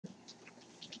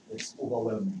It's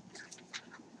overwhelming.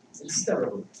 It's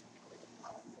terrible.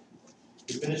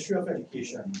 The Ministry of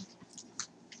Education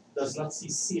does not see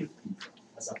safety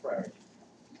as a priority.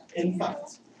 In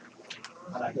fact,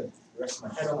 and I could rest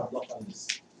my head on a block on this,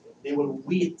 they will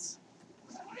wait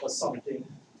for something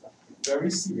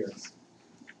very serious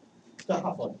to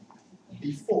happen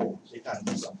before they can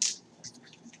do something.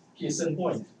 Case in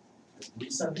point, I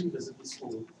recently visited the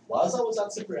school, whilst I was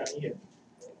at Cipriani here,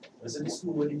 visited the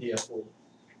school with the DFO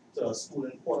to a school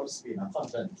in Port of Spain, a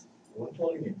convent. I won't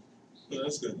call it name. No,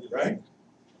 that's good. Right?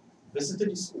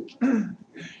 Visited the school.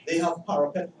 They have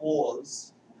parapet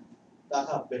walls that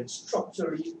have been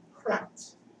structurally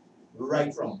cracked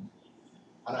right from.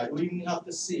 And I don't even have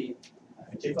to say,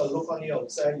 if you take a look on the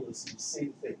outside, you'll see the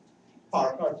same thing.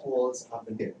 Parapet walls have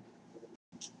been there.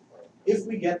 If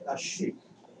we get a shake,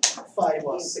 5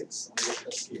 or 6 on the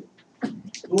Richter scale,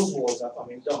 those walls are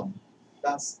coming down.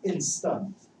 That's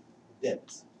instant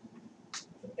death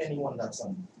for anyone that's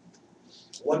on.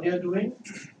 What they're doing?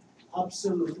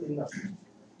 Absolutely nothing.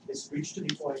 It's reached to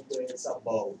the point where it's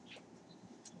about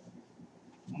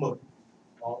mud,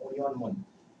 or only on money,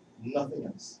 nothing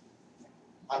else.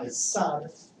 And it's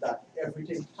sad that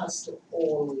everything has to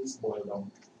always boil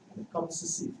down when it comes to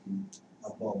safety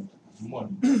about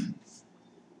money.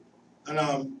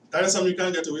 And that is something you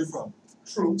can't get away from.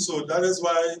 True. So that is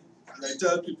why I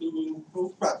tell people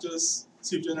who practice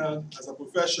safety as a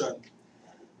profession,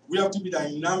 we have to be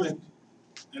dynamic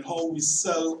in how we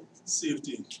sell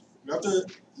safety. We have to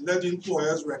let the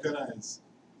employers recognize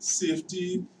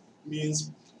safety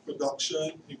means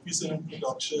production, increasing in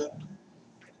production,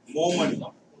 more money.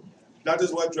 That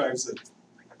is what drives it.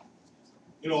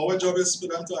 You know, our job is for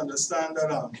them to understand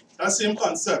that that same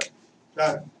concept,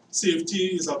 that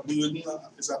safety is a burden,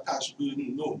 is a cash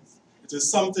burden. No, it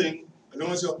is something, as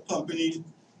long as your company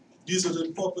deals with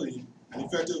it properly and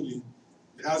effectively,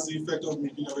 it has the effect of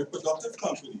making a very productive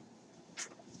company.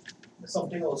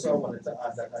 Something also I wanted to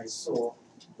add that I saw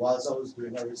whilst I was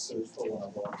doing a research for one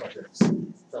of our projects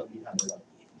that we handled up.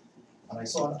 And I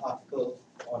saw an article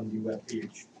on the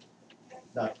webpage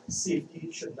that safety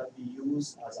should not be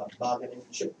used as a bargaining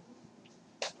chip.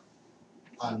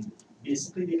 And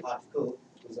basically the article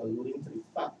was alluding to the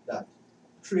fact that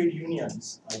trade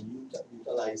unions are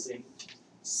utilizing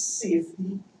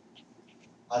safety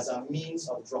as a means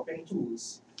of dropping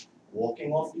tools,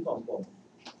 walking off the compound.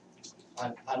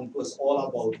 And it was all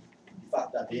about the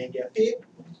fact that they didn't get paid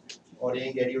or they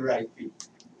didn't get the right pay.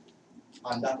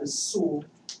 And that is so,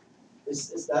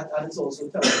 that is also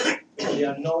terrible. They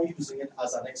are now using it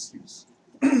as an excuse.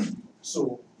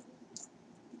 So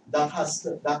that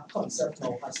concept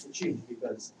now has to change,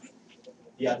 because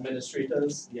the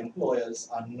administrators, the employers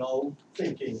are now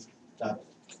thinking that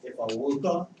if a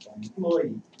worker or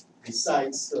employee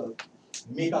decides to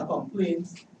make a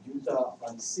complaint due to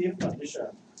unsafe condition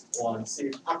or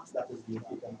unsafe act that is being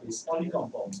taken place on the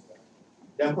compound,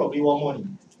 then probably want money.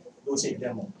 Don't take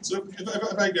them on. So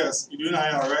if I guess, you're doing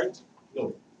IR, right?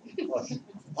 No. Hush.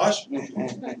 Hush?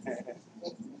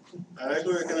 I like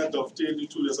how you kind of dovetail the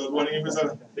two. So I was wondering if it's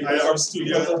an IR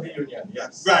student. Because of the union,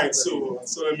 yes. Right, so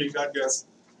I make that guess.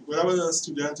 Because I was a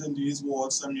student in these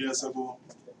wards some years ago,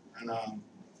 and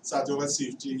started over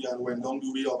safety and went down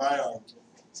the way of IR.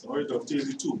 So I dovetail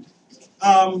the two.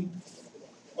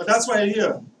 But that's why you're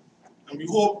here. And we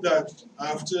hope that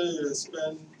after you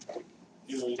spend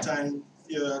your time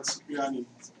here at Cipriani,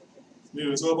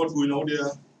 it's all about going out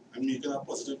there and making a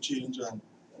positive change, and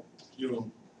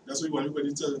that's why we want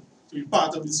everybody to be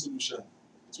part of the solution.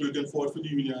 So we can forward for the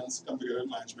unions, come together with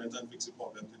management and fix the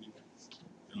problem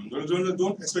anyway.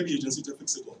 Don't expect the agency to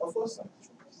fix it all. Of course not.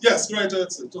 Yes, right,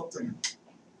 talk to me.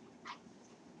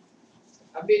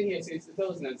 I've been here since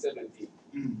 2017,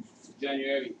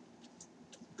 January.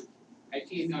 I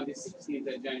came on the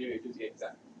 16th of January to be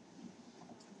exact.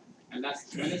 And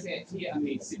that's when I say here, I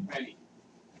mean Cipriani.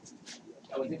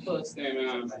 That was the first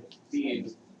time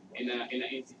being in an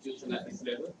institution at this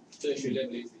level, tertiary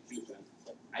level institution.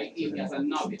 I came here as a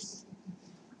novice.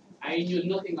 I knew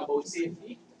nothing about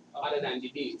safety other than the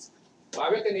date. But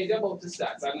I reckon it's about to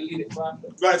start, so I'm going to leave it for after.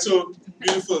 Right, so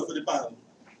beautiful for the panel.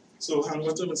 So hand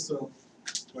over to Mr.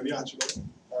 Maniachi.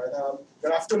 All right,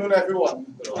 good afternoon, everyone.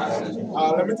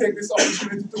 Let me take this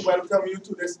opportunity to welcome you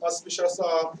to this auspicious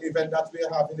event that we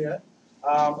are having here.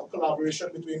 A collaboration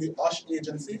between the USH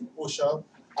agency, OSHA,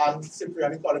 and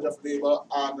Cipriani College of Labor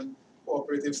and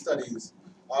Cooperative Studies.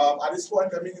 At this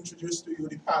point, let me introduce to you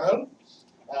the panel.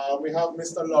 We have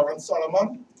Mr. Lawrence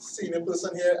Solomon, senior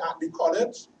person here at the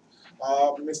college.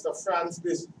 Mr. Franz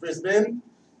Brisbane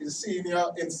is senior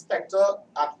inspector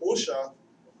at OSHA,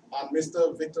 and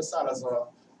Mr. Victor Salazar,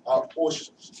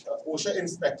 OSHA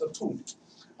Inspector 2.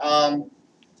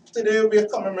 Today we are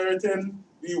commemorating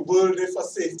the World Day for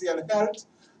Safety and Health,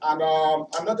 and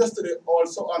not just today,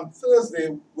 also on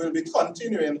Thursday we'll be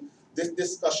continuing this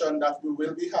discussion that we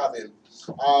will be having.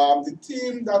 The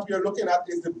theme that we are looking at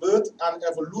is the birth and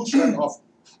evolution of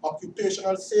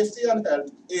occupational safety and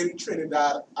health in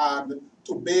Trinidad and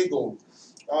Tobago.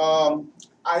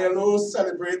 ILO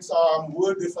celebrates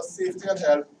World Day for Safety and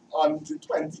Health on the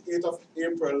 28th of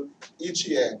April each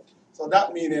year. So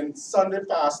that meaning Sunday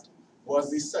past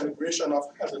was the celebration of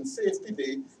Health and Safety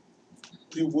Day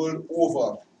the world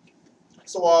over.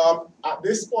 So at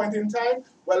this point in time,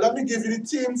 well, let me give you the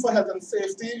theme for health and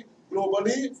safety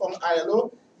globally from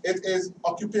ILO. It is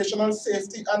occupational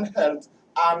safety and health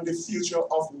and the future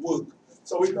of work.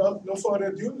 So without no further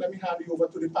ado, let me hand you over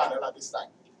to the panel at this time.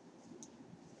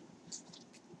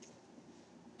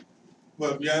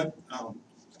 Well, we had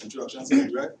introductions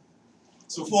already, right?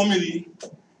 So formally,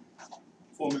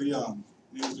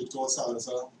 name is Victor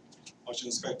Salazar, OSHA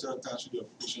Inspector attached to the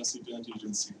Occupational Safety and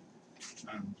Agency.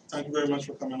 Thank you very much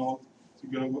for coming out. So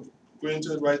we're going to go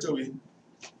into it right away.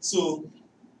 So,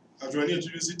 I've already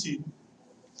introduced the team.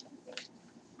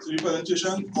 So the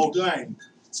presentation outline.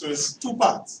 So it's two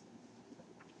parts.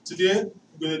 Today,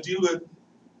 we're going to deal with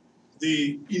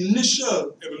the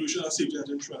initial evolution of safety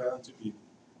in Trinidad and Tobago.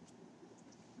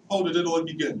 How did it all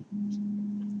begin?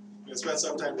 We'll spend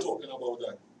some time talking about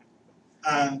that.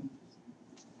 And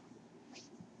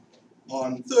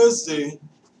on Thursday,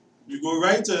 we go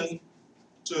right in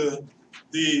to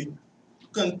the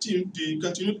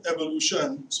continued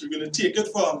evolution. So we're going to take it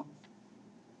from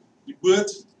the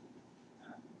birth,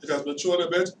 it has matured a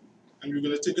bit, and we're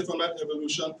going to take it from that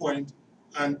evolution point,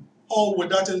 and how would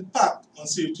that impact on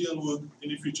safety and work in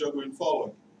the future going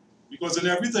forward? Because in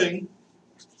everything,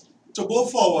 to go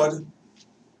forward,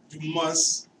 you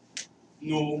must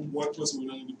know what was going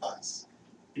on in the past.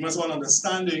 You must have an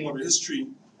understanding of the history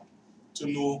to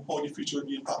know how the future will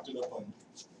be impacted upon.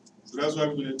 So that's why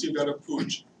we're going to take that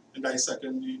approach in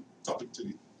dissecting the topic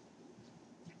today.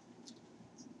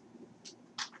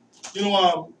 You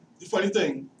know, the funny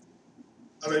thing,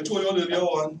 as I told you earlier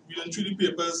on, we didn't read the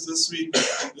papers this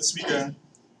weekend,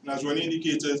 and as Ronnie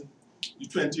indicated, the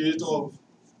 28th of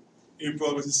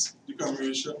April was the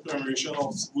commemoration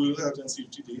of World Health and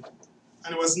Safety Day.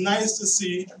 And it was nice to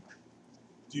see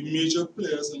the major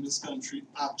players in this country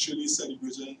actually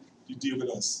celebrating the day with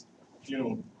us, you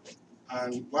know.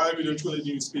 And while we don't read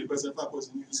the newspapers, in fact it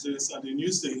was Newsday, Sunday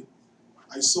Newsday,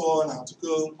 I saw an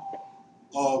article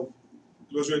of,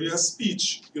 it was really a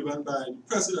speech given by the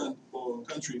president of our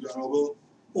country, the Honorable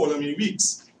Paul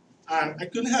Weeks. And I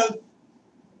couldn't help,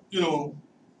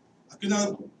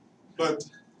 but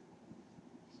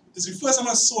it's the first time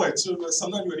I saw it, so it was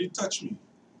something that really touched me.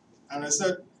 And I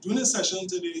said, during the session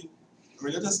today, I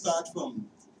really had to start from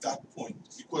that point,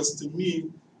 because to me,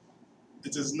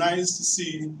 it is nice to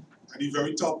see at the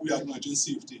very top we acknowledge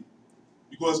safety.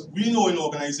 Because we know in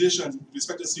organizations, with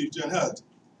respect to safety and health,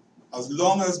 as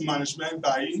long as management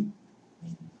buy-in,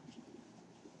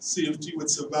 safety would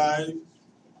survive,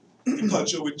 the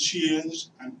culture would change,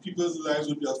 and people's lives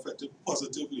would be affected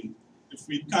positively. If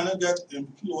we cannot get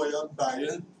employer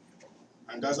buy-in,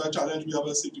 and that's a challenge we have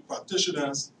as safety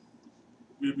practitioners,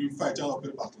 we'll be fighting an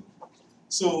uphill battle.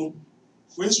 So,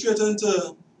 going straight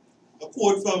into a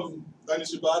quote from that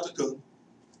newspaper article,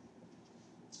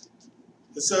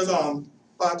 it says,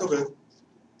 part of it,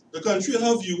 the country in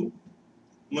her view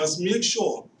must make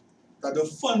sure that the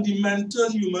fundamental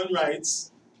human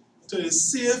rights to a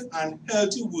safe and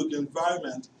healthy work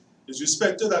environment is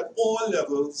respected at all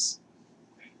levels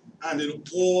and in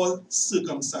all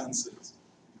circumstances.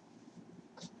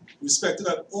 Respected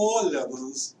at all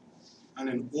levels and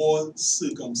in all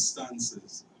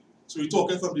circumstances. So we're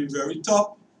talking from the very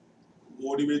top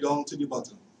all the way down to the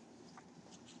bottom.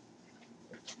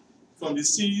 From the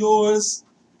CEOs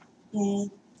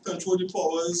who control the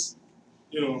powers,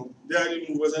 they are the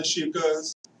movers and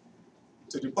shakers,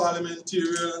 to the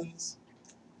parliamentarians,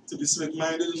 to the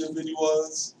civic-minded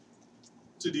individuals,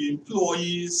 to the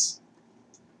employees,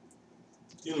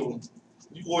 the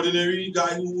ordinary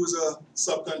guy who was a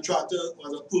subcontractor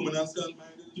or a permanent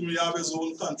minded, he may have his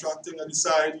own contracting at the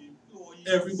side.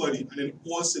 Everybody, and in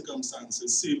all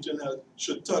circumstances, safety and health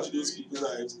should touch those people's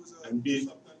lives and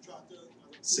be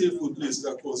safe workplaces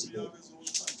across the board.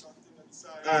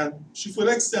 And she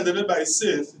further extended it by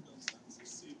saying,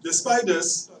 despite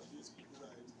this,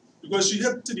 because she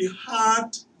hit to the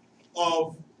heart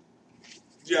of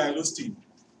the ILO's team,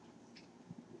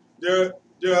 there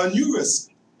are new risks.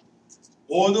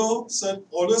 Although said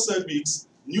weeks,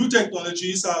 new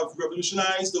technologies have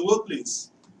revolutionized the workplace.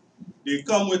 They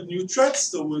come with new threats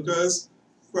to workers'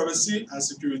 privacy and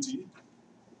security.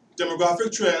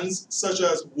 Demographic trends such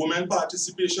as women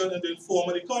participation in the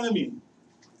informal economy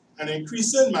and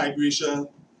increasing migration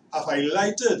have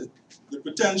highlighted the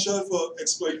potential for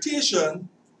exploitation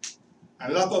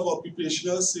and lack of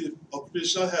occupational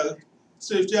health,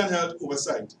 safety and health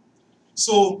oversight.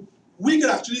 So we can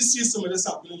actually see some of this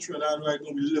happening in Trinidad right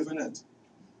now. We live in it.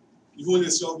 The whole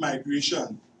issue of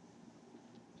migration.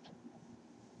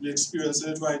 We're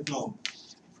experiencing it right now.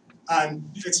 And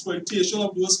the exploitation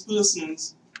of those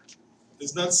persons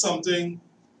is not something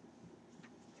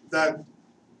that,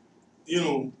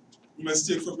 we must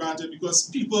take for granted, because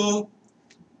people,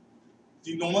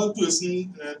 the normal person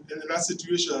in that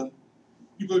situation,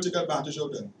 people take advantage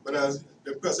of them. But as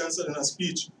the President said in a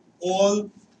speech,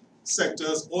 all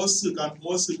sectors, all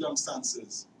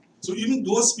circumstances. So even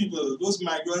those people, those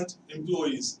migrant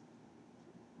employees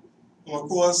from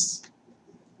across,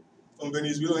 from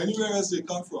Venezuela, anywhere else they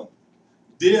come from,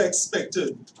 they are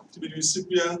expected to be the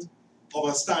recipient of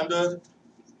a standard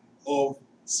of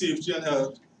safety and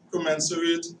health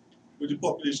commensurate with the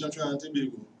population of Trinidad and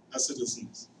Tobago as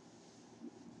citizens.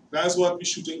 That's what we're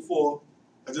shooting for.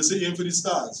 As they say, aim for the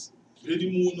stars. Hit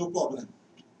the moon, no problem.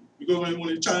 Because when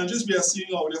the challenges we are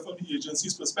seeing out there from the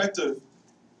agency's perspective,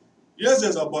 yes,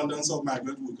 there's abundance of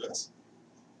migrant workers.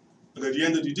 But at the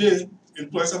end of the day,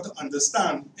 employers have to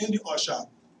understand in the OSHA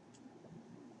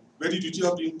where the duty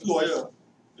of the employer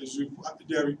is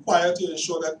they're required to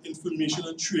ensure that information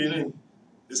and training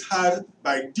is had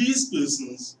by these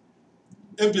persons.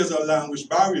 If there's a language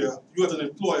barrier, you as an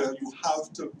employer, you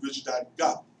have to bridge that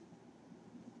gap.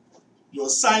 Your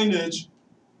signage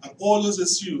and all those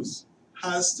issues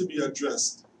has to be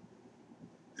addressed.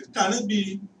 It cannot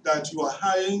be that you are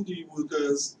hiring the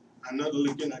workers and not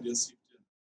looking at their safety.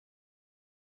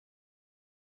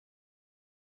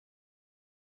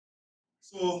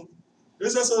 So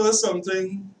this is also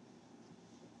something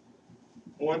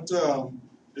I want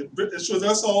it shows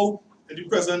us how in the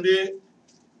present day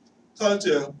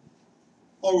culture,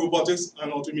 how robotics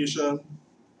and automation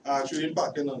are actually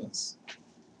impacting on us.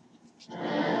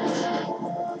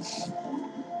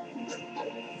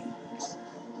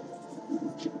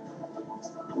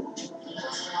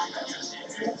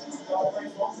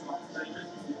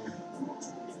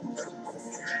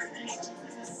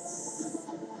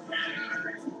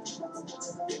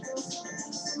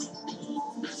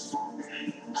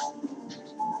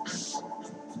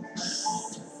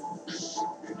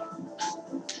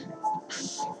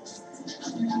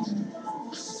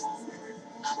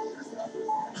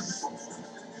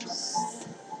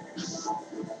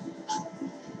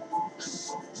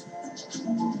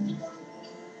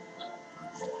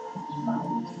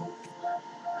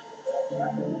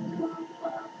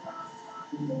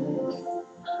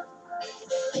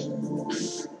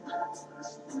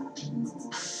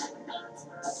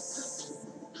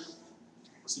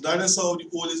 So that is how the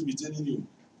old is beaten in you.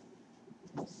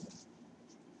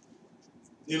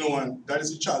 And that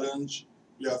is a challenge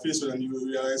we are faced with, and you're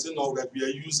realizing now that we are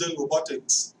using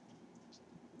robotics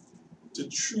to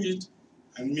treat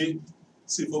and make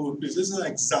safer workplaces. This is an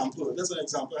example. This is an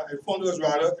example. I found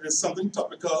it is something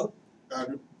topical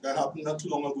that happened not too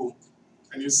long ago.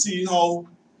 And you see how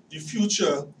the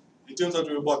future, in terms of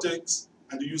the robotics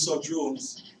and the use of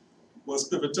drones, was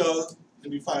pivotal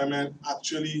in the firemen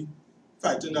actually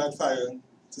fighting that fire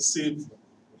to save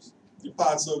the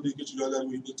parts of the Kitchener that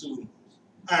we were able to.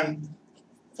 And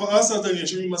for us as a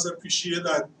nation, we must appreciate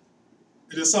that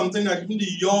it is something that even the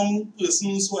young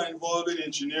persons who are involved in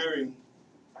engineering,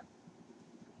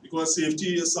 because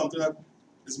safety is something that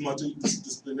is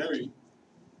multidisciplinary,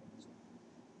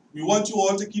 we want you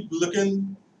all to keep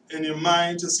looking in your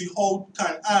mind to see how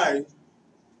can I,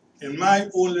 in my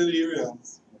own little area,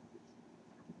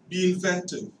 be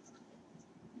inventive.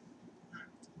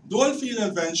 Don't feel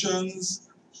inventions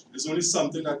is only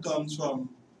something that comes from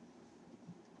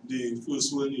the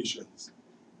first world nations.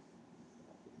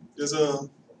 There's a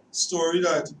story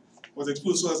that was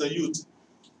exposed to as a youth.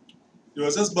 There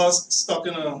was this bus stuck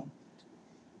in a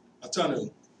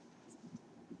tunnel.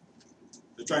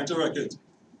 They're trying to wreck it.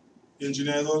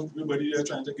 Engineers, everybody there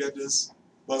trying to get this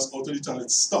bus out of the tunnel.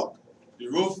 It's stuck. The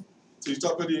roof to the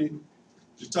top of the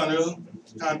tunnel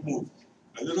can't move.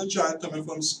 A little child coming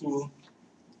from school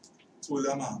told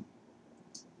their mom,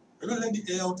 we're going to let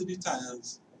the air out of the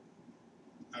tires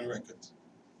and wreck it.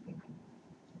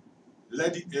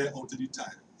 Let the air out of the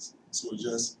tires. So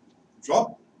just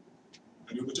drop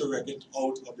and you're going to wreck it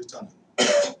out of the tunnel.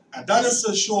 And that is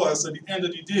to show us at the end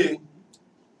of the day,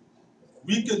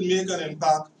 we can make an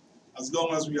impact as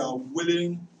long as we are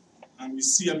willing and we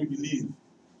see and we believe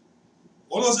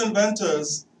All those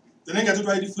inventors, they didn't get it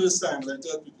right the first time, like I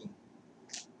tell people.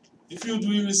 If you do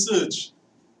research,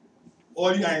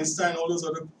 all the Einstein, all those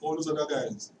other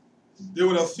guys, they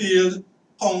would have failed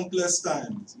countless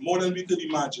times, more than we could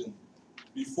imagine,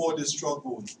 before they struck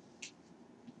gold.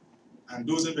 And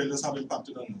those inventors have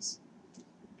impacted on us.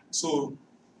 So,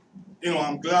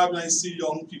 I'm glad when I see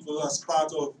young people as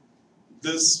part of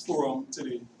this forum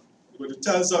today, because it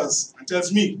tells us and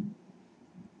tells me,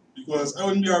 because I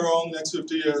wouldn't be around next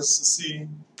 50 years to see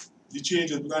the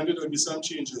changes, because I know there will be some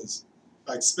changes.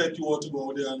 I expect you all to go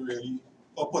out there and really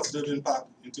have a positive impact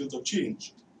in terms of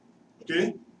change.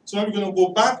 Okay? So now we're going to go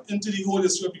back into the whole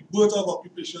history of the birth of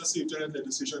occupational safety and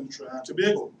legislation in Trinidad and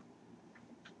Tobago.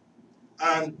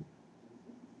 And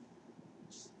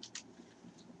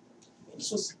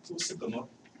this was supposed to come up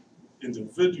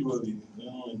individually,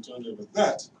 in terms of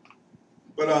that.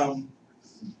 But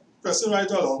pressing right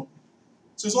along.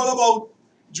 So it's all about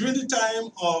during the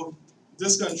time of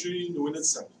this country knowing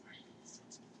itself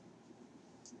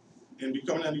and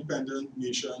becoming an independent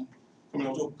nation, coming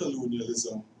out of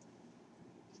colonialism.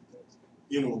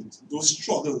 Those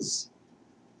struggles.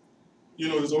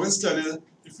 There's always telling,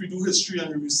 if we do history and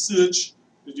we research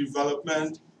the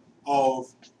development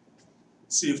of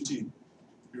safety,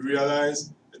 we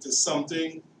realize it is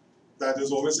something that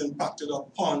is always impacted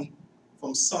upon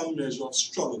from some measure of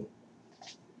struggle.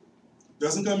 It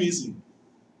doesn't come easy.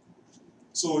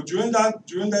 So during that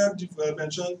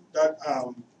developmental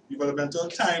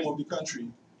time of the country,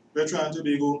 where Trinidad and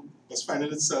Tobago was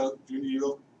finding itself during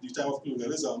the time of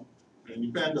colonialism and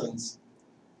independence,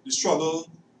 the struggle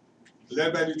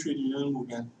led by the trade union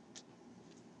movement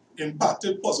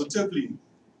impacted positively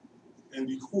in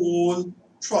the whole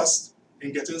trust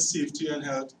in getting safety and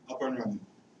health up and running.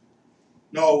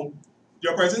 Now,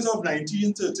 the uprisings of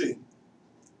 1930,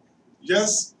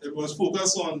 yes, it was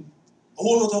focused on a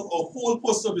whole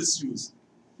host of issues,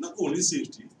 not only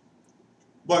safety,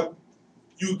 but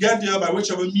you get there by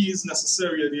whichever means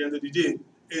necessary at the end of the day,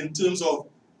 in terms of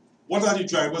what are the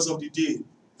drivers of the day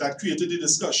that created the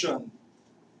discussion,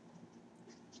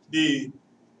 the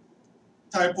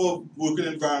type of working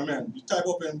environment, the type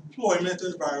of employment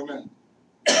environment,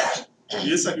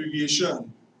 be it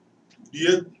segregation, be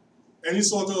it any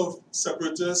sort of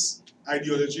separatist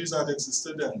ideologies that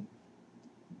existed then.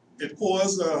 It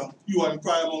caused a hue and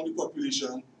cry among the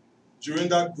population during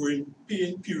that growing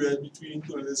pain period between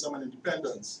colonialism and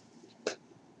independence.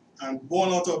 And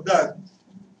born out of that,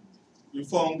 we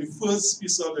found the first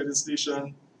piece of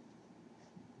legislation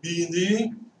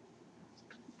being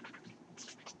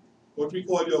what we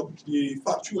call the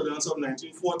Factory Ordinance of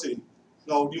 1940.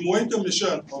 Now, the Moyne Commission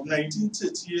of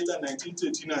 1938 and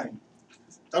 1939,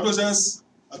 that was just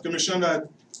a commission that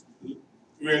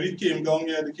really came down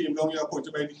here. They came down here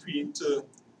appointed by the Queen to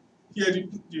hear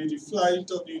the flight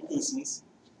of the persons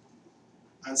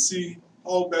and see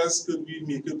how best could we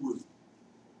make it work.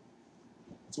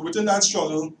 So within that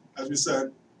struggle, as we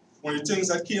said, one of the things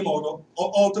that came out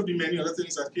of the many other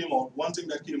things that came out, one thing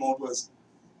that came out was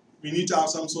we need to have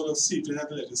some sort of safety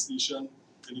net legislation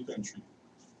in the country.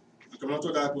 And coming out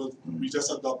of that, we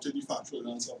just adopted the Factory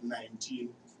Ordinance of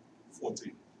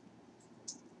 1940.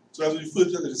 So that was the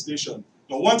first legislation.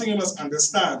 Now, one thing you must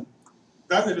understand,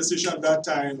 that legislation at that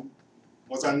time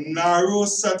was a narrow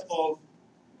set of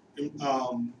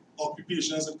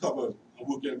occupations it covered and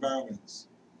working environments.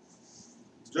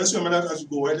 Just remember that as you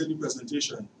go ahead in the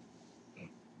presentation.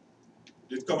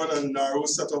 It covered a narrow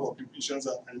set of occupations,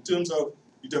 and in terms of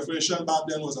the definition back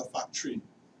then was a factory.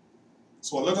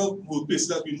 So a lot of workplaces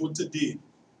that we know today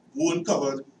weren't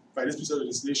covered by this piece of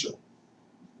legislation.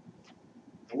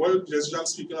 And what legislation I'm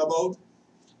speaking about?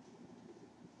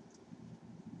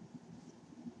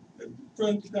 A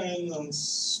different kind and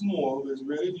small is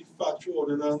really the Factory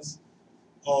Ordinance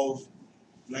of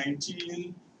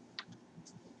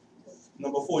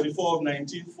number 44 of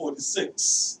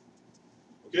 1946.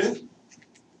 Okay?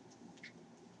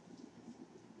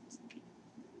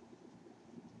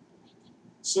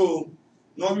 So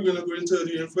now we're going to go into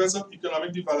the influence of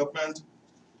economic development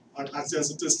and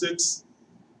statistics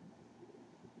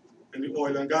in the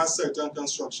oil and gas sector and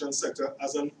construction sector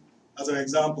as an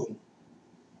example.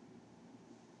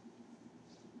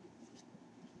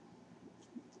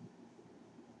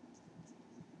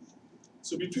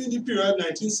 So between the period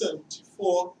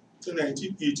 1974 to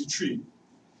 1983,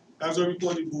 that's what we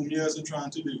call the boom years in Trinidad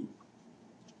and Tobago.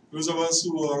 Those of us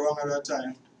who were around at that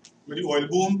time, with the oil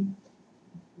boom,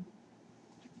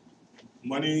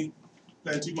 money,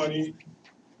 plenty money,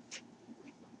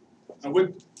 and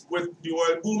with the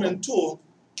oil boom in tow,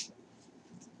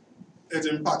 it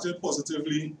impacted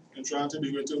positively in Trinidad and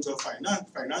Tobago in terms of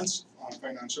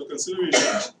financial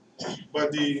considerations.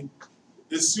 But the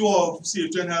issue of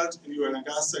safety and health in the oil and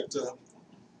gas sector,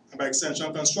 and by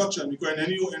extension construction, because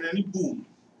in any boom,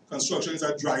 construction is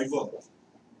a driver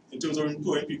in terms of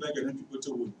employing people and getting people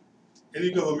to work.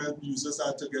 Any government uses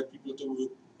that to get people to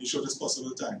work in shortest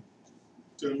possible time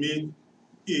to make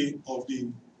hay of the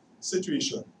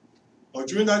situation. Now,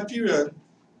 during that period,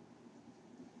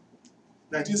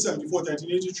 1974 to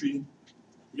 1983,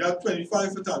 we had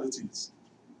 25 fatalities.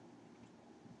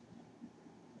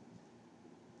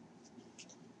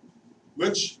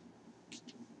 Which,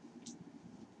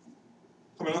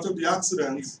 coming out of the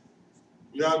accidents,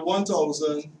 we had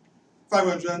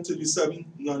 1,537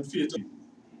 non-fatal.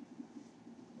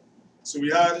 So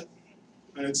we had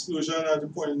an explosion at the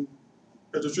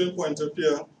Petrotrain Point up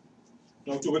here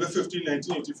on October the 15th,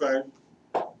 1985,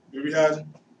 where we had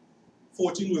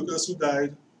 14 workers who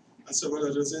died and several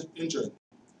others injured.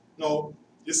 Now,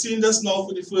 you're seeing this now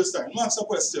for the first time. I'll ask a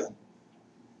question.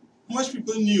 How much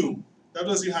people knew that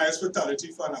was the highest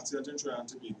fatality for an accident in Trinidad and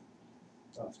Tobago?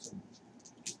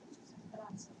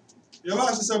 You ever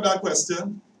asked yourself that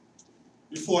question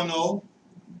before now?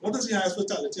 What is the highest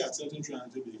fatality accident in Trinidad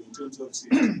and Tobago in terms of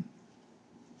safety?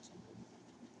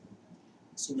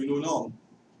 So we know now.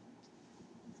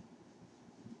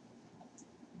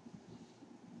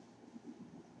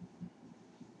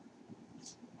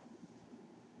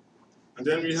 And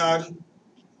then we had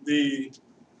the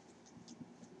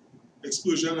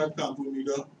explosion at Camp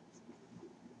Omega.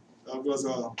 That was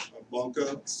a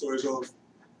bunker, storage of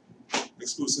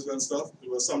explosives and stuff. It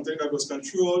was something that was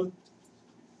controlled.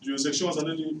 Jurisdiction was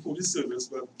under the police service,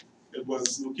 but it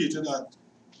was located at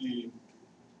the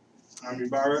Army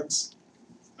barracks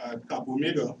at Camp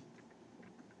Omega.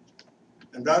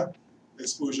 And that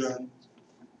explosion,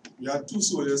 we had 2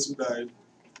 soldiers who died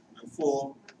and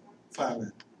 4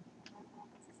 firemen.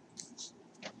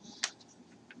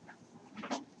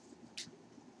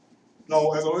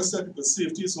 Now, as I always said, people,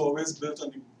 safety is always built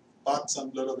on the backs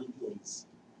and blood of employees.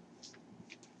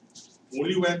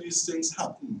 Only when these things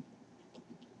happen,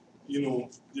 you know,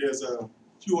 there's a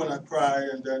hue and a cry,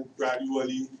 and then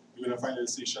gradually you're going to find the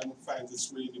station finds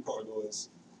its way in the corridors,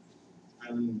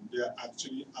 and they're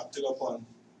actually acted upon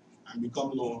and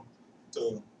become law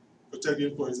to protect the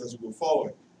employees as we go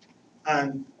forward.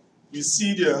 And we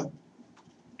see there,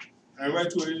 I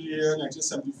went to the year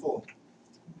 1974.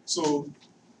 So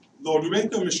the Ordering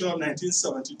Commission of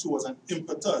 1972 was an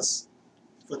impetus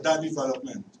for that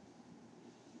development.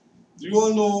 Do you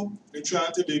all know in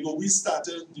Trinidad and Tobago we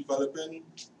started developing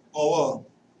our,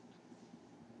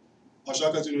 or shall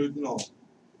I continue it now?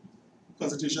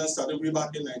 Constitution started way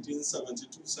back in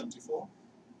 1972-74.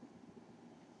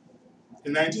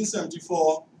 In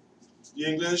 1974, the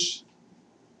English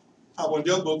have on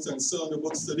their books and still on the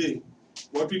books today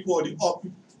what we call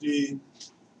the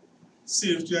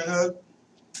Safety and Health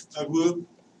at Work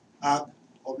Act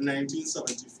of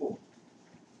 1974.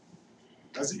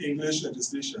 That's the English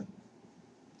legislation.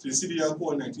 So you see the Act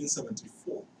in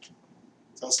 1974.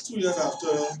 So that's 2 years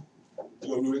after the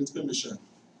Ordering Commission.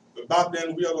 But back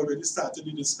then we had already started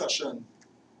the discussion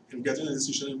in getting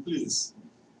legislation in place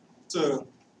to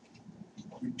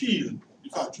repeal the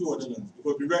factory ordinance,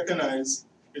 because we recognize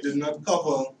it did not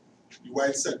cover the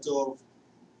wide sector of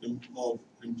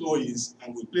employees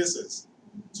and workplaces.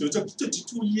 So it took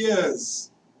 32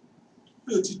 years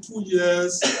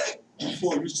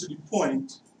before we reached to the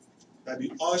point that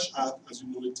the OSH Act, as we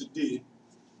know it today,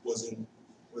 was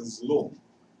law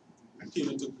and came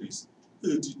into place.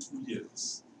 32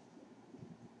 years.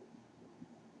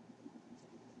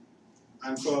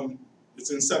 And from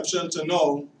its inception to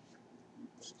now,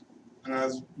 and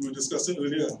as we were discussing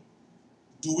earlier,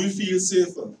 do we feel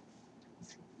safer?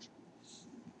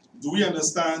 Do we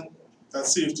understand that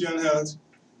safety and health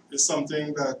is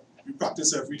something that we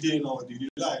practice every day in our daily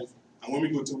life, and when we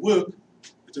go to work,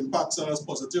 it impacts on us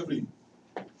positively?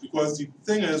 Because the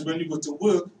thing is, when you go to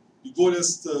work, the goal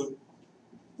is to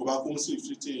go back home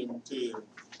safely to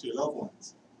your loved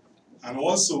ones. And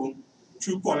also,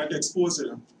 through chronic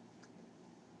exposure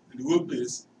in the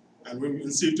workplace, and when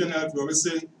in safety and health, we always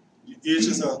say the age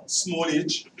is a small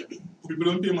age. People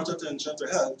don't pay much attention to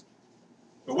health.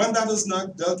 But when that is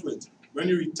not dealt with, when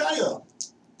you retire,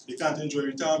 you can't enjoy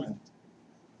retirement.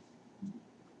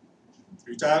 You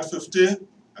retire at 50,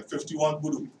 at 51,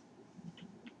 Budu.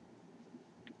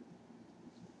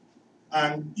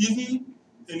 And even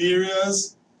in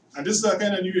areas, and this is a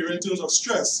kind of new area in terms of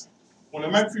stress, one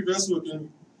of my previous working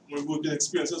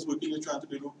experiences working in Trinidad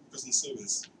and Tobago Prison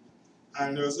Service.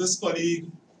 And there was this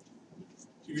colleague,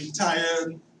 he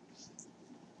retired,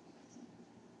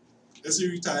 let's say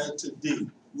he retired today,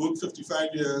 worked 55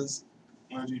 years,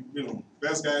 one of the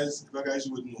best guys, the guys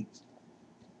you would know.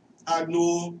 Had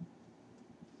no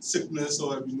sickness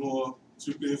or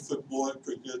to play football,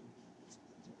 cricket,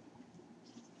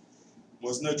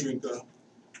 wasn't a drinker,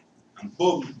 and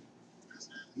boom,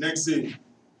 next day,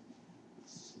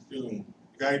 the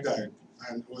guy died.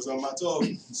 And it was a matter of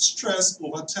stress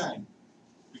over time.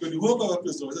 Because the work of a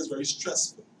prison officer is very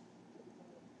stressful.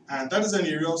 And that is an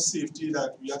area of safety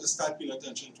that we have to start paying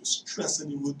attention to. Stress in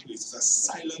the workplace is a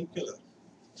silent killer.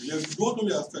 We don't know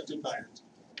we are affected by it.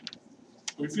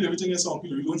 We feel everything is on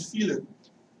people, we don't feel it,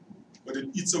 but it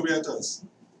eats away at us.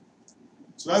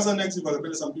 So that's the next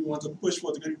development, is something we want to push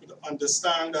for, to get people to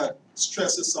understand that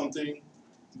stress is something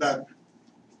that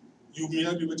you may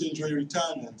not be able to enjoy your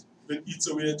retirement, but it eats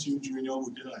away at you during your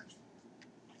working life.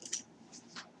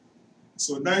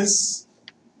 So nice,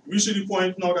 we should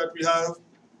point now that we have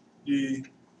the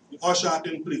OSH Act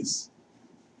in place.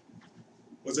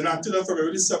 It was enacted on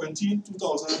February 17,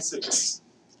 2006.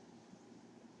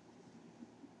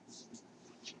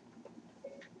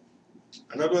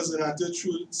 And that was enacted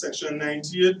through Section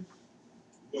 98,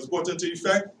 was brought into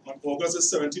effect on August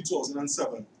 17,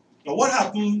 2007. Now what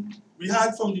happened, we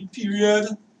had from the period,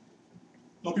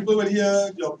 now people were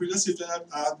here, the Operator Safety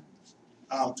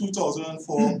Act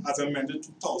 2004 as amended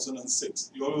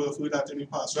 2006. You all have heard that in the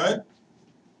past, right?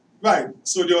 Right,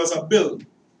 so there was a bill.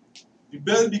 The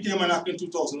bill became an act in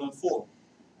 2004.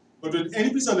 But with any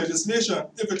piece of legislation,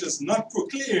 if it is not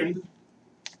proclaimed,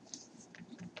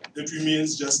 it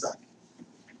remains just that.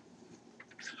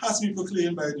 It has to be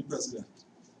proclaimed by the president.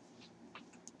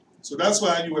 So that's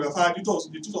why you would have had the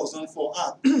 2004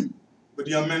 Act, but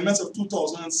the amendments of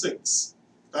 2006,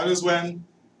 that is when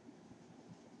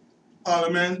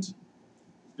Parliament,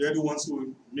 they're the ones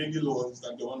who make the laws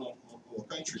that govern our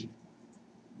country.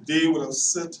 They would have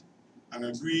sit and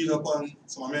agreed upon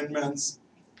some amendments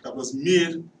that was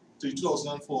made to the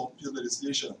 2004 piece of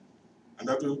legislation. And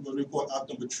that was what we call Act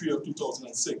number 3 of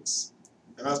 2006.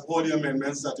 And that's all the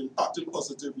amendments that impacted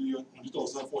positively on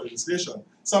 2004 legislation.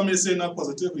 Some may say not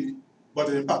positively, but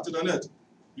it impacted on it.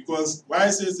 Because why I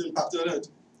say it's impacted on it,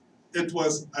 it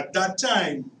was at that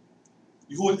time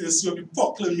the whole issue of the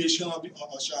proclamation of the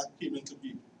OSH Act came into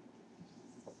being.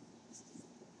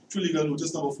 Through legal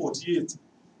notice number 48,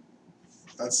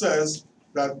 that says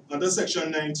that under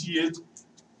Section 98,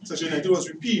 Section 90 was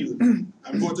repealed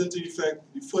and brought into effect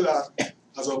the full Act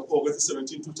as of August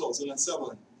 17,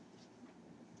 2007.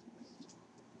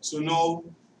 So now,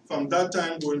 from that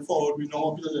time going forward, we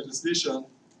now have the legislation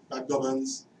that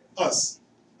governs us,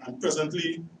 and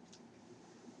presently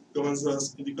governs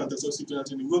us in the context of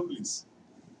security in the workplace.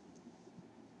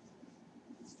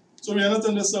 So we are not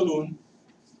on this alone.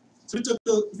 So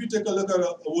if we take a look at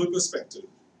a world perspective,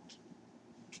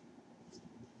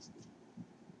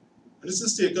 and this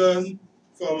is taken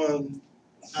from an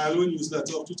ILO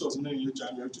newsletter of 2008,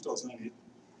 January 2008,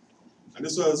 and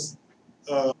this was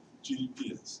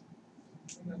GDPs.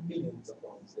 Millions of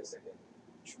pounds a second.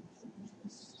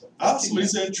 Somebody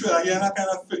said trillion, that kind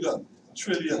of figure,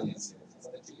 trillions.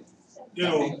 You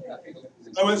know,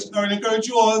 I would encourage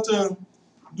you all to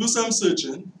do some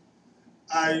searching.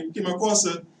 I came across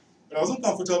it, but I wasn't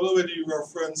comfortable with the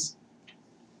reference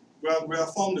where I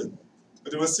found it.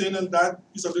 But they were saying in that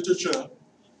piece of literature,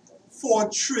 4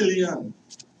 trillion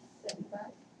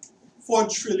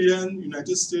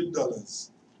United States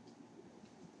dollars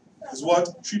is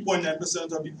what 3.9%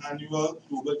 of the annual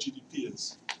global GDP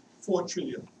is. 4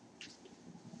 trillion.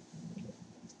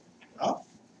 Huh?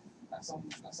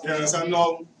 You understand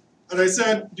now? As I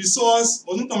said, the source,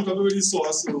 I wasn't comfortable with the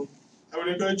source, so I would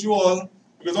encourage you all,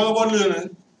 because it's all about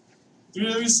learning,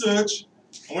 do the research,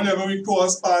 and whenever we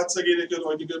cross paths again, you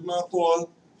can give me a call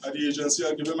at the agency,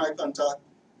 I'll give you my contact,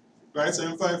 right?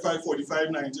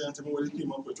 755-4590 and tell me what you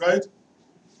came up with, right?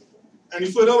 And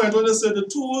he further went on to say the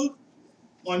toll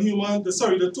on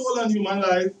human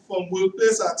life from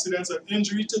workplace accidents and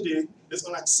injury today is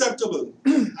unacceptable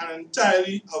and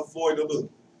entirely avoidable.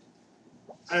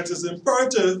 And it is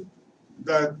imperative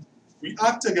that we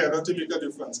act together to make a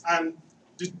difference. And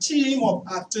the theme of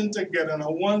acting together, and I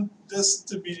want this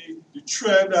to be the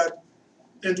thread that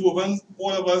interwoven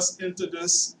all of us into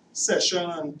this session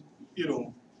and,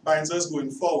 binds us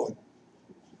going forward.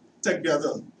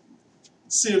 Together.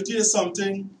 Safety is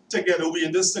something together, we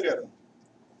in this together.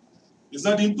 It's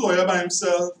not the employer by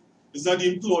himself, it's not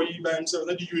the employee by himself,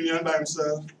 it's not the union by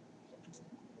himself,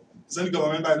 it's not the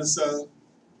government by itself.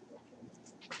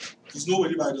 There's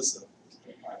nobody by themselves.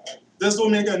 This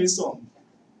don't make any song.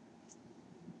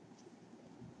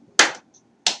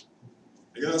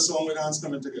 You get a song with hands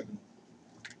coming together.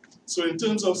 So in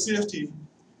terms of safety,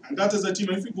 And that is the team.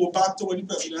 If we go back to what the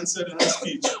president said in his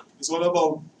speech, it's all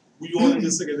about we all in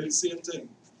this together, the same thing.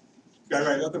 Guy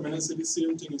Ryder come in and say the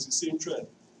same thing, it's the same thread.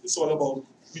 It's all about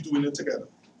we doing it together.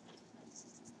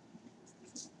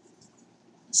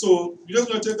 So we're just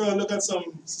going to take a look at some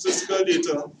statistical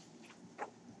data.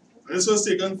 And this was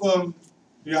taken from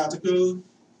the article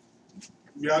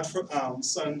we had for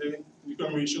Sunday, the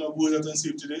commemoration of World Health and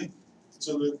Safety Day.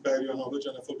 So by the Honorable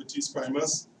Jennifer Baptiste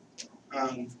Primus.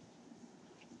 And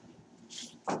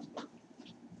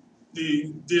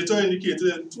the data indicated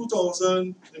in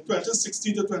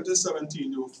 2016 to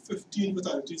 2017, there were 15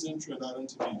 fatalities in Trinidad and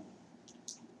Tobago.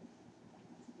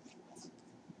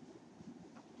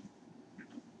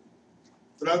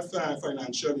 For that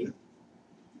financial year.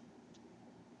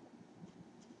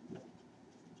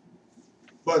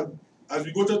 But as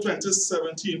we go to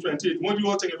 2017, 2018, what do you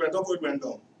all think? It went up or it went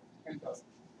down?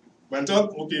 Went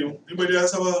up? Okay. Anybody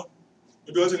else have a, what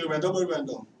do you all think? It went up or it went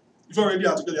down? If you read the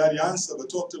article, you had the answer, but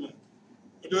talk to me.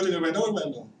 What do you all think? It went up or it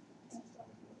went down?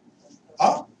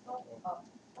 Huh?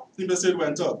 People said it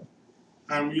went up.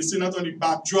 And we see that on the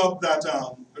backdrop that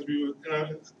as we were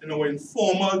in our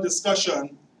informal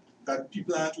discussion, that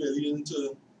people aren't really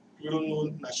into, people don't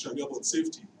know naturally about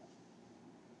safety.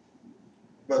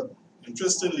 But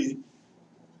interestingly,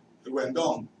 it went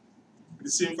down. For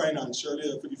the same financial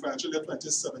year, for the financial year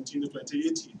 2017 to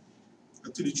 2018, a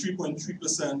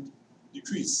 33.3%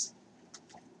 decrease.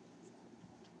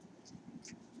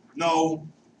 Now,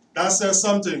 that says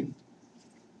something.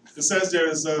 It says there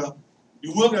is the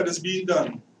work that is being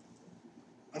done.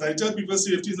 And I tell people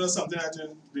safety is not something that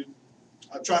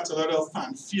attracts a lot of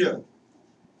fanfare.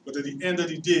 But at the end of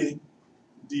the day,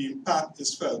 the impact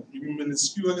is felt. Maybe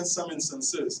minuscule in some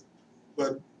instances,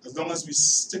 but as long as we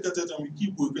stick at it and we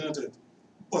keep working at it,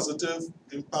 positive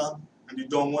impact and the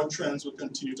downward trends will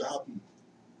continue to happen.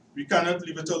 We cannot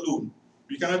leave it alone.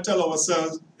 We cannot tell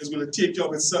ourselves it's going to take care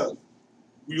of itself.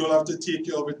 We all have to take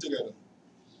care of it together.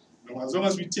 And as long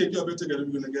as we take care of it together,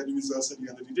 we're going to get the results at the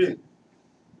end of the day.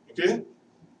 Okay?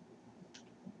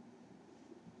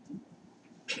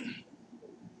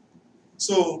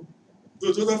 So,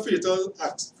 those are fatal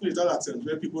accidents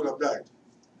where people have died.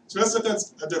 So let's look at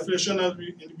a definition that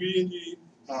we in the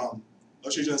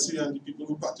Hush Agency and the people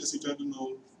who practice it to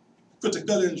know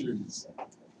critical injuries,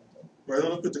 right?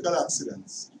 Or critical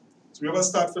accidents. So we have a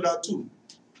start for that too.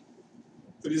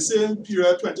 For the same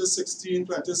period, 2016,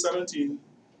 2017,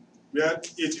 we had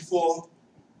 84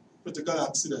 critical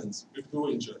accidents with no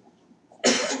injured.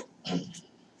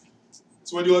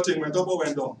 So what do you all think? Went up or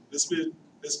went down? Let's play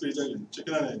it again.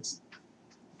 Chicken and eggs.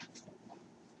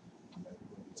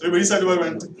 So everybody said what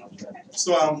went.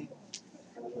 So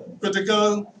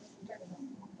critical,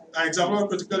 an example of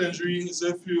critical injury is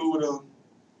if you would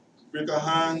break a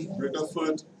hand, break a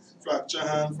foot,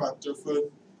 hand, fracture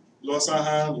foot, loss a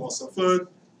hand, loss a foot,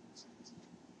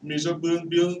 major burns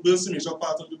the major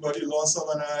part of the body, loss of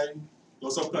an eye,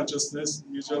 loss of consciousness,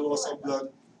 major loss of blood.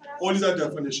 All these are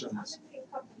definitions.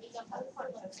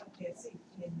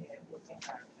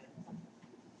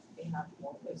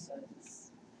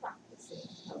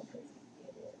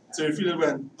 So you feel it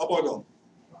went up or down?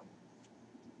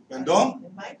 Went down?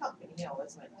 In my company, it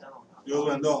always went down. Yours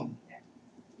went down. Yeah.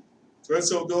 So let's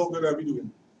see how good are we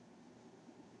doing.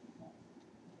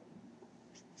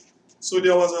 So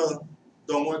there was a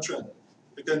downward trend.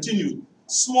 It continued,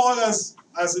 small as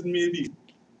it may be.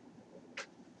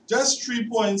 Just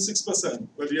 3.6%,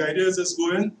 but the idea is it's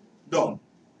going down.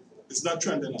 It's not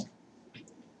trending up.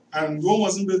 And Rome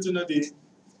wasn't built in a day.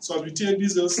 So as we take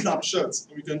these little snapshots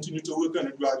and we continue to work on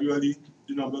it gradually,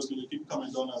 the numbers will keep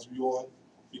coming down as we all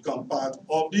become part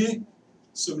of the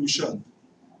solution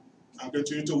and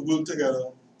continue to work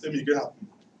together to make it happen.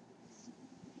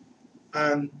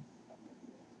 And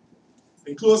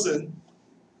in closing,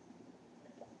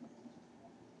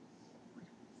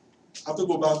 I have to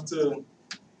go back to,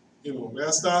 where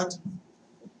I start,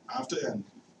 I have to end.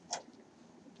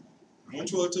 I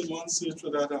want you all to one say for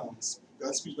that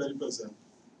speech by the president.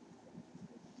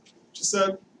 She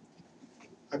said,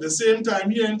 at the same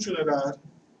time here in Trinidad,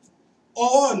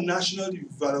 our national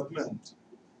development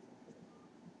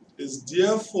is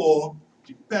therefore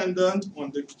dependent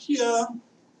on the care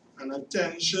and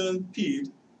attention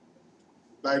paid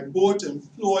by both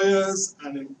employers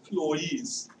and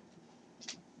employees.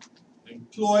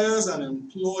 Employers and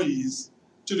employees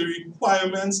to the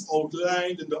requirements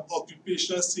outlined in the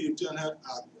Occupational Safety and Health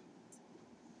Act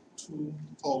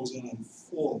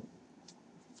 2004.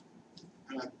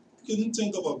 And I couldn't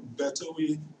think of a better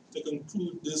way to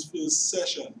conclude this first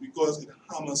session because it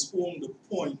hammers home the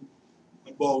point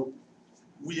about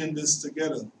we in this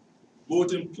together,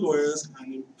 both employers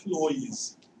and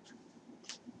employees.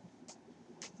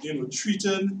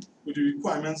 treating with the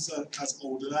requirements as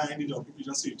outlined in the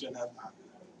Occupational Safety and Health Act.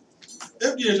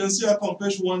 If the agency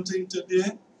accomplished one thing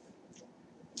today,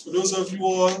 for those of you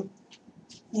all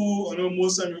who, I know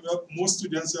most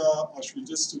students are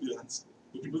Australia students,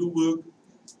 the people who work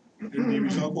in the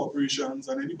regional corporations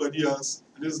and anybody else,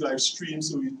 and this is live stream,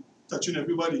 so we're touching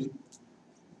everybody.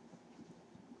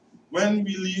 When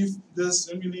we leave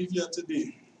here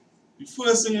today, the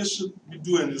first thing you should be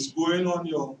doing is going on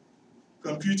your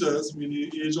computers in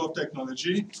the age of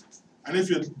technology, and if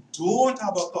you don't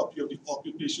have a copy of the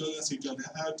Occupational Safety and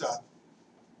Health Act,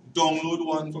 download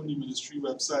one from the ministry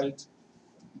website,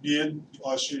 be it the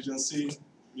Austrian Agency,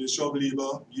 Ministry of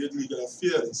Labour, be it Legal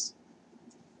Affairs,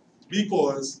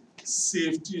 because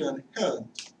safety and health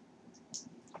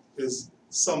is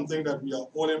something that we are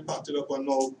all impacted upon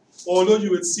now. Although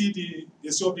you would see the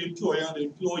issue of the employer and the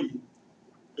employee,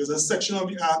 there's a section of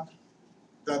the Act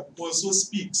that also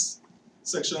speaks,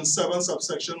 Section 7,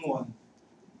 subsection 1,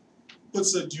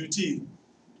 puts a duty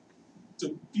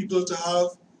to people to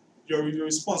have, you're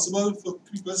responsible for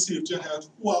people's safety and health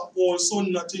who are also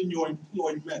not in your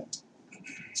employment.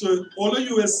 So although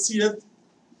you will see it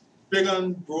big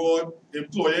and broad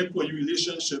employer-employee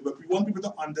relationship, but we want people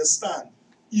to understand,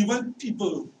 even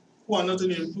people who are not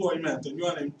in employment and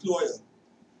you're an employer,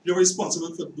 you're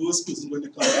responsible for those persons when they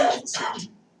come to your facility.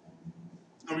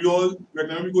 And we all,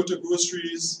 when we go to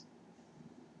groceries,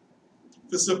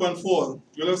 to slip and fall,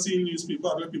 you'll have seen newspaper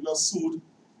where people have sued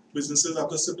businesses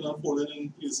after slipping and falling in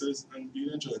places and being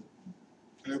injured.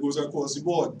 And it goes across the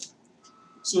board.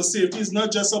 So safety is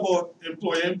not just about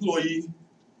employer-employee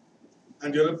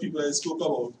and the other people I spoke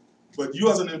about, but you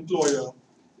as an employer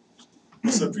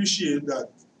must appreciate that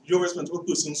you're responsible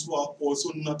persons who are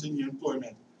also not in your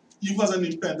employment. Even as an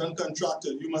independent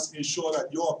contractor, you must ensure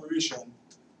that your operation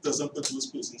doesn't put those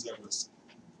persons at risk.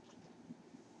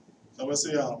 So I'm going to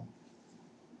say,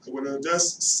 I'm going to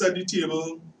just set the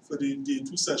table for the day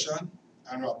 2 session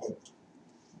and wrap up.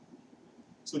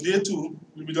 So day 2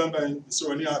 will be done by Mr.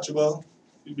 Ronnie Archibald.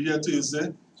 He'll be here Thursday.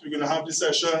 So we're going to have the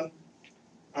session,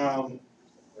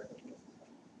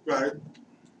 right?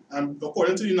 And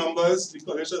according to the numbers, the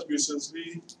college has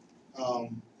recently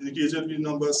indicated the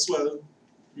numbers swell.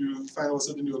 You will find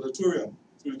ourselves in the auditorium.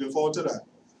 So we look forward to that.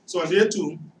 So on day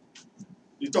 2,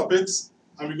 the topics,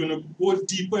 and we're going to go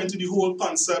deeper into the whole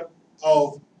concept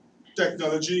of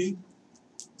technology,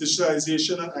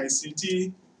 digitalization and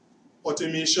ICT,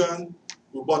 automation,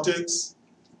 robotics,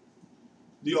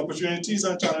 the opportunities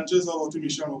and challenges of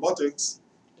automation and robotics,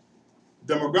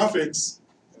 demographics.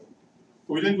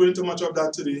 But we didn't go into much of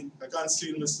that today. I can't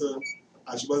steal Mr.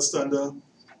 Archibald's thunder.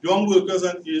 Young workers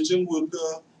and aging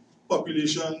worker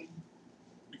population,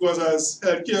 because as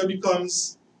healthcare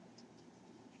becomes,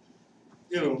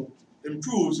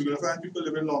 improves, you're going to find people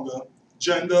living longer.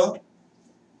 Gender,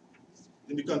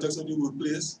 in the context of the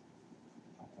workplace,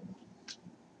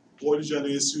 all the gender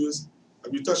issues.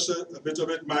 We touched a bit of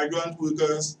it, migrant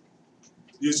workers,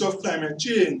 the issue of climate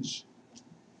change,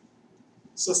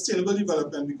 sustainable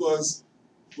development, because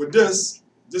with this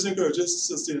encourages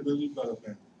sustainable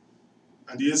development,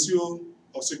 and the issue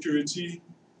of security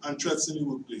and threats in the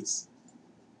workplace.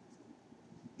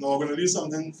 Now we're going to leave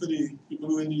something for the people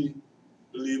who are in the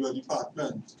labor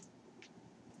department.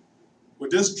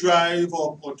 With this drive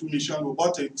of automation and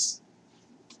robotics,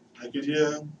 I could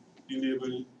hear the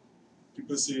labor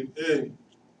people saying, hey,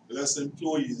 less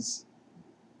employees,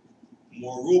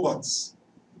 more robots.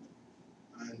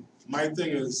 And my thing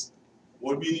is,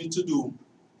 what we need to do,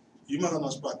 even as a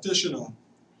nurse practitioner,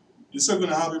 you're still going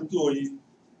to have employee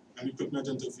and equipment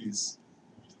interface.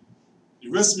 The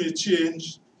risks may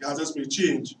change, the hazards may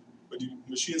change, but the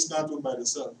machines can't work by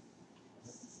themselves.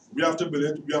 We have to build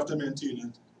it, we have to maintain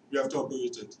it, we have to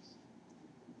operate it.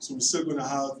 So we're still going to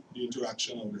have the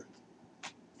interaction out there.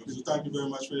 Okay, so thank you very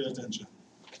much for your attention.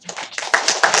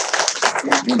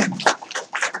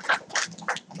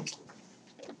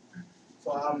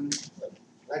 So I'd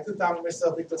like to thank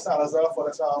Mr. Victor Salazar for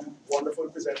this wonderful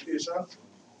presentation.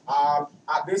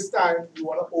 At this time, we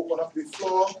want to open up the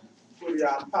floor to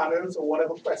the panel, so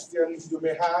whatever questions you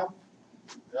may have,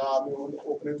 we will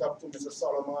open it up to Mr.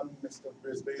 Solomon, Mr.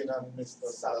 Brisbane, and Mr.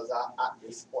 Salazar at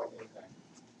this point in time.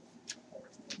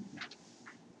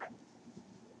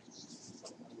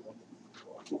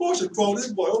 Oh, the crowd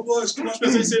is boy, oh boy, it's too much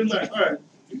at the same time. All right.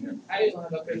 I don't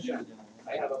have a question.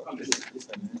 I have a comment.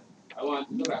 I want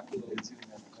to go back to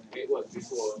it was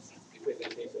before the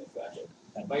presentation started.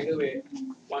 By the way,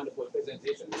 wonderful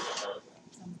presentation.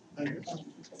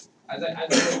 As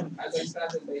I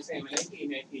started by saying, when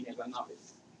I came as a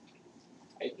novice.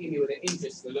 I came here with an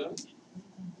interest to learn,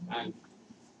 and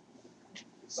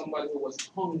somebody who was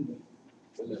hungry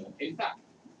to learn. In fact,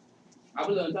 I've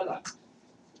learned a lot.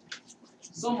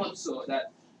 So much so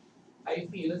that I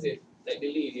feel as if, like the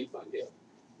lady in front there,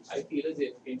 I feel as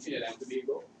if in Trinidad and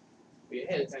Tobago, where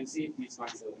health and safety is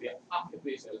concerned, where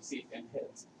occupational safety and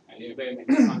health and the environment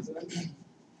is concerned,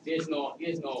 there's no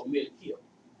real care.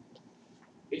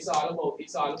 It's all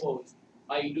about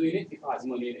are you doing it because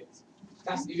money in it?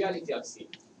 That's the reality I've seen.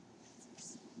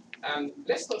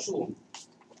 Let's touch home.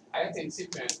 I think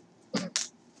Cyprian,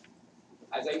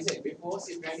 as I said before,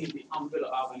 Cyprian is the umbrella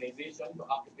organization for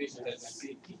occupational health and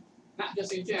safety, not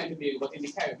just in Trinidad and Tobago, but in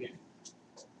the Caribbean.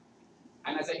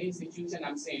 And as an institution,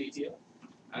 I'm saying it here,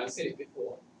 and I've said it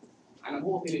before, and I'm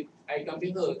hoping I can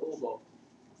be heard over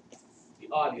the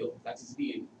audio that is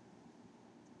being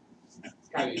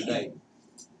carried live.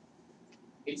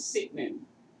 It's sickening.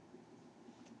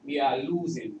 We are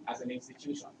losing as an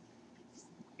institution.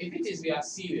 If it is we are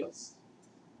serious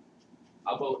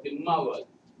about the moral,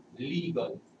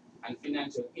 legal, and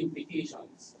financial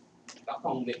implications that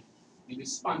come with the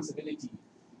responsibility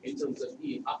in terms of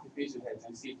being occupational health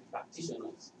and safety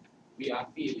practitioners, we are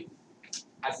failing.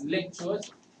 As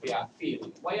lecturers, we are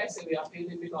failing. Why I say we are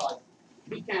failing? Because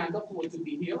we can't afford to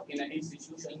be here in an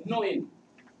institution knowing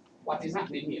what is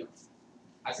happening here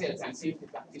as health and safety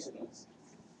practitioners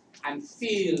and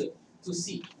fail to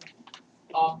see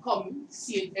or come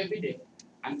see it every day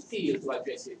and fail to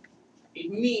address it. It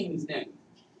means then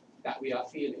that we are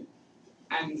failing.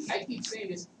 And I keep saying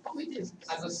this, how it is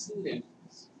as a student,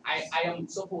 I am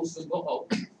supposed to go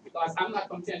out because I'm not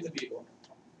from Trinidad and Tobago.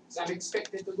 So I'm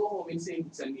expected to go home in St.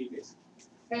 Kitts and Nevis,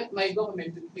 help my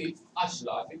government to create ash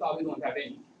laws because we don't have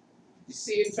any. The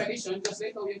same tradition, just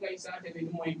like how you guys started with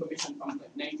the Moyne Commission from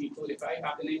 1935,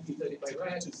 after 1935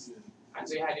 riots. And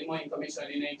so you had the Moyne Commission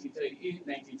in 1938,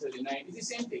 1939. It's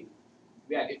the same thing.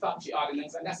 We had the factory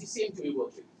ordinance, and that's the same thing we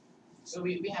work with. So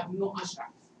we have no ash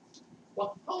act.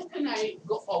 But how can I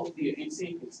go out there in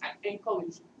St. Kitts and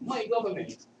encourage my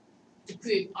government to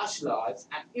create ash laws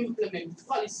and implement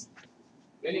policy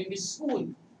when in the school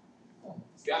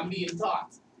I'm being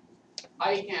taught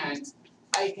I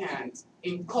can't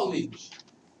encourage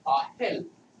or help,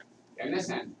 you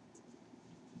understand,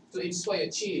 to inspire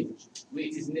change where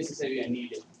it is necessary and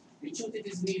needed. The truth it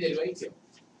is needed right here.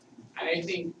 And I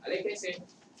think, like I said,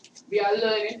 we are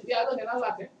learning a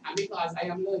lot, and because I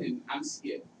am learning, I'm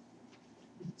scared.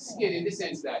 Scared in the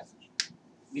sense that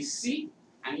we see,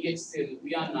 and yet still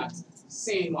we are not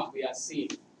saying what we are seeing,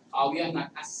 or we are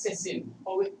not assessing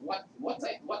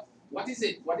what is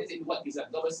it? What is a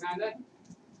double standard?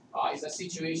 It's a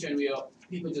situation where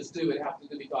people just do what they have to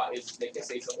do because it's, like I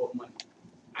say, it's about money.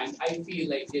 And I feel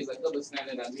like there's a double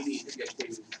standard and we need to get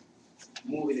things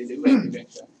moving in the right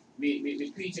direction.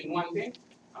 We preaching one thing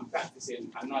and practicing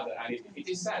another, and it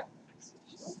is sad.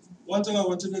 One thing I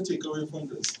wanted to take away from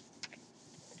this,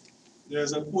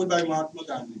 there's a quote by Mahatma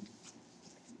Gandhi: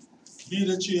 be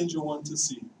the change you want to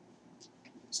see.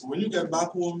 So when you get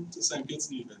back home to St. Kitts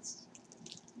and Nevis,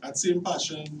 that same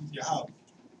passion you have,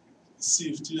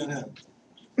 safety and health,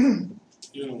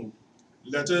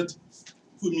 let it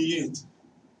permeate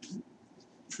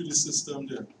through the system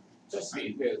there. Just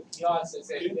be well. He also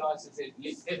said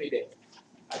live every day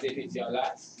as if it's your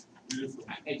last. Beautiful.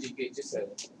 And educate yourself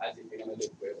as if you're gonna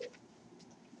live forever.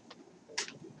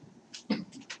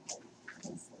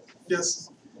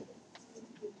 Yes.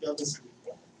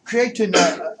 Creating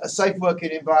a safe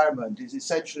working environment is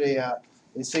essentially,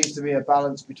 it seems to me, a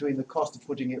balance between the cost of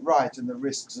putting it right and the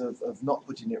risks of not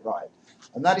putting it right.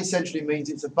 And that essentially means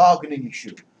it's a bargaining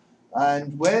issue.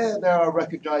 And where there are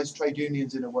recognised trade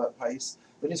unions in a workplace,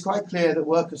 then it's quite clear that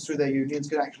workers through their unions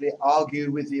can actually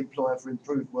argue with the employer for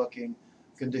improved working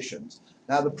conditions.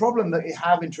 Now, the problem that we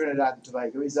have in Trinidad and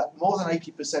Tobago is that more than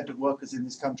 80% of workers in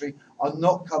this country are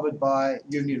not covered by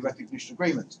union recognition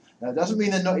agreements. Now, it doesn't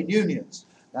mean they're not in unions.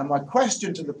 Now, my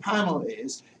question to the panel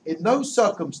is, in those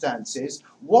circumstances,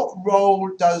 what role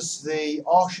does the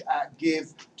OSH Act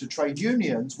give to trade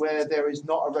unions where there is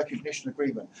not a recognition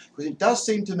agreement? Because it does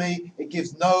seem to me it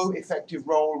gives no effective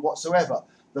role whatsoever.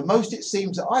 The most it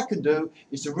seems that I can do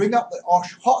is to ring up the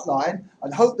OSH hotline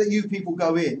and hope that you people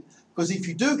go in, because if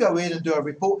you do go in and do a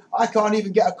report, I can't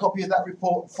even get a copy of that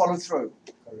report and follow through.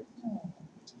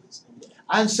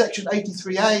 And Section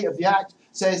 83A of the Act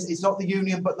says it's not the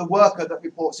union but the worker that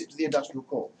reports it to the industrial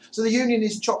court. So the union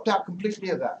is chopped out completely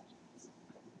of that.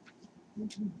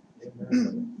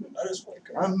 That is quite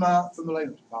correct. I'm from the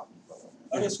Labour Department.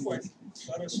 That is quite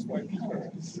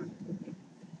correct.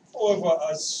 However,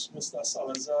 as Mr.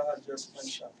 Salazar had just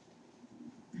mentioned,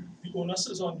 the onus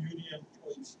is on union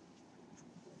employees.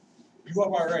 You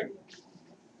have a right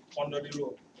under the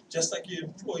law, just like your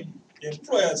employee The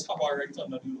employers have a right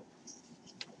under the law.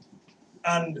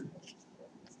 And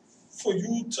for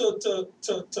you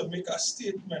to make a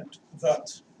statement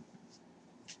that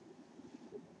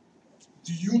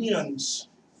the unions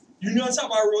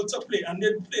have a role to play, and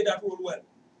they play that role well.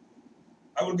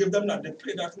 I will give them that, they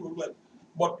play that role well.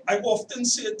 But I often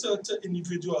say to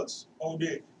individuals out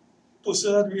there,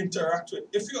 persons that we interact with,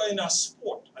 if you are in a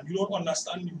sport and you don't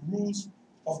understand the rules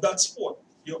of that sport,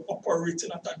 you're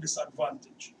operating at a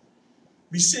disadvantage.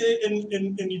 We say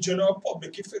in the general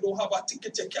public, if you don't have a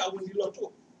ticket, you can't win the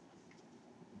lotto.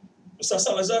 Mr.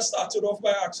 Salazar started off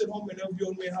by asking how many of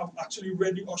you may have actually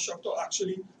read the Usher or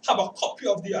actually have a copy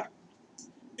of the act.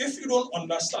 If you don't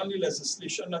understand the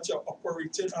legislation that you're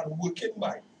operating and working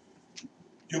by,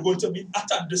 you're going to be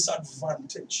at a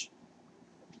disadvantage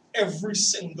every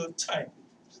single time.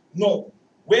 Now,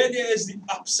 where there is the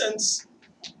absence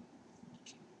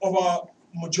of a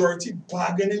majority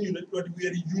bargaining unit where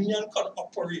the union can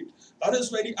operate, that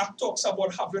is where the Act talks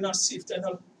about having a safety and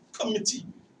health committee.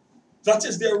 That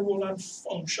is their role and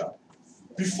function.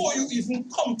 Before you even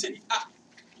come to the Act,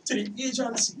 to the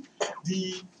agency,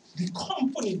 the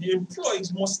company, the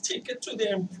employees must take it to the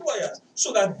employers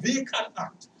so that they can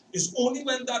act. It's only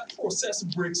when that process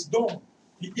breaks down,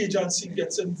 the agency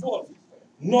gets involved.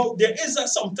 No,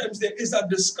 sometimes there is a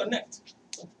disconnect.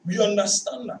 We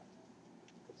understand that.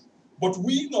 But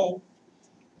we know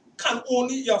can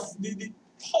only how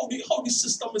the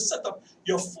system is set up,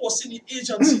 you're forcing the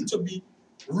agency to be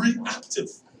reactive.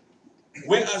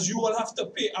 Whereas you will have to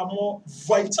play a more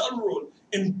vital role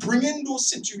in bringing those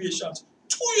situations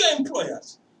to your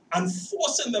employers and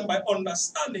forcing them by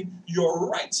understanding your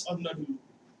rights under the law.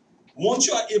 Once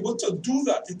you are able to do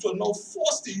that, it will now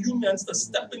force the unions to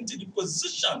step into the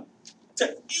position to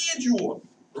aid you on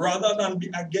rather than be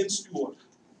against you on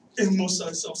in most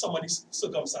of some of these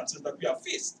circumstances that we have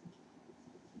faced.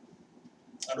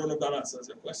 I don't know if that answers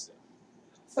your question.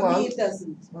 For me, it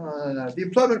doesn't. No. The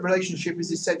employment relationship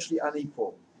is essentially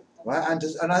unequal, right?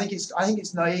 And I think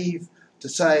it's naive to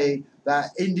say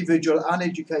that individual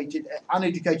uneducated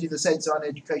in the sense of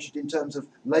uneducated in terms of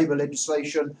labour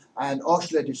legislation and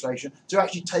OSH legislation, to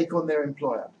actually take on their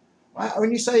employer. Right?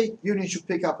 When you say unions should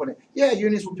pick up on it, yeah,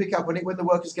 unions will pick up on it when the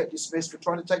workers get dismissed for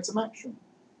trying to take some action.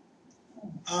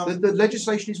 The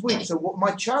legislation is weak. So what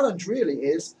my challenge really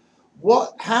is,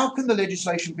 how can the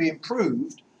legislation be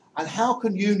improved, and how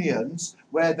can unions,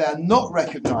 where they're not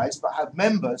recognised but have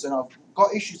members and have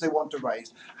got issues they want to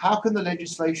raise, how can the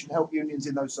legislation help unions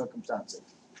in those circumstances?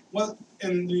 Well,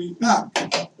 in the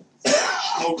Act,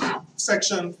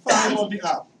 Section 5 of the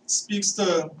Act speaks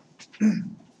to the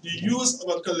use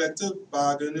of a collective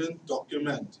bargaining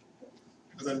document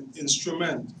as an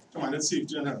instrument to manage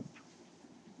safety and health.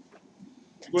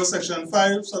 You go to Section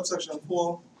 5, subsection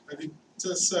 4, and it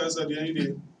just says at the end of the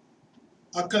day,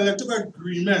 a collective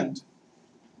agreement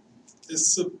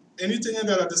is anything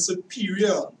that is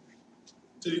superior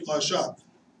to the OSHA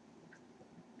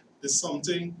is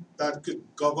something that could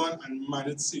govern and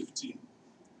manage safety.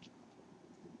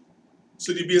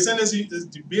 So the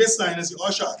baseline is the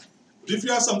OSHA. But if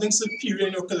you have something superior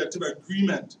in your collective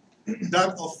agreement,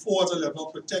 that affords a level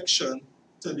of protection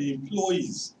to the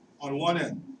employees on one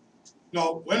end.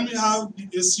 Now, when we have the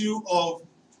issue of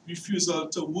refusal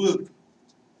to work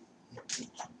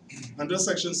under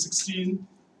Section 16,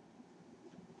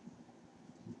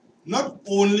 not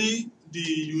only the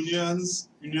union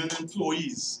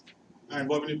employees are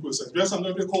involved in the process. We have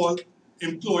something we call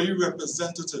employee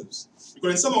representatives.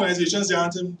 Because in some organizations, there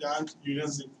aren't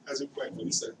unions, as you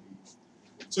rightfully said.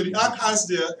 So the Act has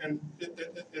there, and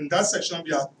in that section of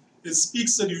the Act, it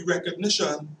speaks to the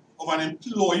recognition of an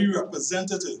employee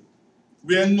representative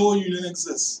where no union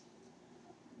exists.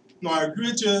 Now, I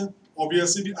agree with you,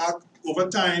 obviously the Act, over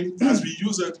time, as we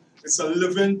use it, it's a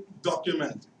living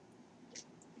document.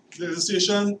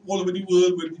 Legislation all over the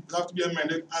world will have to be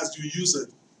amended as you use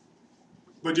it.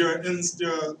 But there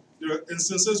are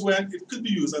instances when it could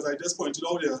be used, as I just pointed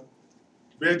out there,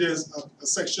 where there's a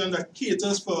section that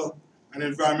caters for an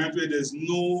environment where there's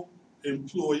no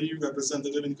employee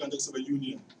representative in the context of a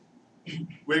union,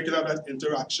 where you can have that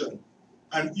interaction.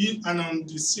 And on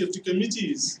the safety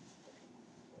committees,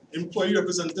 employee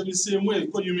representative the same way.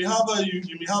 Because you may have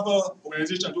a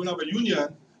organization that don't have a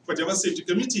union, but you have a safety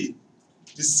committee.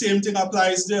 The same thing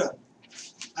applies there.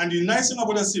 And the nice thing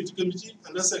about a safety committee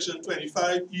under Section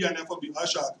 25 E and F of the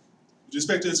OSHA, with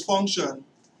respect to its function,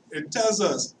 it tells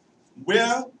us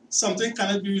where something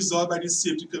cannot be resolved by the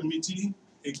safety committee,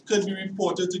 it could be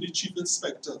reported to the chief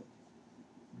inspector.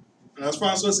 And as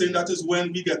Francois was saying, that is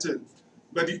when we get in.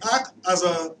 But the Act, as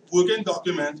a working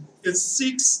document, it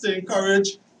seeks to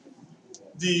encourage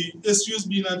the issues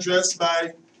being addressed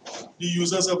by the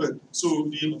users of it. So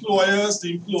the employers,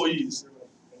 the employees.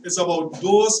 It's about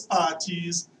those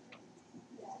parties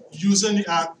using the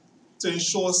act to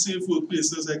ensure safe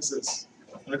workplaces exist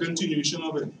and a continuation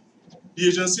of it. The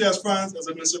agency, as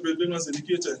Mr. Bridwin was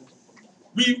indicated,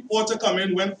 we ought to come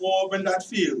in when that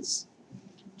fails.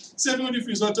 Same thing with the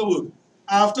freezer to work.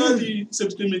 After the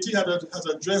safety committee has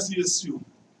addressed the issue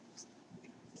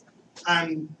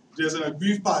and there's an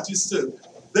aggrieved party still,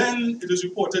 then it is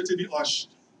reported to the USH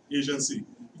agency.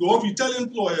 But what we tell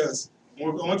employers,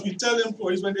 and what we tell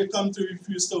employees when they come to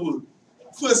refuse to work,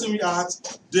 first thing we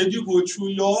ask, did you go through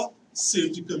your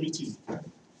safety committee?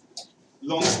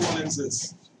 Long sworn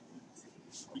exists.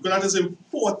 Because that is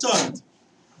important.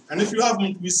 And if you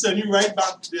haven't, we send you right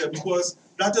back there because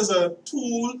that is a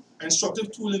tool,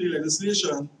 instructive tool in the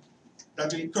legislation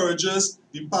that encourages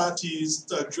the parties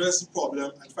to address the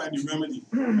problem and find the remedy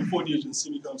before the agency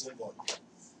becomes involved.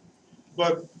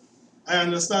 But I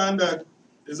understand that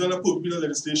it's not appropriate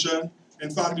legislation. In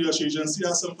fact, the USH agency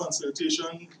has some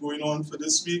consultation going on for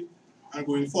this week and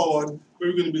going forward,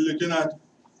 where we're going to be looking at,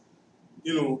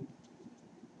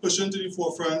 pushing to the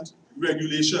forefront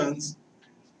regulations,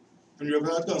 and we have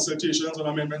had consultations on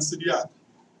amendments to the Act.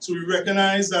 So we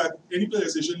recognize that any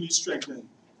legislation needs strengthening,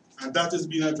 and that is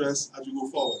being addressed as we go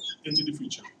forward into the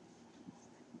future.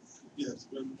 Yes.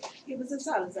 Okay, Mr.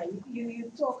 Salazar,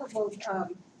 you talk about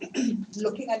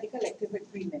looking at the collective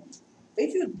agreement. But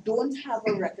if you don't have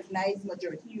a recognized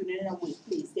majority union in a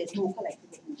workplace, there's no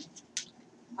collective agreement.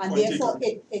 And therefore,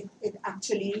 it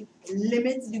actually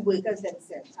limits the workers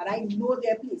themselves. And I know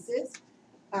there are places,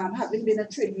 having been a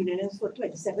trade unionist for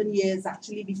 27 years,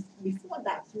 actually before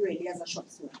that, really, as a shop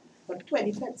steward, but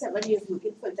 27 years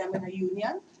working full-time in a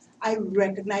union, I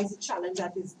recognize the challenge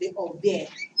that is out there.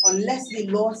 Unless the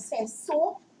law says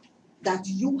so, that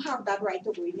you have that right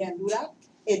to go in there and do that,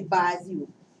 it bars you.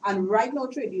 And right now,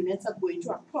 trade unions are going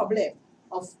through a problem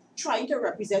of trying to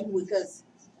represent workers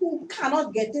who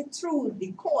cannot get it through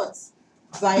the courts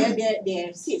via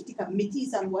their safety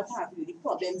committees and what have you, the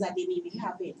problems that they may be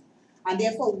having. And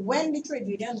therefore, when the trade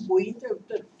unions go in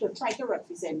to try to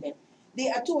represent them, they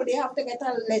are told they have to get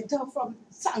a letter from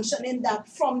sanctioning that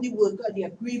from the worker, the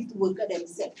aggrieved worker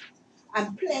themselves.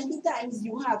 And plenty times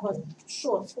you have a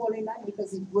shortfall in that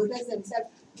because the workers themselves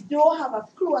don't have a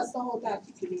clue as to how to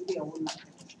articulate their own matter.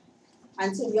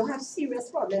 And so you have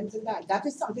serious problems with that. That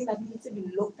is something that needs to be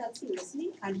looked at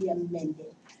seriously and be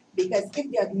amended. Because if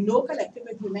there's no collective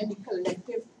agreement, the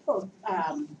collective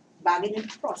bargaining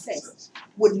process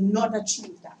would not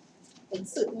achieve that. It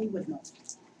certainly would not.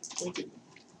 Okay.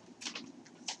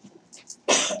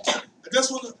 I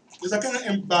just want to, there's a kind of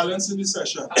imbalance in this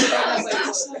session.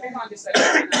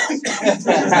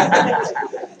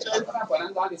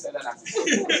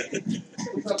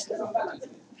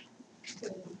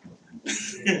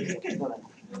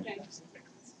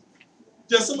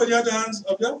 Just somebody had their hands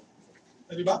up there?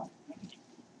 At the back?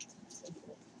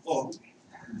 Oh.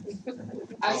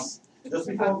 Just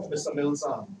before Mr. Mills,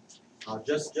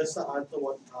 just to add to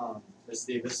what Ms.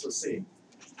 Davis was saying,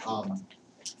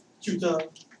 Trinidad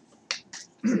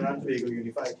and Tobago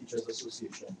Unified Teachers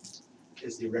Association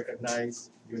is the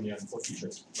recognized union for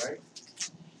teachers, right?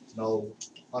 Now,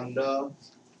 under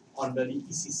the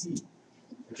ECC,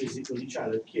 which is the Early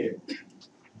Childhood Care,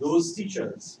 those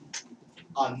teachers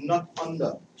are not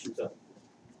under tutor,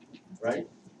 right?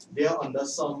 They are under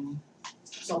some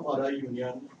other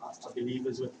union, I believe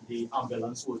is with the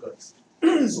ambulance workers.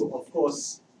 So of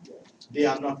course, they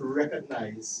are not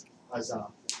recognized as a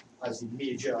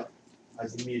major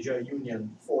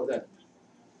union for them.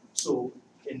 So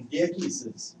in their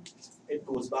cases, it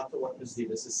goes back to what Ms.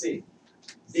 Davis is saying.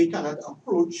 They cannot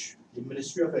approach the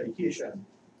Ministry of Education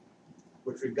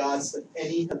with regards to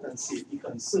any health and safety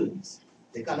concerns.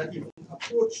 They cannot even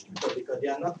approach tutor because they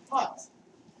are not part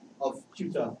of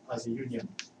tutor as a union,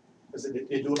 because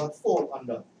they do not fall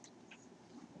under.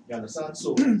 You understand?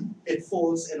 So it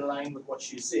falls in line with what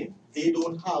she's saying. They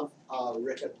don't have a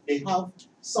record. They have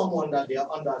someone that they are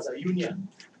under as a union,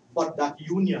 but that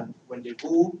union, when they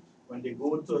go to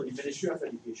the Ministry of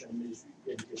Education, the Ministry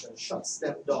of Education shuts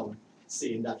them down,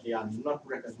 saying that they are not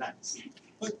recognized.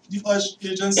 But the USH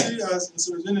agency, as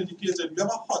Mr. Regine indicated, we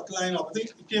have a hotline up. I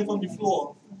think it came from the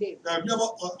floor. We have a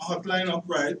hotline up,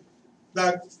 right?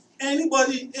 That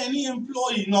anybody, any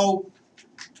employee now,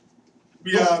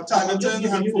 we are targeting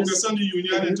and focus on the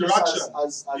union interaction.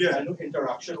 As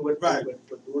interaction with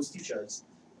those teachers,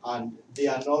 and they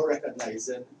are now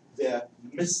recognizing their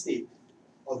mistake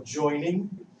of joining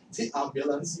the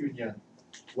ambulance union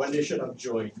when they should have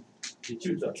joined the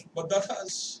tutor. But that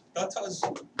has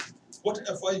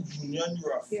whatever union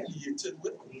you're affiliated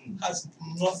with has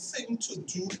nothing to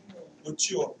do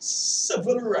with your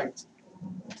civil right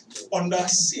under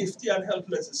safety and health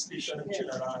legislation in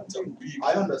Trinidad and Tobago.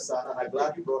 I understand, and I'm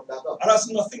glad you brought that up. And has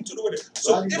nothing to do with it.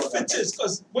 So Glad you if brought it that is,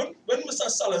 because when Mr.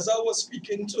 Salazar was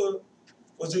speaking to,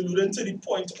 was alluding to the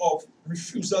point of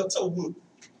refusal to work,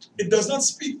 it does not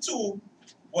speak to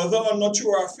whether or not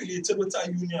you are affiliated with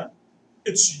a union.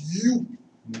 It's you,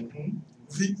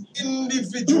 the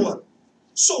individual.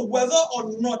 So whether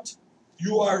or not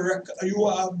you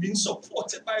are being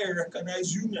supported by a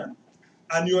recognized union,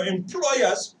 and your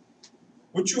employers,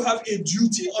 which you have a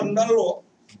duty under law,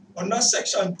 under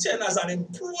Section 10 as an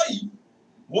employee,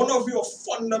 one of your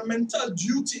fundamental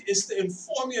duty is to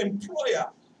inform your employer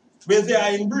where they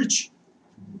are in breach.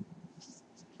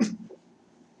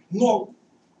 Now,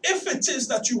 if it is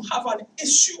that you have an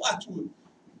issue at work,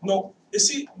 now, you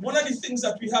see, one of the things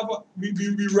that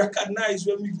we recognize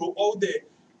when we go out there,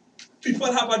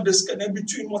 people have a disconnect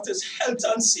between what is health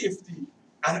and safety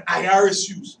and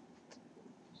IRSUs.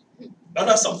 That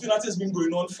is something that has been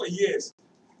going on for years.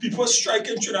 People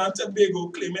striking Trinidad and Tobago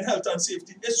claiming health and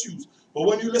safety issues. But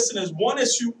when you listen, there's one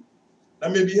issue that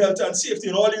may be health and safety,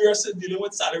 and all the rest is dealing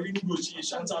with salary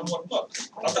negotiations and whatnot.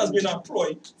 That has been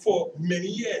employed for many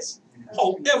years.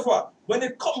 However, when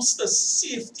it comes to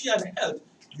safety and health,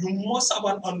 you must have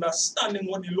an understanding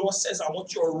what the law says and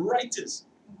what your right is.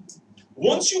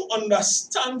 Once you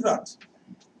understand that,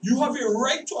 you have a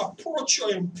right to approach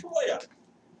your employer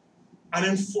and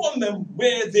inform them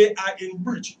where they are in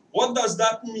breach. What does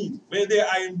that mean, where they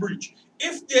are in breach?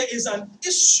 If there is an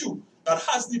issue that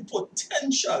has the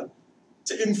potential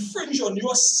to infringe on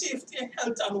your safety,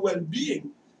 health, and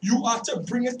well-being, you are to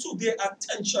bring it to their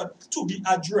attention to be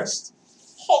addressed.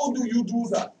 How do you do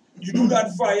that? You do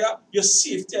that via your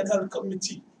Safety and Health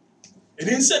Committee. It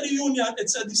didn't say the union, it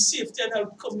said the Safety and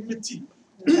Health Committee.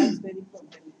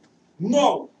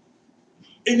 No.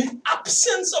 In the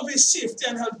absence of a Safety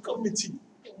and Health Committee,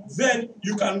 then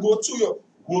you can go to your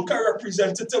worker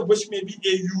representative, which may be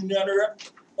a union rep,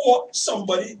 or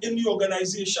somebody in the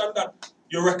organization that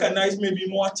you recognize may be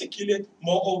more articulate,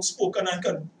 more outspoken, and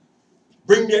can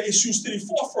bring their issues to the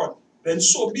forefront. Then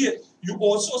so be it. You're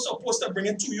also supposed to bring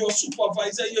it to your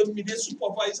supervisor, your immediate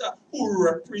supervisor, who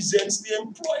represents the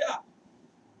employer.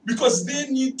 Because they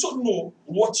need to know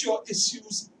what your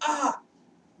issues are.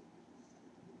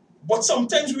 But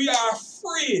sometimes we are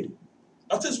afraid.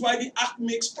 That is why the Act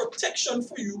makes protection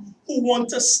for you who want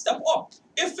to step up.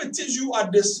 If it is you are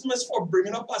dismissed for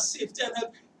bringing up a safety and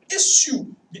health issue,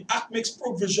 the Act makes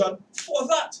provision for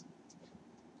that.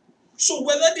 So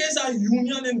whether there's a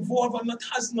union involved or not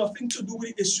has nothing to do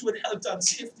with the issue with health and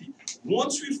safety.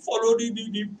 Once we follow the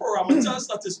parameters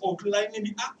that is outlined in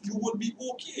the Act, you will be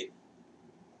okay.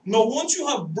 Now, once you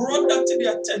have brought that to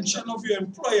the attention of your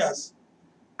employers,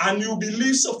 and you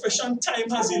believe sufficient time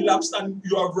has elapsed and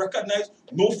you have recognized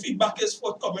no feedback is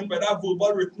forthcoming, whether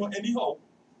verbal, written, or anyhow,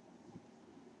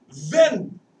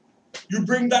 then you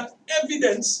bring that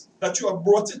evidence that you have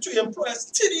brought it to your employers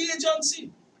to the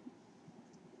agency.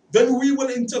 Then we will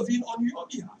intervene on your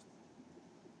behalf.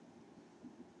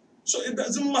 So it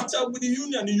doesn't matter with the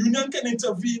union. The union can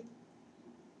intervene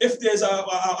if there's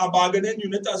a bargaining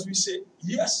unit, as we say,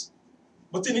 yes.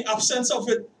 But in the absence of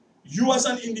it, you as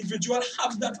an individual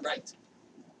have that right.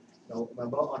 Now,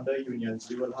 remember, under unions,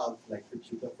 we will have, like the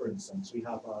tutor, for instance, we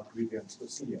have a grievance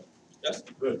procedure. Yes.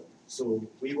 Good. So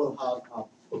we will have a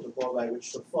protocol by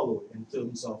which to follow in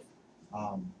terms of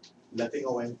letting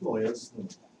our employers know,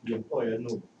 the employer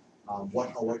know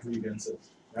what our grievance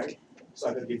is, right? So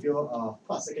I can give you a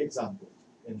classic example.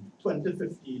 In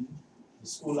 2015, the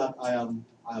school that I am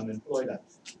employed at,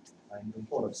 in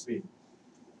Port of Spain,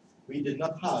 we did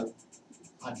not have,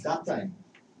 at that time,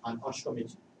 an USH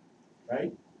committee,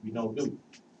 right? We now do,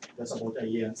 just about a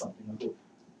year and something ago.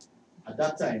 At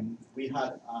that time, we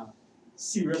had a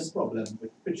serious problem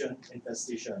with pigeon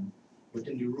infestation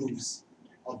within the roofs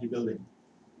of the building.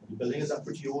 The building is a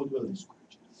pretty old building.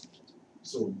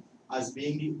 So, as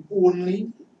being the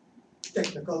only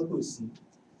technical person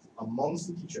amongst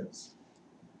the teachers,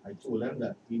 I told them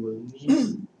that we will need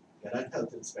to get a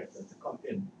health inspector to come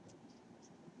in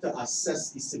to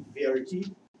assess the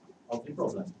severity of the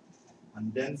problem.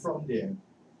 And then from there,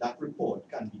 that report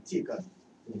can be taken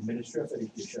to the Ministry of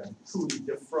Education through the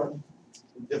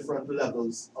different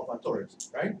levels of authority,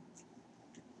 right?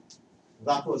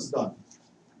 That was done.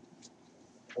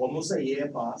 Almost a year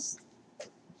passed,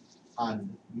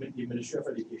 and the Ministry of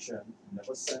Education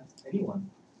never sent anyone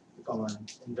to come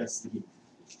and investigate.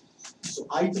 So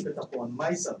I took it upon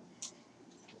myself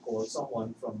to call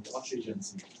someone from the USH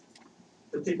agency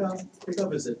to take a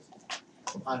visit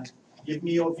and give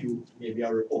me your view, maybe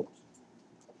a report.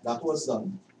 That was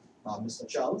done, Mr.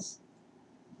 Charles,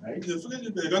 right? Definitely,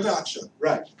 they got the action.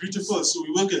 Right. Beautiful, so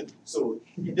we working. So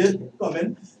he did come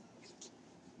in.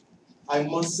 I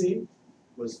must say,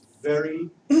 was very,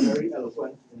 very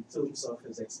eloquent in terms of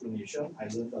his explanation. I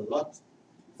learned a lot.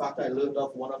 In fact, I learned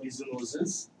of one of the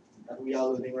zoonoses that we are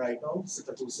learning right now,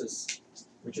 cystinosis,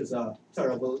 which is a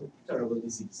terrible, terrible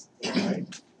disease. Right?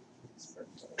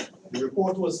 The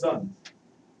report was done.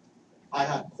 I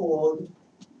had called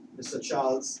Mr.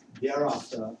 Charles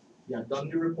thereafter. He had done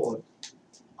the report,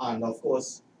 and of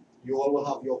course, you all will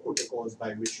have your protocols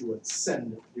by which you would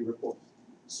send the report.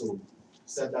 So,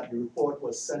 said that the report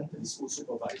was sent to the school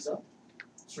supervisor,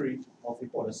 3 of the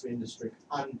Port of Spain district,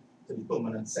 and to the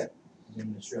permanent set, the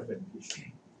Ministry of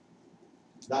Education.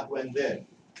 That went there.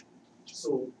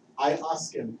 So, I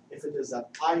asked him if it is that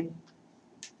I,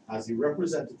 as the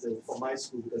representative for my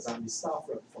school, because I'm the staff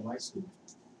rep for my school,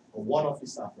 or one of the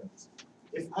staff reps,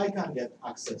 if I can get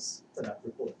access to that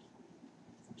report.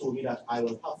 He told me that I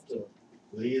will have to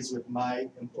liaise with my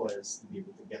employers to be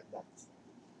able to get that.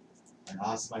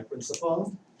 I asked my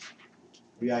principal,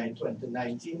 we are in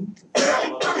 2019,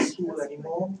 I'm not in school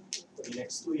anymore for the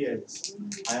next 2 years.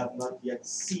 I have not yet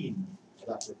seen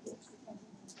that report.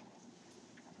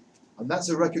 And that's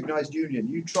a recognised union.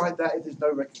 You tried that if there's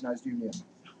no recognised union.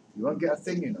 You won't get a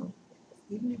thing, you know.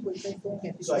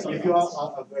 So I give you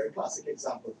a very classic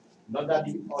example. Not that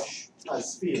the OSH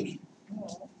has failed,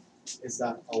 is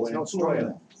that our It's not strong employer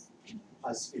enough.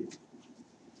 has failed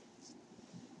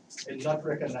in not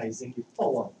recognizing the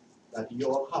power that you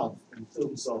all have in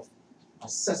terms of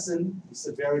assessing the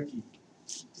severity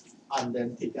and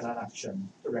then taking an action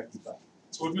to rectify.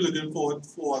 So what we're looking forward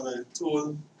for, as I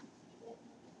told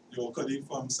your colleague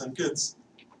from St. Kitts,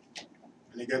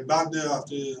 when you get back there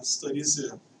after studies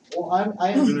here, Oh,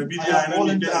 I you're going to be I there have and all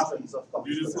make it happen. intentions of coming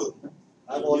to Beautiful. that.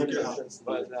 I have all Make it happen. intentions. to do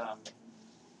But it.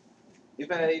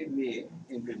 if I may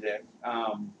interject,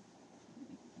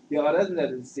 there are other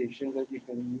legislation that you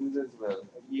can use as well.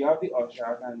 You have the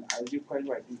OSHA, and as you quite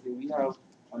rightly say, we have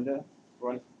run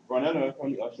and earth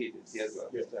from the OSHA agency as well.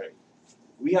 Yeah. Sorry.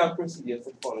 We have procedures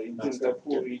to follow in That's terms of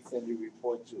right. who we send the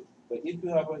report to. But if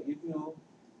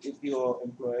your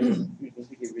employer is refusing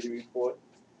to give you the report,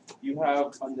 you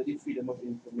have under the Freedom of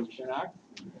Information Act,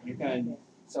 you can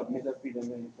submit a Freedom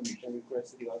of Information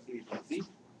request to the OSHA agency,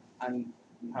 and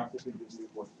you have to produce the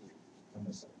report to you.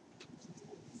 Understand.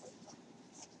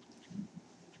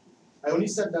 I only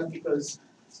said that because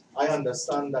I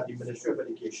understand that the Ministry of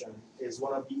Education is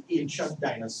one of the ancient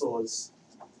dinosaurs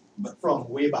from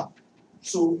way back.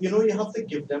 So, you know, you have to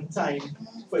give them time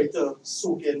for it to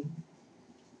soak in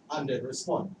and then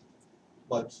respond.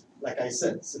 But like I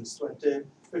said, since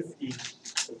 2015 to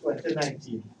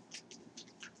 2019,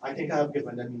 I think I have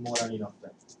given them more than enough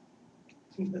time.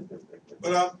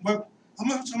 But how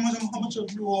much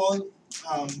of you all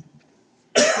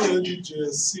heard the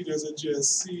JSC? There's a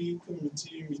JSC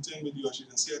committee meeting with the OSHA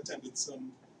agency. I attended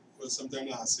sometime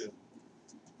last year.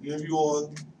 Many of you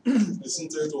all listened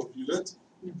to it or viewed it.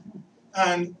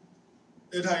 And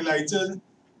it highlighted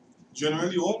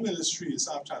generally all ministries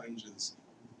have challenges.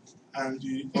 And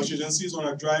the OSHA agency is on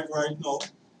a drive right now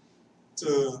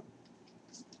to,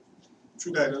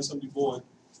 through guidance from the board,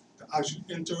 to actually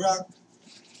interact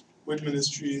with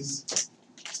ministries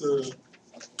to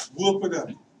work with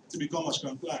them to become much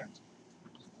compliant.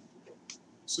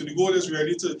 So the goal is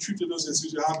really to treat those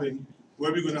issues you're having,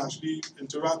 where we're going to actually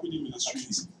interact with the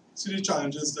ministries, see the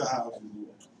challenges they have,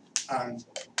 and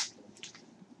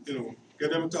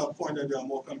get them to a point that they are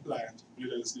more compliant with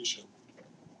legislation.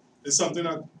 It's something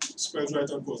that spreads right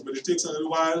across, but it takes a little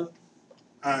while,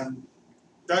 and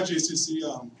that JCC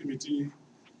committee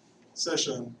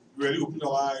session really opened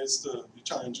our eyes to the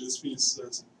challenges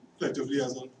faced collectively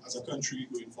as a country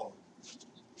going forward.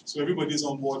 So everybody's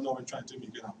on board now and trying to make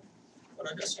it happen. But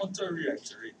I just want to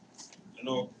reiterate,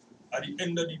 at the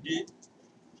end of the day,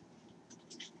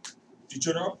 the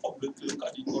general public look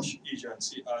at the OSH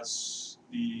agency as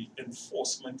the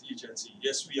enforcement agency.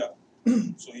 Yes, we are.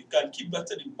 So you can keep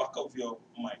that in the back of your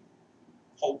mind.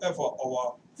 However,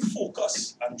 our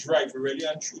focus and drive really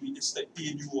and truly is to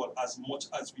aid you all as much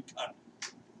as we can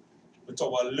with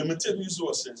our limited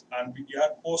resources. And we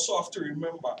also have to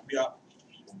remember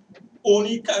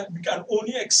we can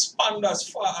only expand as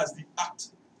far as the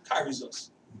act carries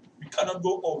us. We cannot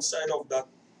go outside of that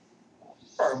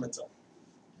parameter.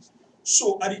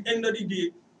 So at the end of the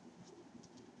day,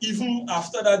 even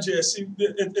after that JSC,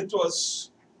 it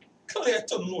was clear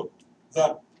to note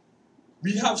that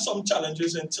we have some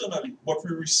challenges internally, but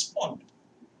we respond.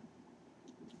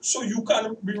 So you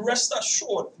can be rest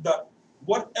assured that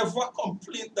whatever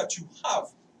complaint that you have,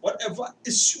 whatever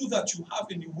issue that you have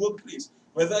in the workplace,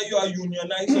 whether you are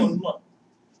unionized or not,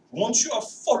 once you have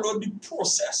followed the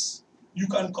process, you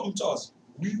can come to us.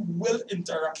 We will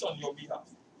interact on your behalf.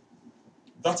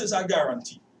 That is our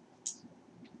guarantee.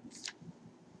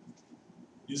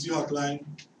 Use your hotline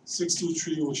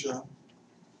 623 OSHA.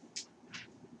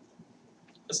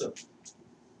 Yes, sir.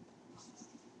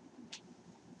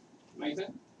 My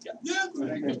turn? Yeah,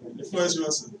 the floor is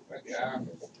yours, sir. Okay,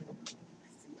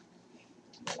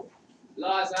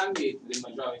 laws are made for the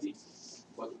majority,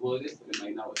 but worded for the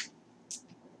minority.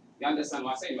 You understand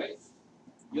what I'm saying, right?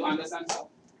 You understand, sir?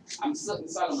 I'm certain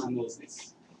Solomon knows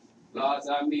this. Laws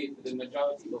are made for the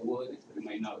majority, but worded for the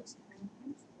minority.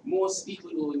 Most people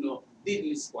don't know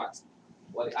diddly squat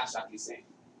what the Ashak is saying.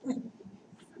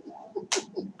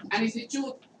 And it's the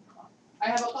truth.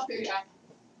 I have a copy of the act.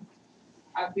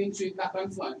 I've been through cap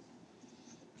and front.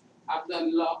 I've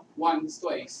done law once,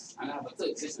 twice, and I have a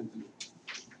third session to do.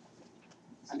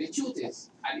 And the truth is,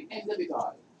 at the end of it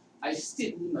all, I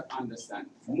still do not understand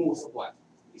most of what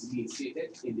is being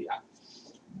stated in the act.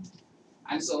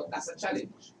 And so that's a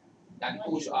challenge that the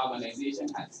OSHA organization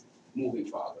has moving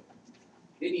forward.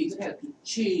 They need to help to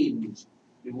change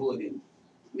the wording,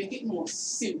 make it more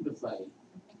simplified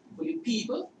for the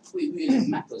people who it really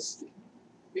matters to.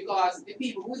 Because the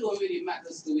people who don't really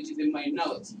matters to, which is the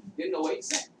minority, they know what it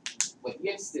says, but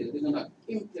yet still they do not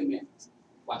implement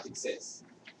what it says.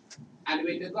 And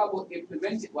when they go about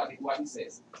implementing what it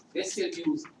says, they still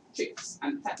use tricks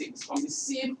and tactics from the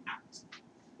same act.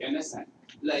 You understand?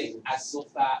 Like as so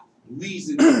far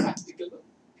reasonably practicable.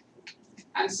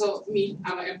 And so me,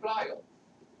 I'm an employer.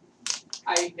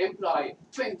 I employ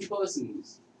 20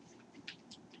 persons.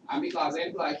 And because I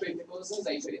employ 20 persons,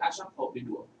 I usually shut out the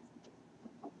door.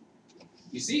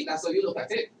 You see, that's how you look at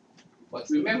it. But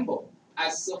remember,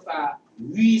 as so far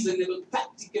reasonable,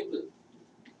 practicable,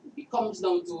 it comes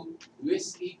down to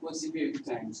risk equals severity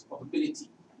times probability.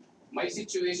 My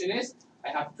situation is, I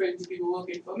have 20 people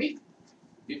working for me.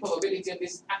 The probability of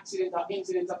this accident or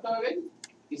incident occurring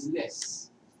is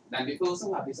less than the person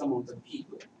who have this amount of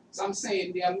people. So I'm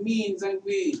saying there are means and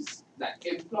ways that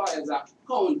employers are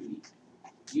currently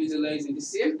utilizing the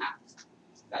same act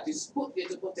that is put there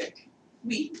to protect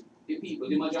we, the people,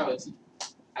 the majority,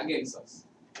 against us.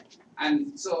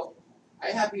 And so I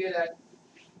have here that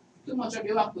too much of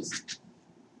bureaucracy,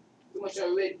 too much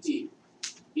of red tape,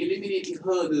 eliminate the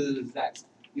hurdles that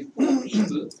the poor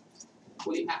people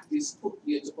who the act is put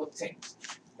here to protect,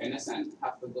 you understand,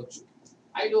 have to go through.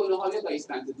 I don't know how you guys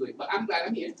plan to do it, but I'm glad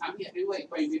I'm here. I'm here at the right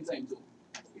point in time too.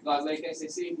 Because like I said,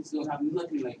 scientists don't have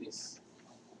nothing like this.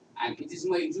 And it is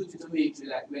my duty to make sure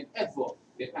that whenever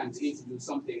they plan to introduce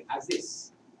something as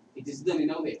this, it is done in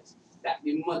a way that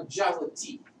the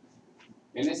majority,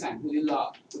 you understand, who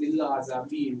the laws are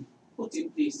being put in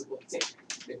place to protect,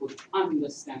 they could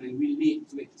understand and relate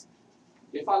to it.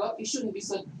 You follow? It shouldn't be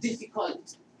so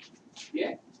difficult,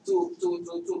 yeah, to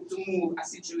move a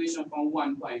situation from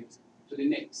one point to the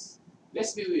next.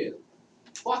 Let's be real.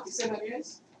 47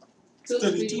 years?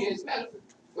 33 years?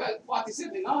 Well,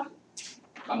 47 now.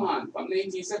 Come on, from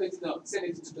 1972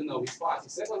 to now, it's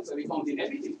 47, so we're counting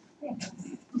everything.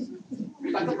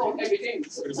 We got to count everything.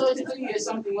 So 32 years,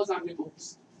 something was on the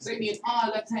books. So it means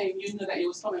all the time you know that you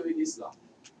was coming with this law.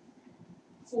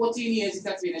 14 years it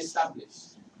has been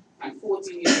established. And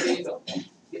 14 years later,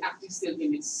 the act is still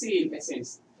in its same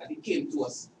essence that it came to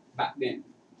us back then.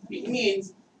 It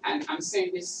means, and I'm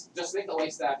saying this just like how I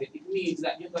started, it means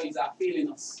that you guys are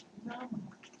failing us.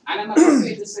 And I'm not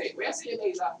afraid to say, where I say you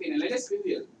guys are failing, let's be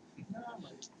real.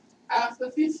 After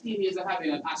 15 years of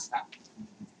having an hashtag,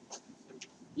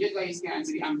 you guys can't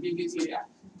see the ambiguity in the act.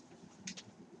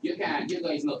 You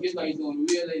guys don't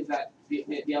realize that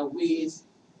there are ways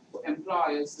for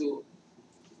employers to,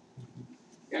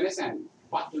 you understand,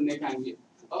 bottleneck and get,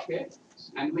 okay,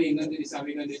 and we're going to do this and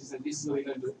we're going to do this and this is what we're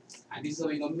going to do. And this is how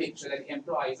we're going to make sure that the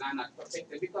employees are not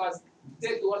protected because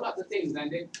they do a lot of things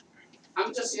and they,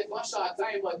 I'm just here for a short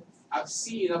time, but I've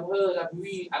seen, I've heard,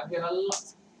 I've heard a lot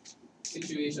of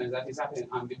situations that is happening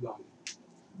on the ground.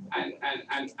 And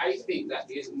I think that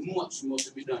there's much more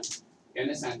to be done, you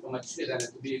understand, from a trade and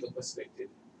a vehicle perspective.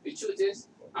 The truth is,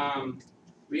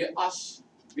 where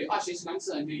Ash is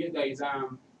concerned, you guys,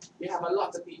 you have a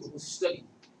lot of people who study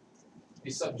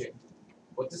the subject.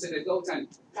 But to say they go out and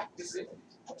practice it,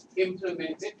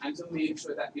 implement it, and to make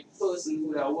sure that the person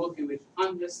who they are working with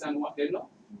understand what they know,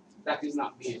 that is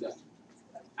not being done.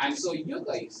 And so you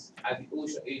guys, as the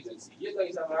OSHA agency, you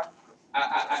guys have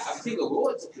a bigger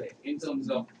role to play in terms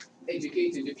of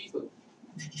educating the people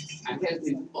and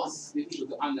helping us, the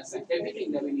people, to understand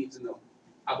everything that we need to know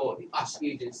about the USH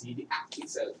agency, the act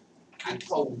itself, and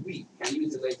how we can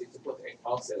utilize it to protect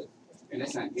ourselves, you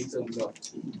understand, in terms of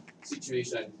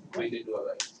situation when they do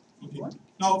arise. Okay.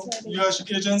 Now, your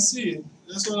agency,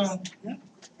 just want to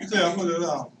clear up a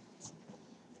little,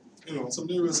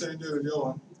 something we were saying the earlier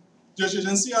on. Your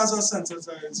agency has a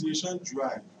sensitization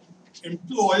drive.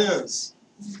 Employers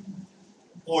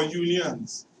or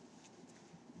unions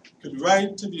could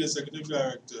write to the executive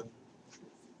director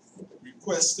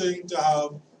requesting to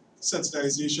have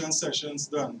sensitization sessions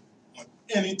done on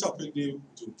any topic they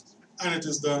do. And it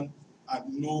is done at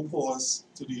no cost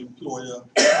to the employer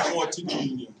or to the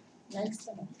union.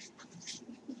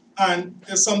 And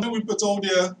it's something we put out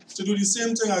there to do the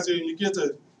same thing as you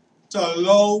indicated, to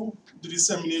allow the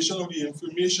dissemination of the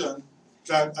information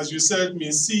that, as you said,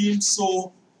 may seem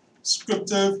so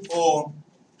scriptive or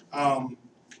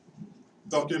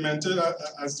documented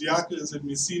as the act is. It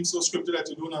may seem so scripted that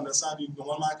you don't understand, no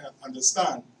one might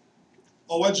understand.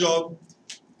 Our job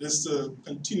is to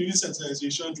continue the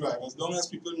sensitization drive. As long as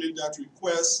people make that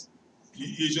request, the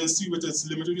agency with its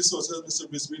limited resources, as Mr.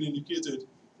 Brisbane indicated,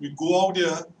 we go out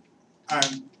there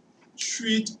and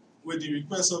treat with the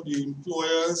request of the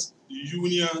employers, the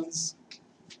unions,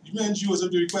 even NGOs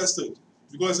if they requested.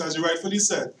 Because as you rightfully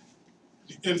said,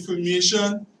 the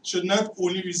information should not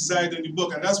only reside in the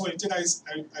book. And that's one thing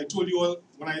I told you all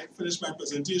when I finished my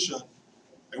presentation.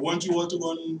 I want you all to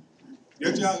go and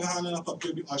get your hand on a copy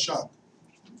of the USH.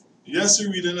 Yes,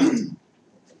 you're reading it,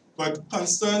 but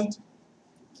constant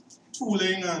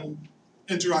tooling and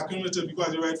interacting with it,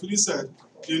 because you rightfully said,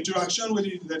 the interaction with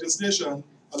the legislation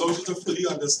allows you to fully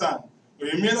understand.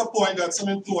 But you made a point that some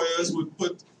employers would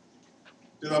put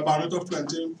the bandwidth of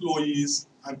 20 employees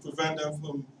and prevent them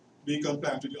from being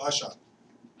compliant with the USH.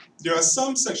 There are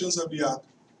some sections of the Act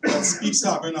that speaks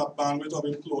to having a bandwidth of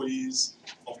employees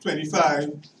of 25,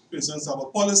 for instance, have a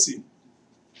policy.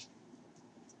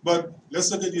 But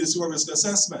let's look at the issue of risk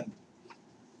assessment.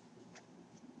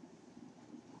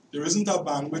 There isn't a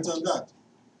bandwidth on that.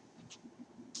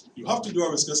 You have to do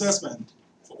a risk assessment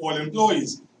for all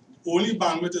employees. The only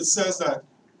bandwidth, it says that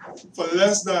for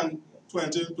less than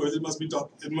 20 employees,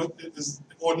 it is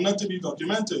ordered to be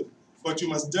documented, but you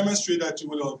must demonstrate that you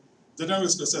will have done a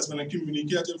risk assessment and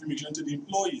communicate information to the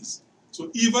employees. So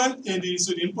even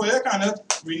so the employer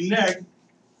cannot renege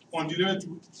on dealing with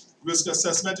risk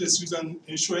assessment issues and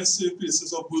ensuring safe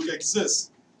places of work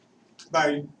exist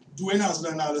by doing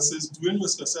hazard analysis, doing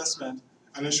risk assessment,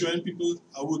 and ensuring people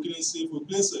are working in safe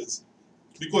workplaces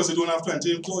because they don't have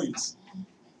 20 employees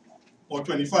or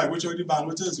 25, whichever the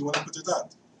bandwidth is you want to put it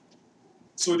at.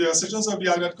 So there are sections of the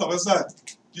Act that covers that.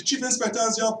 The Chief Inspector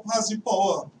has the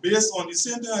power, based on the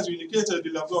same thing as you indicated,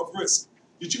 the level of risk.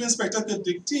 The Chief Inspector can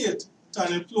dictate to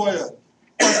an employer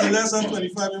who has less than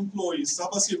 25 employees to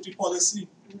have a safety policy.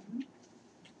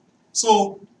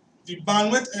 So the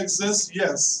bandwidth exists,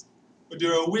 yes, but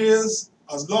there are ways,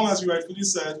 as long as you rightfully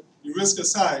said, the risk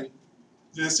is high,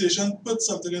 the legislation puts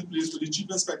something in place where the Chief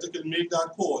Inspector can make that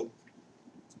call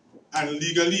and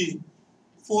legally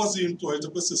force the employer to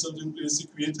put systems in place to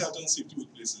create health and safety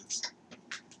workplaces.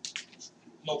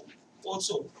 Now,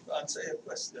 also, to answer your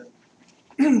question,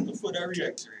 to further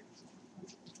reiterate,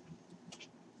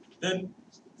 then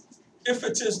if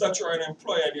it is that you're an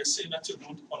employer and you're saying that you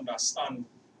don't understand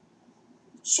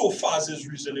so far as is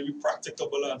reasonably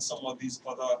practicable and some of these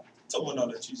other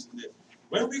terminologies in there,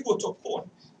 when we go to court,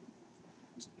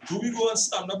 do we go and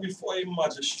stand up before a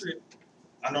magistrate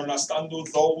and understand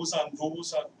those and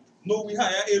those? No, we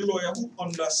hire a lawyer who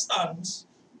understands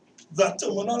that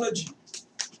terminology.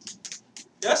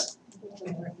 Yes?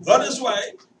 That is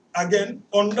why, again,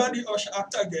 under the USH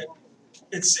Act again,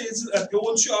 it says that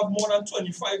once you have more than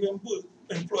 25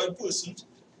 employed persons,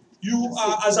 you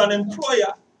are, as an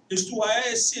employer, is to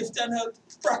hire a safety and health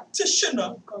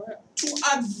practitioner to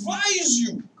advise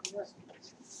you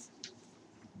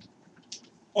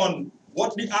on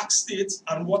what the Act states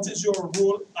and what is your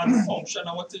role and function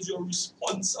and what is your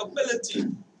responsibility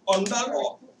under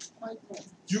law.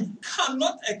 You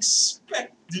cannot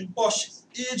expect the USH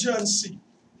agency,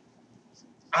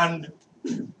 and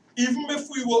even if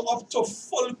we were up to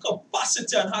full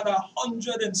capacity and had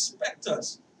 100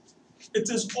 inspectors, it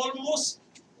is almost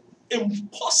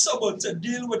impossible to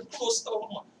deal with close to,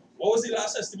 what was the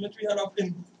last estimate we had of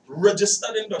in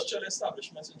registered industrial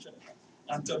establishments in Trinidad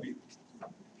and Tobago?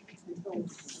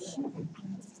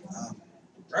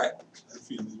 Right?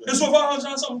 It's over 100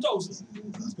 and some thousand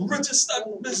registered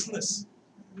business.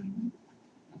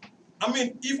 I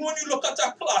mean, even when you look at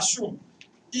a classroom,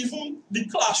 even the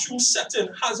classroom setting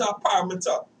has a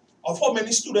parameter of how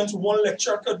many students one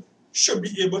lecturer should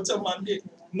be able to mandate.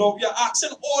 Now we are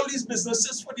asking all these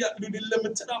businesses for the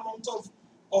limited amount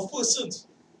of persons.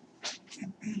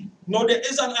 Now there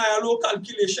is an ILO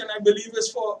calculation, I believe is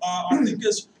for, I think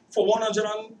is for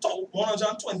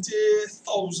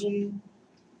 120,000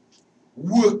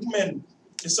 workmen.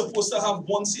 Is supposed to have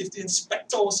one safety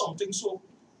inspector or something, so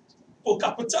per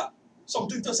capita,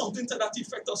 something to that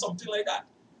effect or something like that.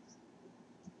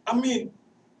 I mean,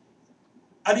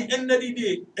 at the end of the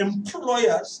day,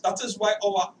 employers, that is why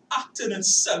our act in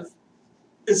itself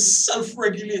is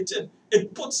self-regulated.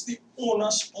 It puts the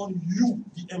onus on you,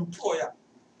 the employer.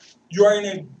 You are in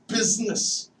a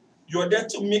business. You are there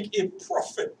to make a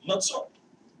profit, not so.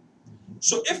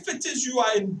 So if it is you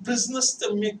are in business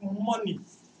to make money,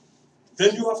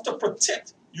 then you have to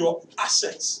protect your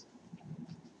assets.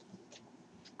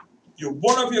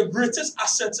 One of your greatest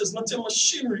assets is not your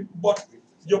machinery, but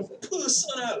your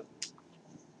personnel.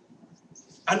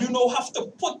 And you now have to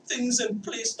put things in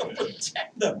place to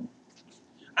protect them.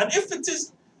 And if it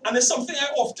is, and it's something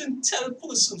I often tell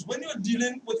persons, when you're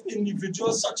dealing with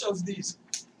individuals such as these,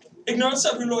 ignorance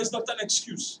of the law is not an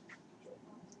excuse.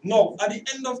 No, at the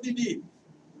end of the day,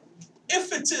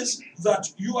 if it is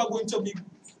that you are going to be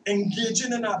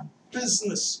engaging in a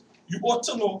business, you ought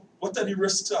to know what the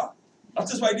risks are.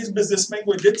 That is why these businessmen,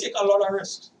 they take a lot of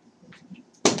risks.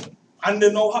 And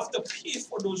they now have to pay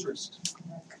for those risks.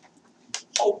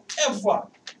 However,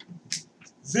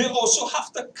 they also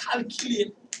have to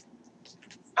calculate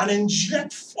and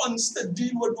inject funds to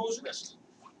deal with those risks.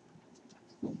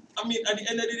 I mean, at the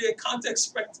end of the day, you can't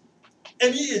expect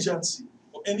any agency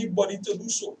or anybody to do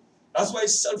so. That's why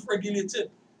it's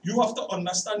self-regulated. You have to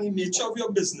understand the nature of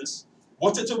your business,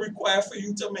 what it will require for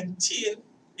you to maintain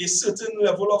a certain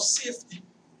level of safety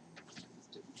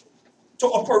to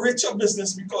operate your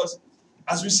business, because,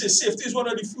 as we say, safety is one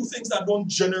of the few things that don't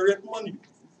generate money.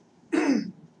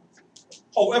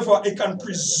 However, it can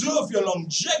preserve your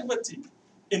longevity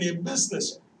in a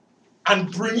business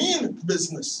and bring in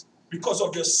business because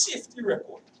of your safety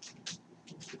record.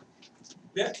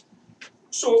 Yeah?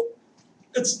 So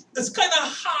it's kind of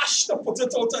harsh to put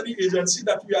it out of the agency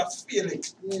that we are failing.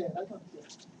 Yeah,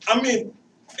 I mean,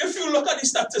 if you look at the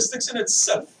statistics in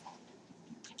itself,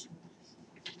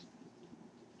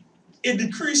 a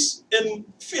decrease in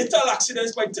fatal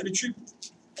accidents by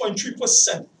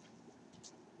 33.3%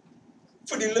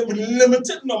 for the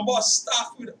limited number of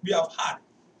staff we have had,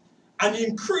 an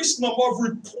increased number of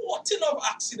reporting of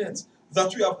accidents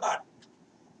that we have had.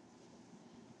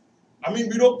 I mean,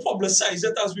 we don't publicize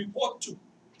it as we ought to,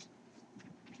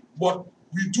 but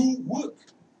we do work.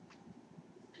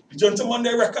 The gentleman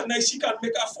there recognize he can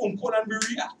make a phone call and we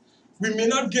react. We may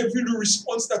not give you the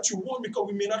response that you want because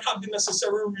we may not have the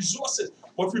necessary resources,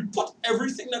 but we put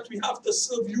everything that we have to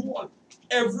serve you all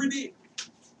every day.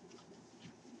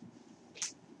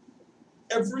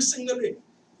 Every single day.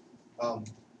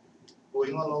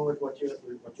 Going along with what you're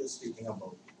speaking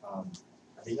about, I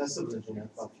think as civil engineer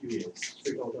for a few years,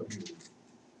 straight out of uni,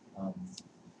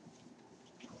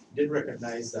 did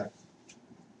recognize that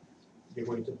they're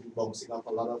going to be bouncing off a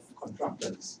lot of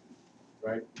contractors,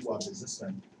 right, who are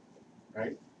businessmen,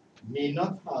 right, may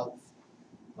not have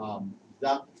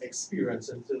that experience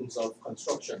in terms of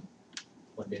construction,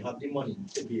 but they have the money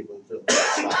to be able to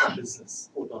start a business,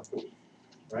 quote unquote,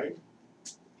 right,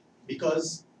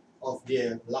 because of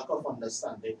their lack of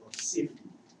understanding of safety,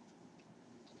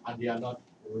 and they are not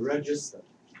registered.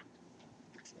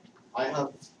 I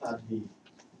have had the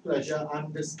pleasure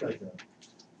and displeasure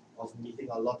of meeting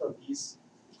a lot of these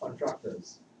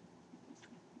contractors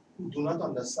who do not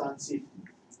understand safety,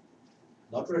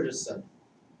 not registered,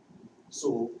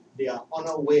 so they are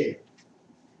unaware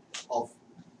of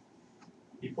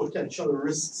the potential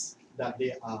risks that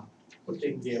they are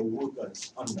putting their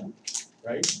workers under,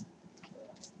 right?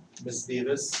 Ms.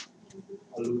 Davis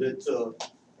alluded to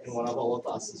in one of our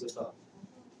classes with her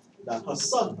that her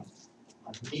son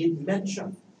had made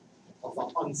mention of an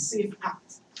unsafe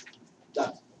act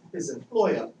that his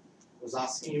employer was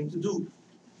asking him to do.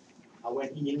 And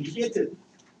when he indicated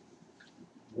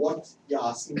what you're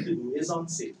asking him to do is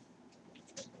unsafe,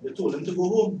 they told him to go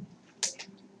home.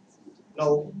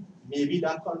 Now, maybe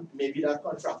that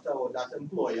contractor or that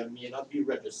employer may not be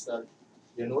registered,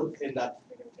 you know, in that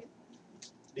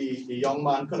the young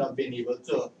man could have been able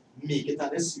to make it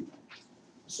an issue.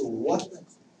 So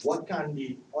what can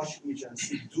the OSH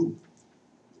agency do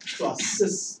to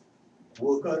assist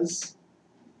workers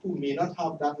who may not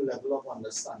have that level of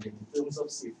understanding in terms of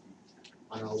safety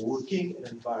and are working in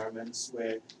environments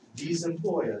where these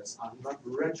employers are not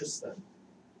registered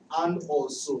and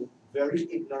also very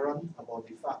ignorant about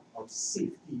the fact of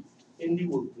safety in the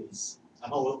workplace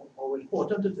and how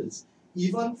important it is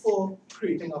even for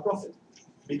creating a profit.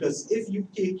 Because if you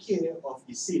take care of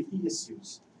the safety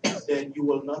issues, then you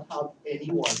will not have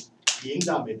anyone being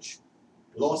damaged,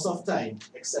 loss of time,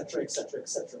 etc., etc.,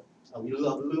 etc. And we will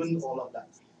have learned all of that.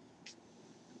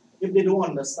 If they don't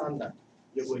understand that,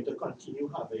 you're going to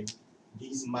continue having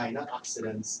these minor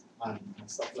accidents and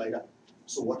stuff like that.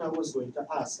 So what I was going to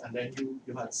ask, and then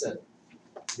you had said,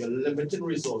 you're limiting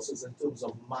resources in terms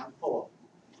of manpower.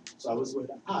 So I was going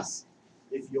to ask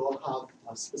if you all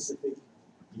have a specific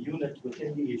unit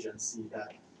within the agency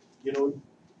that,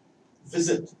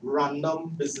 visit random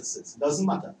businesses. Doesn't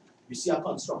matter. You see a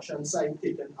construction site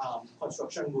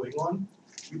construction going on,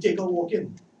 you take a walk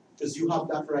in, because you have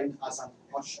that right as an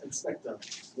OSH inspector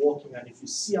walking, and if you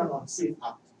see an unsafe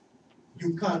act,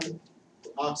 you can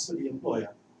ask for the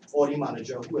employer or the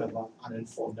manager, whoever, and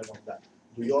inform them of that.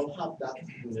 Do you all have that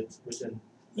unit within?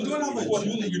 We don't have one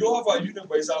unit. You don't have a unit,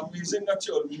 but it's amazing that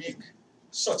you'll make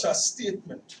such a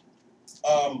statement.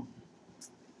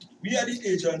 We at the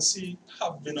agency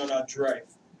have been on a drive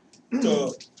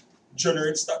to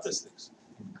generate statistics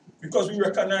because we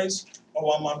recognize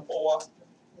our manpower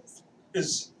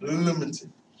is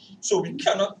limited. So we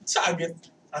cannot target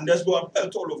and just go and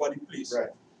pelt all over the place. Right.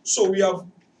 So we have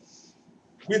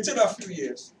waited a few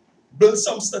years, built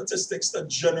some statistics to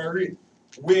generate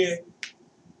where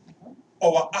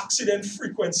our accident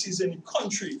frequencies in the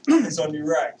country is on the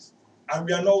rise. And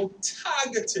we are now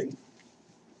targeting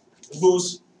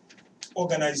those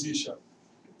organizations.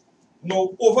 Now,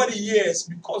 over the years,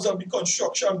 because of the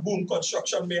construction boom,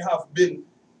 construction may have been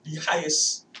the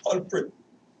highest culprit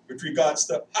with regards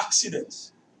to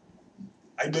accidents.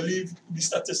 I believe the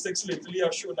statistics lately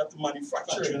have shown that the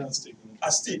manufacturing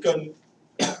has taken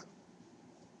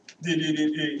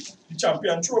the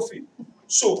champion trophy.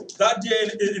 So that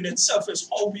there in itself is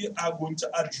how we are going to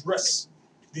address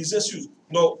these issues.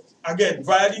 Now, again,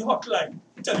 via the hotline,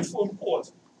 telephone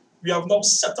calls, we have now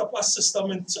set up a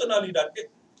system internally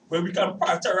where we can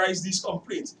prioritize these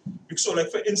complaints. So, like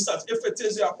for instance, if it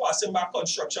is you are passing by a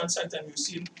construction site and you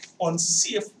see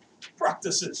unsafe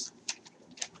practices,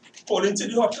 call into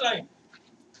the hotline.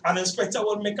 An inspector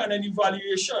will make an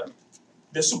evaluation.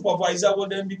 The supervisor will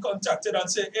then be contacted and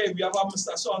say, hey, we have a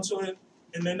Mr. So-and-so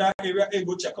in that area, hey,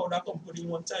 go check out that company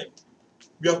one time.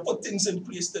 We have put things in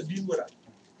place to deal with that.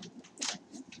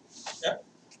 Yeah?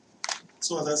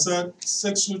 So as I said,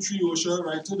 623 OSHA,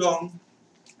 write it down.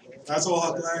 That's our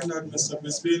hotline that Mr.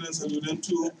 Bisbane is alluding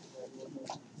to.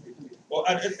 Well,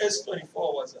 and it is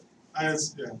 24 hours. And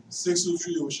it's,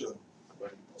 623 OSHA.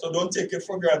 So don't take it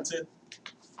for granted.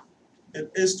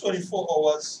 It is 24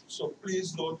 hours, so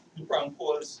please don't do prank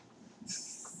calls.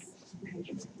 We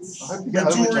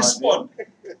do respond.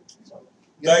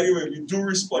 By the way, we do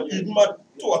respond. Even at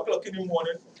 2 o'clock in the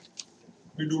morning,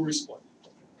 we do respond.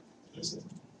 Listen.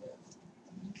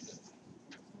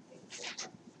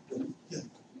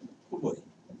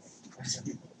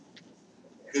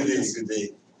 Good day, good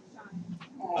day.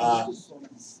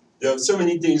 There are so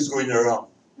many things going around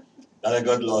that I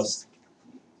got lost.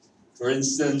 For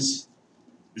instance,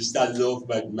 we started off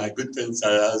by my good friend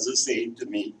Sarah saying to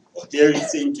me, or Terry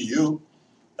saying to you,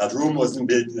 that Rome wasn't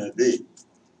built in a day.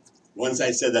 Once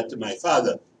I said that to my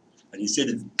father, and he said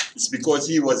it's because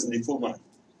he wasn't the foreman.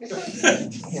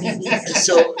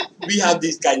 So we have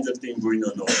these kinds of things going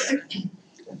on over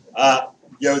there.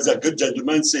 There was a good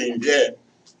gentleman saying there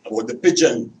about the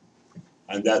pigeon,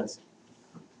 and that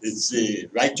it's a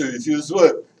right to refuse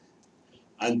work.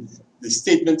 And the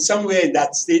statement, somewhere in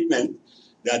that statement,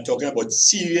 they are talking about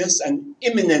serious and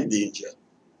imminent danger.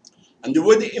 And the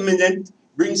word imminent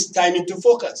brings time into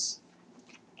focus.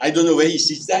 I don't know where he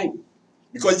sees time.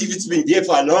 Because if it's been there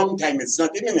for a long time, it's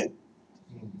not imminent.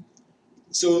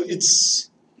 So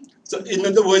in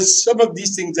other words, some of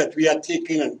these things that we are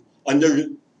taking under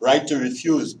right to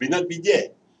refuse may not be there.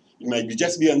 It might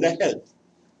just be under health.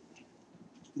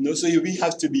 So we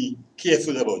have to be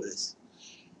careful about this.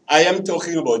 I am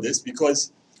talking about this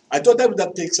because I thought I would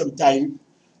have taken some time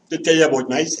to tell you about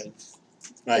myself.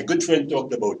 My good friend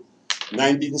talked about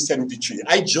 1973.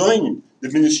 I joined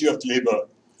the Ministry of Labor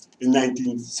in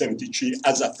 1973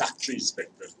 as a factory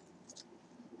inspector.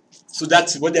 So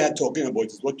that's what they are talking about,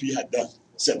 is what we had done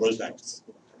several times.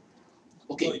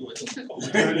 Okay.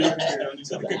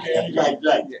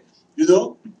 Right.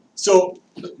 So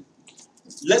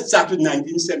let's start with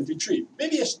 1973.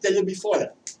 Maybe I should tell you before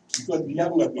that, because we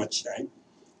haven't got much time.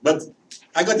 But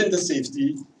I got into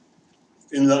safety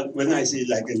when I say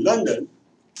like in London.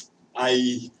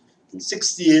 In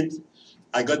 68,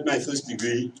 I got my first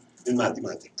degree in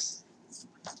mathematics.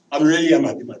 I'm really a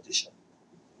mathematician.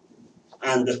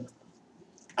 And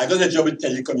I got a job in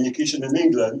telecommunication in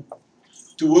England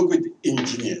to work with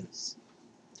engineers.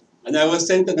 And I was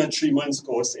sent on a 3-month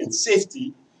course in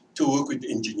safety to work with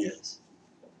engineers.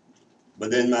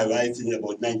 But then my wife in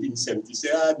about 1970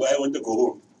 said, boy, I want to go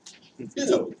home.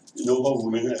 You know how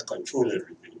women control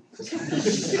everything.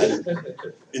 And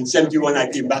in 71,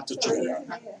 I came back to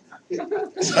Trinidad.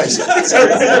 Sorry.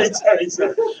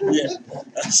 Yeah.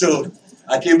 So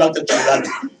I came back to Trinidad.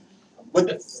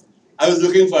 But I was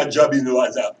looking for a job,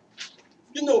 as a,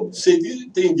 safety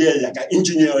thing there, like an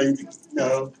engineer or anything.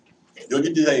 No. The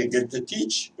only thing I get to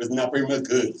teach was Naparima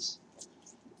girls,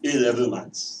 A-level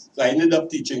maths. So I ended up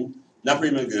teaching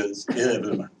Naparima girls,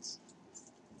 A-level maths.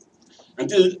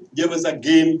 Until there was a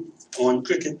game on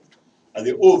cricket at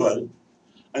the Oval,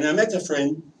 and I met a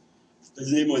friend,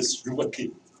 his name was Rupert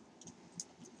King.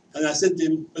 And I said to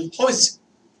him, well,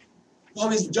 how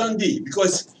is John Dee?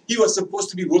 Because he was supposed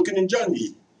to be working in John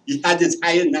Dee. He had his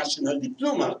higher national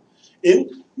diploma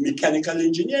in mechanical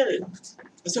engineering.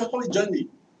 I said, how is John Dee?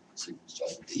 I said, John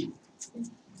Dee?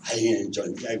 I am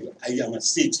John Dee. I am a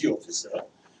safety officer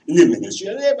in the Ministry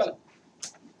of Labor.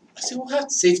 I said,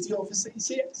 what? Safety officer? He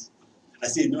said, yes. I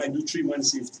said, no, I do 3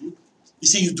 months safety. He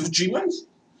said, you do 3 months?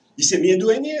 He said, me, I do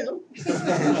any,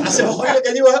 I said, well, how you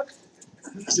get work?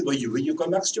 I said, but when you come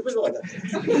back stupid or that?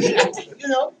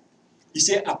 He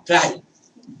said, apply.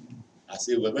 I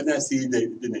said, well, when I see it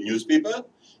in the newspaper,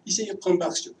 he said, you come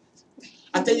back stupid.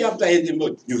 I tell you, apply it in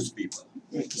the newspaper.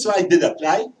 So I did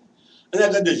apply, and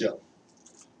I got the job.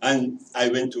 And I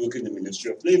went to work in the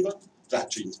Ministry of Labor,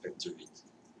 Factory Inspectorate.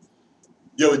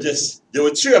 There were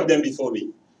 3 of them before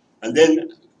me. And then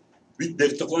they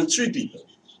took on 3 people.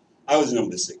 I was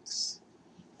number 6.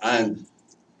 And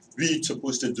we were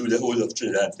supposed to do the whole of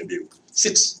Trinidad and Tobago.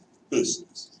 6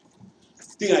 persons. I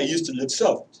think I used to live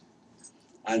south.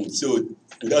 And so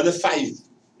the other 5,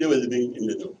 they were living in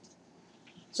the north.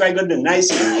 So I got the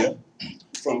nice area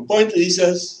from Point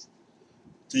Lisas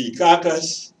to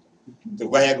Icacas to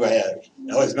Guaya.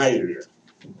 That was my area.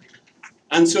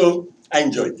 And so I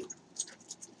enjoyed it.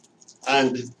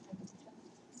 And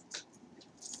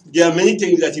there are many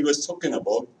things that he was talking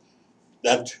about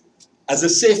that as a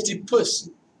safety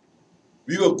person,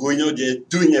 we were going out there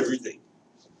doing everything.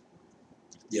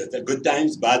 There were good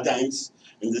times, bad times,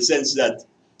 in the sense that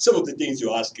some of the things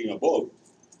you're asking about,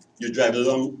 you drive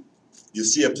along, you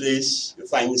see a place, you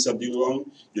find something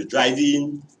wrong, you drive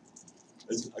in.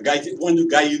 One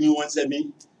guy once said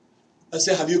me, I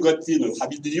said, have you got,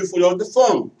 did you fill out the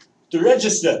form to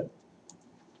register?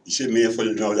 He said, may I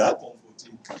fill out that?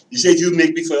 He said, you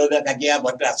make me fill out that again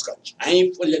about that scotch. I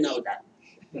ain't filling out that.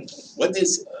 What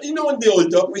is, when they all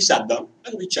talk, we sat down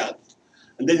and we chat.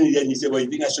 And then in the end, he said, well, you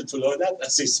think I should fill out that? I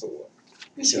said, so what?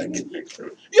 He said,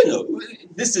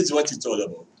 this is what it's all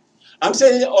about. I'm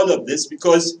saying all of this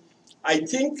because I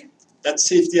think that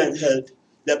safety and health,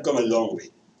 they've come a long way.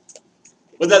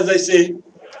 But as I say,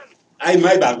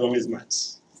 my background is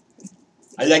maths.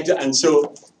 I like to, and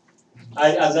so,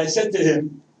 as I said to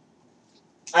him,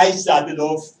 I started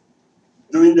off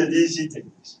doing the easy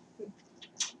things.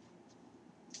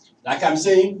 Like I'm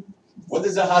saying, what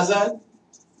is a hazard?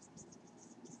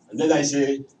 And then I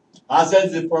say, hazard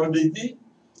is the probability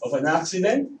of an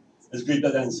accident is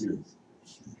greater than 0.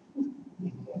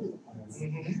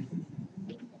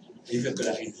 If you could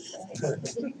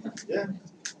yeah.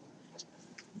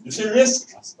 You see risk?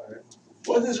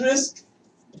 What is risk?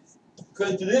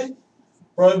 Because today,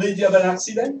 probability of an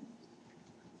accident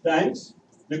times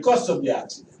the cost of the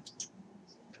accident.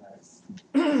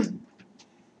 Right?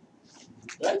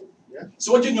 Yeah.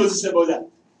 So what do you notice about that?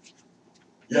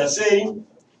 You are saying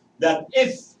that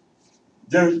if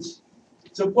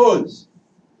suppose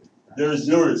there is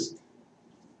no risk,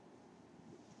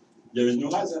 there is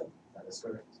no hazard. That is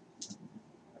correct.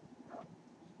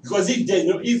 Because if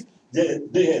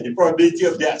the probability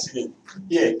of the accident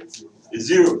here is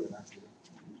 0.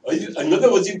 In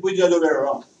other words, you put it the other way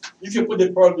around. If you put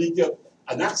the probability of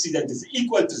an accident is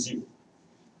equal to 0,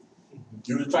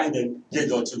 you will find that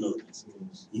there's also no risk.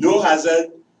 No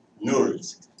hazard, no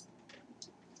risk.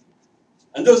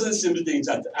 And those are the simple things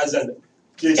that as a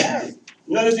case.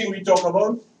 Another thing we talk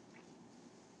about,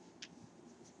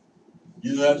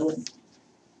 you know that one?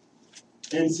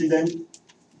 Incident,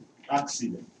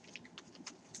 accident.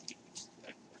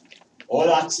 All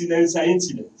accidents are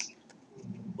incidents,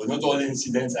 but not all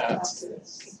incidents are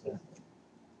accidents.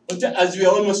 But as we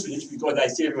are almost finished, because I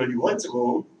said already once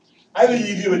ago, I will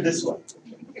leave you with this one,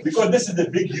 because this is the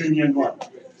big union one.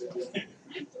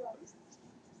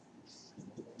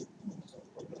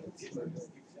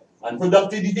 And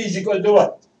productivity is equal to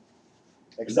what?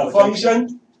 It's a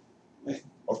function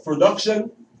of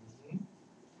production,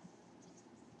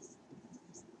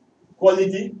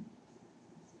 quality,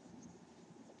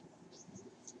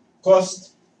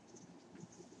 cost,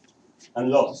 and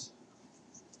loss.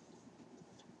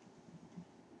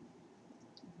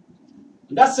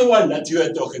 And that's the one that you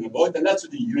are talking about, and that's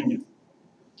the union.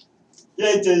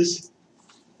 Here it is,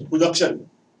 production,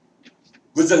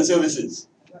 goods and services.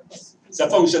 It's a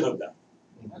function of that.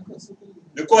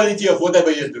 The quality of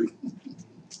whatever you're doing.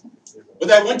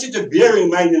 But I want you to bear in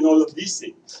mind in all of these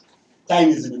things, time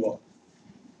is involved.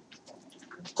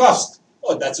 Cost,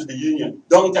 oh, that's with the union.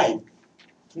 Downtime.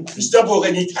 You stop work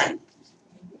any time.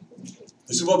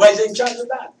 The supervisor in charge of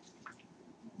that.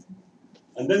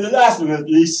 And then the last but not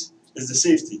least is the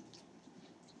safety.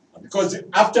 Because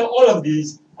after all of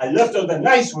these, I left out the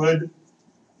nice word,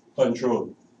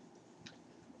 control.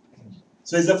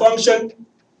 So it's a function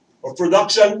of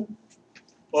production,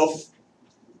 of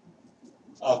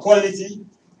quality,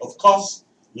 of cost,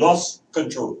 loss,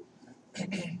 control.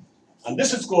 And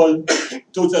this is called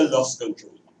total loss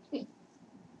control.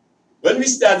 When we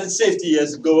started safety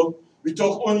years ago, we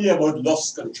talked only about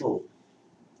loss control.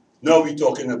 Now we're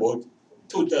talking about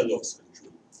total loss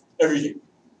control, everything.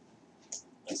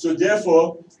 And so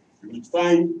therefore, you would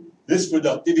find this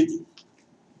productivity,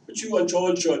 which you want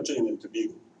all short-term and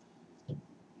Tobago.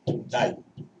 Time.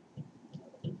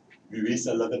 We waste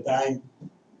a lot of time,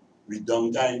 we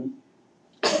downtime,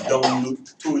 we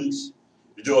download tools,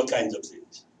 we do all kinds of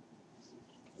things.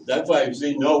 That's why I'm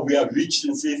saying now we have reached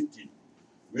in safety,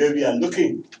 where we are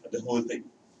looking at the whole thing.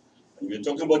 And we're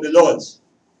talking about the laws.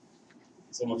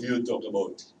 Some of you talk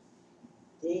about,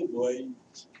 oh boy,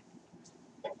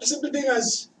 a simple thing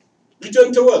as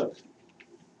return to work.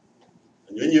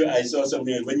 And when I saw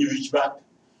something, when you reach back,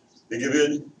 they give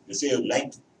you, they say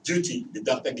light duty. The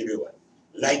doctor give you one,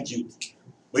 light duty.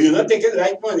 But you're not taking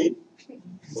light money,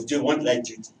 but you want light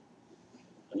duty.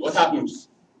 And what happens?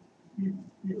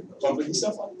 Company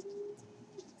suffer.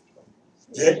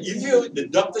 The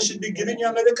doctor should be giving you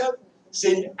a medical,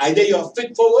 saying either you're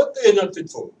fit for work or you're not fit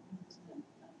for work.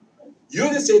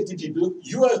 You're the safety people,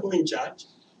 you are who in charge.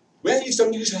 When if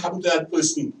something should happen to that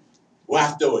person who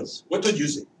afterwards, what would you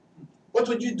say? What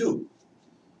would you do?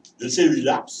 You'll say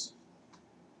relapse.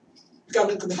 You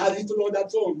could hardly follow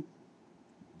that phone.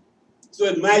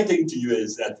 So my thing to you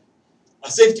is that a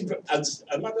safety, as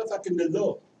a matter of fact in the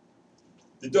law,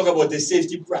 they talk about a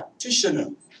safety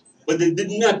practitioner, but they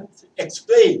did not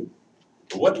explain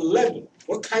what level,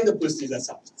 what kind of person is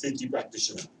a safety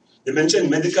practitioner. They mentioned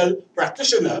medical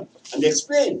practitioner, and they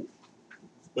explain,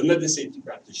 but not the safety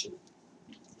practitioner.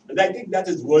 And I think that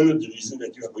is one of the reasons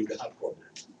that you are going to have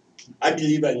problems. I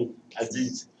believe, and as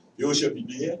these OSHA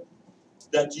people here,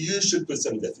 that you should put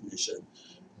some definition.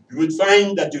 You would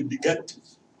find that you get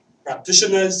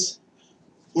practitioners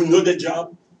who know the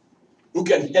job, who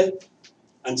can help,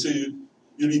 and so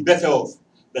you'll be better off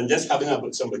than just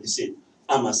having somebody say,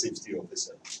 I'm a safety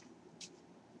officer.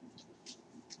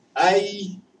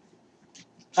 I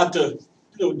had to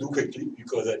do quickly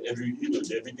because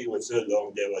everything was so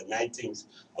long. There were 9 things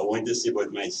I wanted to say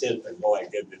about myself and how I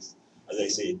get this, as I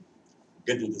say,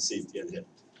 get into safety and health.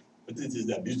 But it is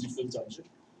a beautiful subject.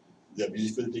 It's a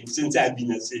beautiful thing. Since I've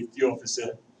been a safety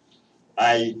officer,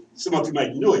 some of you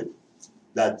might know it,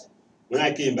 that when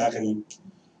I came back and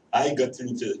I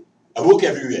work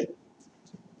everywhere.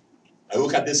 I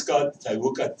work at the Scott, I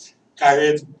work at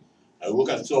Carib, I work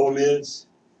at flour mills.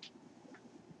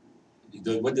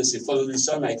 What they say, follow the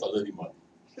sun, I follow the money.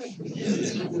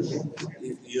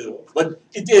 But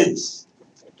it is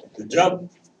the job,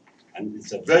 and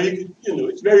it's a very,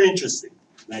 it's very interesting.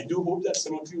 And I do hope that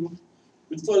some of you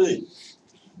would follow it.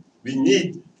 We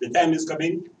need, the time is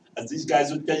coming, as these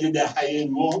guys will tell you, they're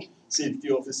hiring more safety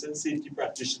officers, safety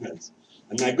practitioners.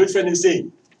 And my good friend is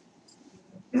saying,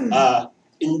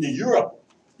 in Europe,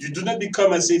 you do not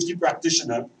become a safety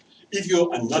practitioner if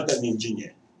you are not an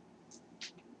engineer.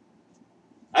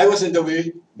 I was sent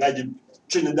away by the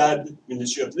Trinidad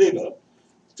Ministry of Labor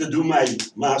to do my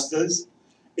master's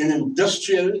in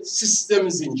industrial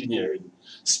systems engineering,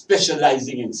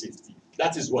 specializing in safety.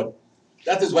 That is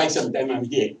why sometimes I'm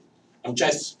here. I'm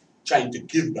just trying to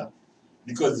give back,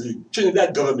 because the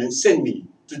Trinidad government sent me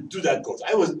to do that course.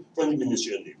 I was from the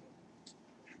Ministry of Labor.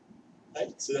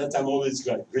 Right? So that I'm always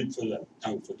grateful and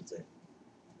thankful to them.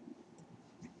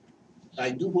 I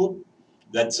do hope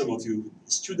that some of you,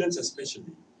 students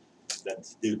especially, that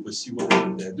they will pursue what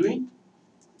they're doing.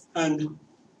 And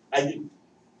I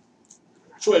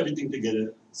throw everything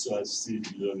together so as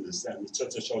to understand. It's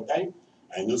such a short time.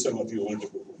 I know some of you want to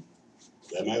go home.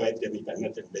 Am I right? If I'm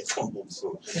not, they come home.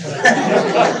 So.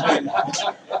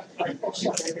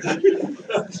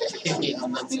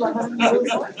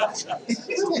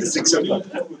 It's 6 o'clock.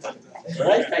 All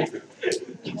right, thank you.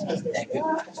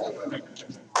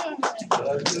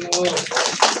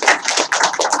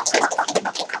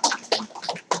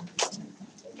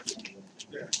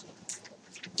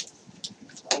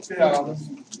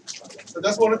 So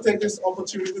just want to take this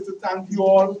opportunity to thank you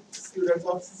all, students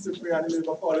of Cipriani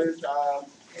Labour College,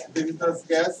 visitors,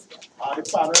 guests, the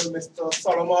panel, Mr.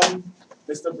 Solomon,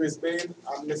 Mr. Brisbane,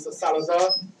 and Mr.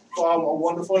 Salazar, for a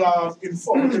wonderful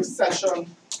informative session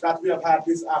that we have had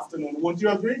this afternoon. Won't you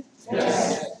agree?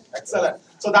 Yes. Excellent.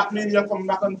 So that means you're coming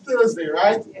back on Thursday,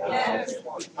 right? Yes.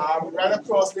 Right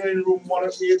across there in room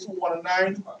 108 to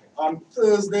 109. On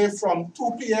Thursday from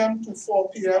 2 p.m. to 4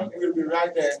 p.m. We'll be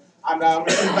right there. And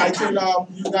inviting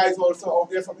you guys also out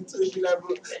there from the tertiary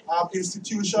level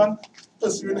institution,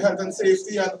 pursuing health and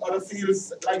safety and other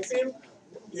fields like him.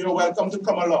 You're welcome to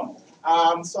come along.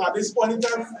 So at this point in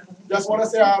time, just want to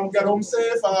say get home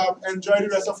safe, enjoy the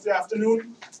rest of the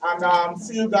afternoon, and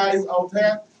see you guys out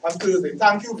here on Thursday.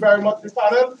 Thank you very much, the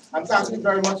panel, and thank you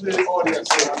very much, the audience.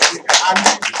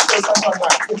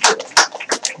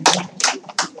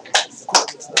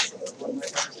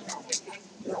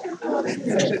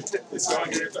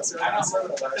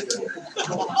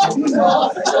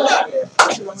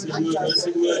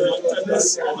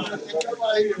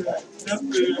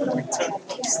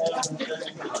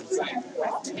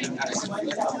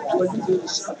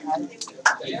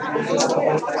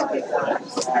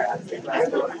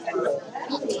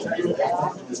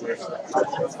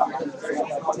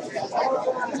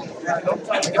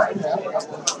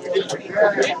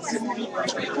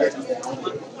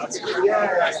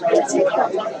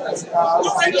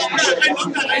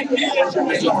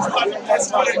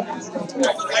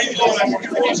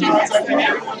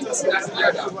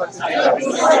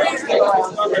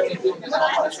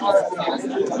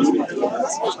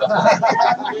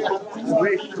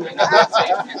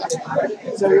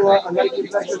 So you want to make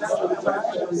it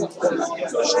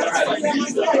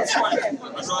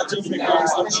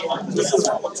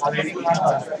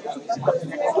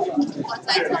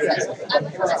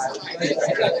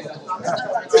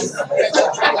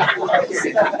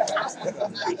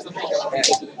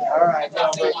all right.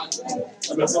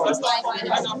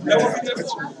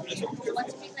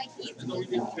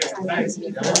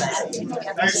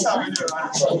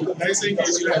 Nice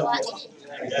engagement.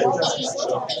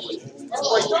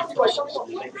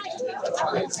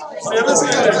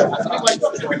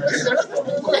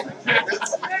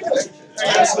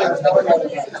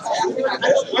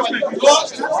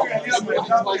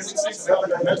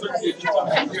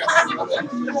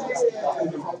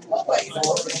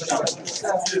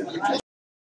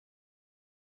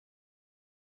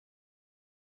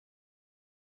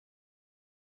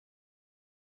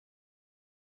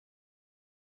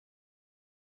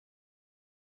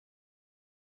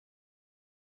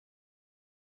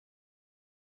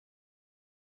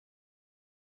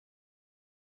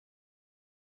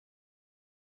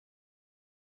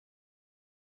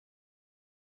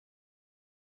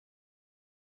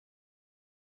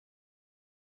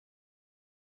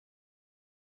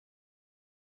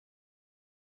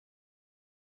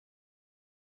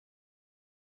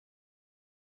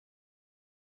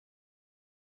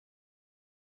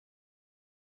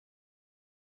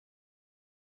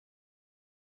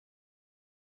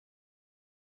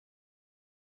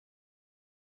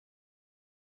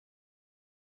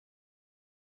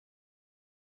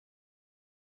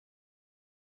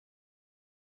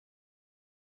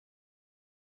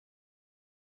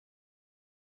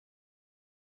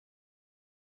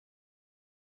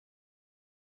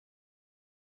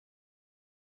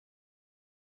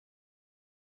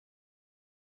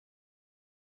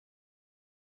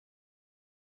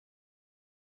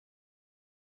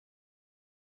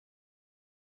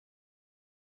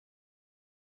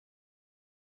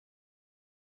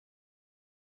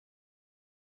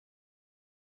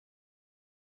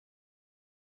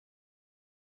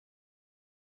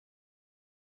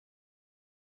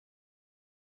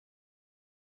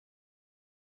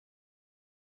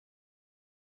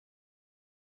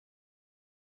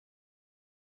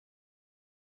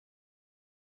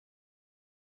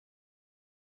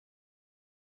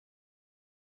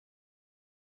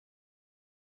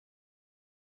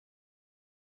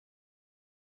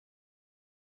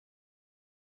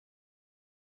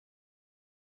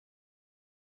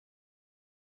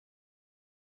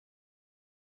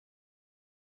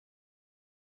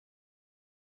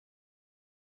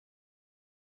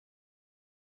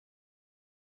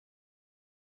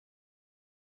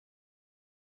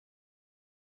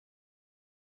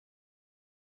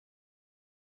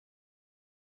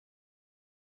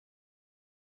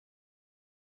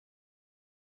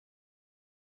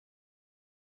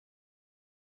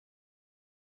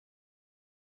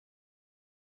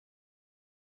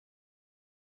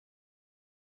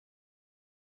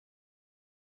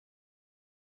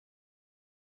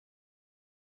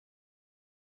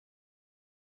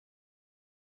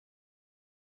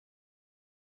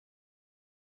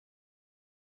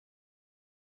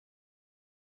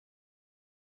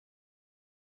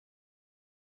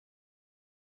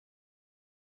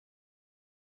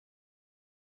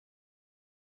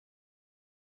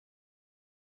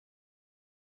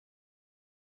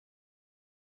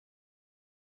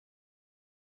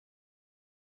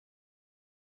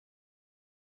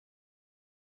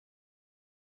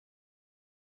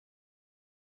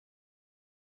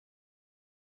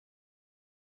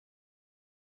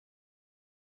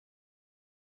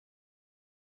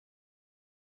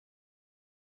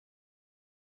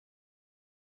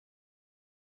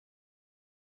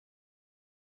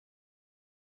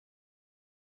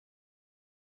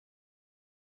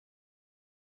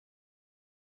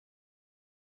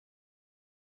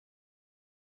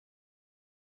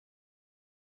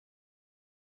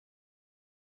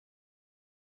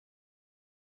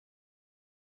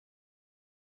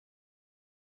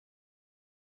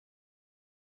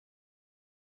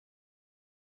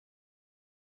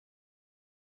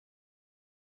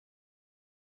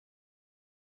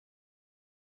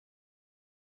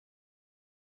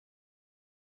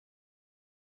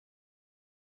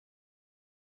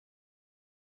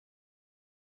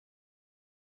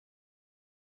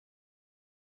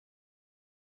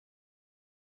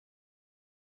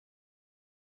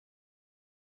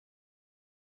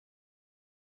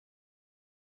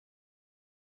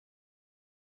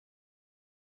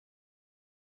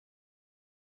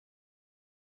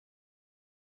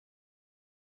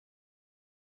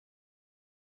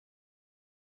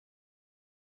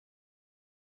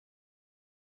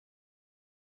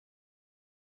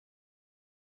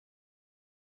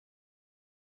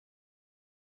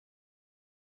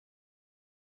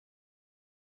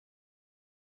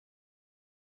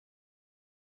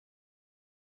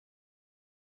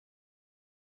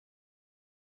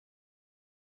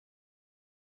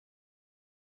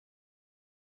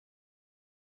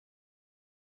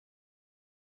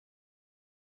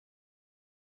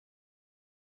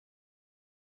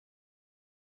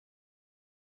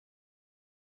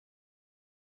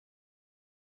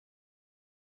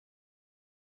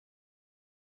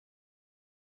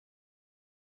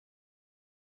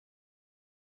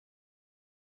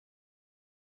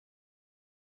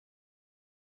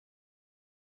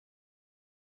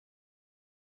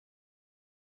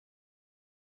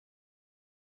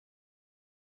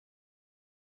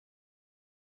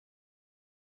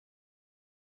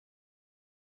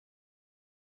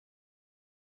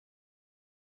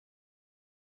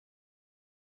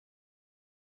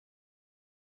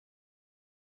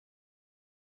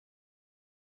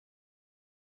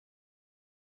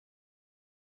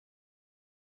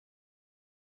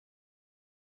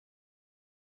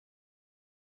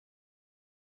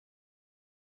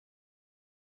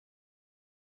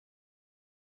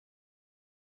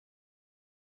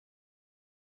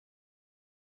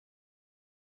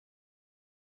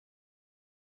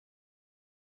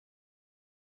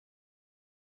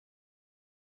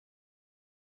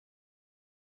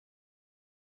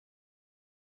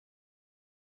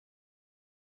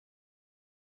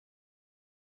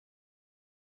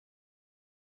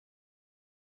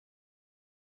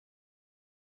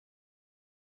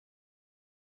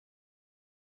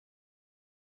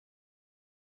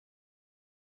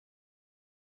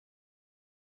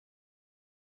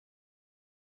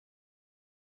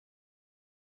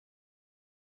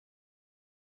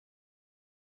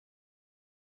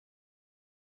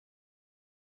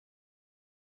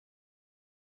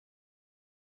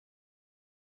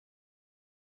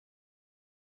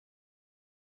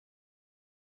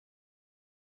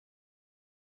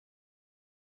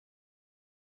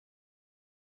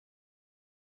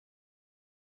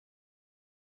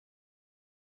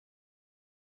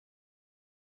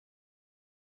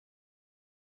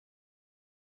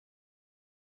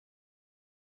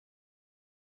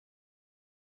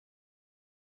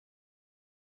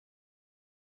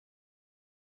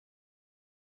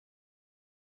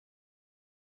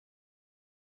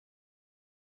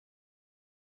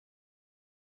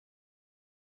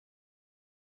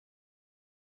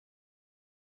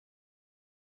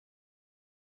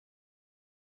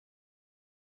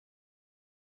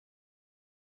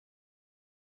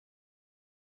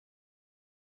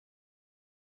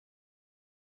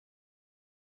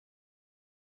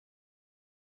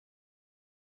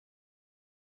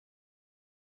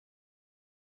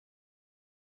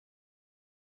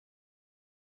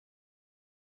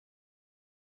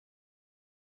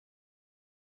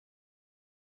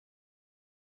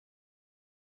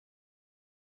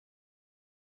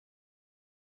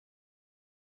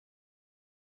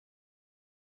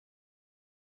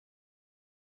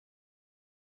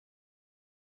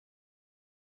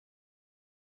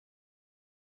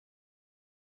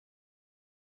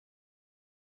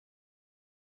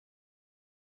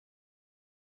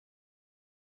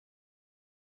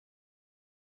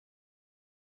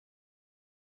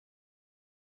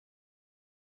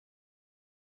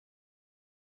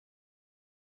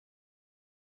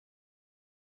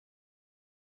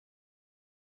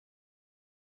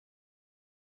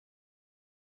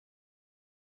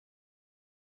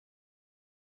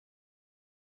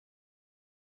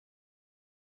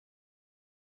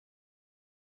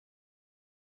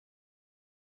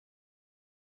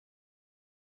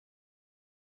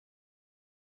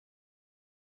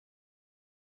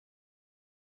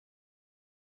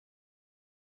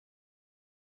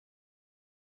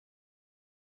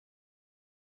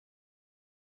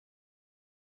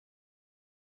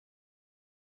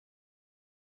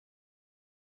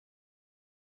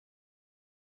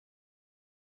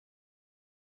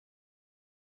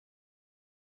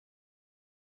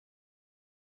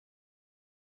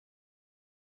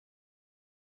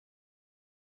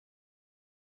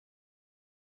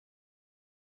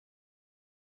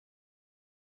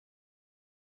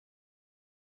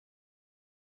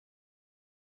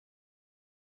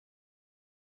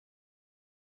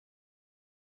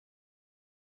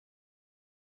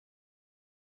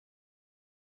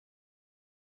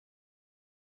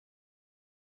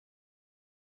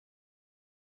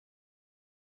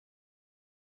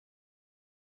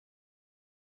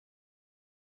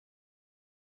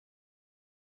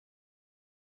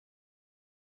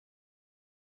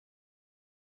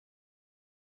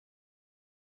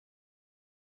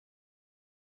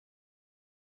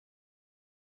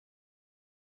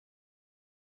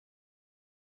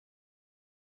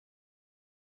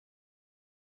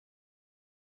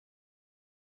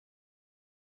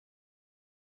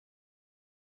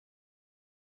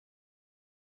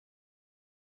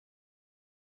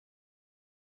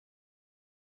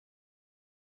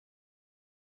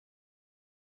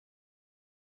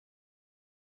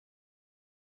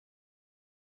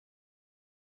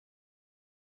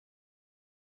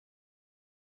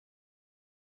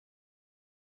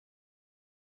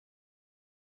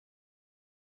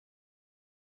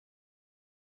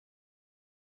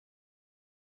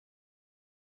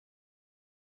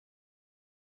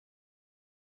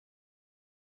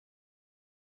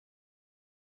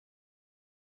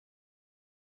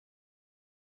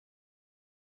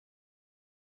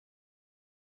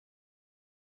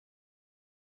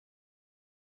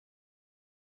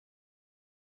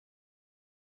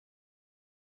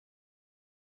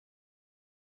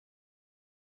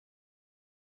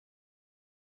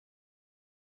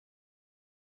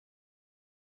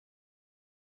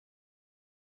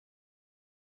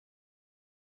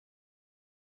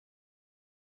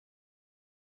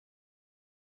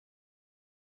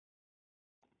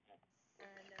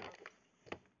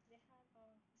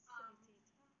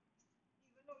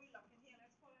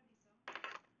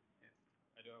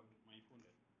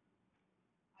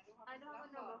 I don't have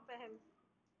a number for him. If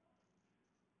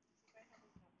I have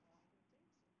his number, I don't think so.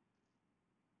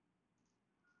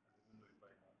 I don't know if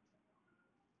I have.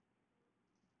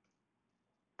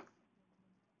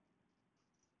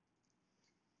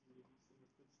 Maybe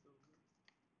selected still good.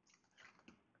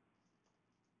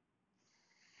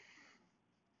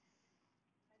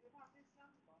 I don't have his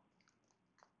number.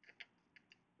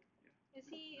 Is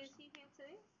he here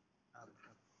today?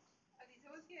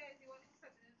 Alisa was here. Is he wanting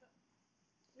something?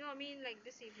 No, I mean like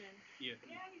this evening. Yeah.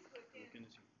 Yeah, he's working. Looking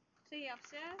at you. So he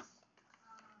upstairs?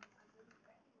 I don't know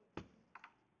where he working.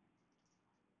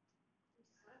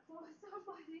 Just gonna call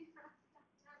somebody.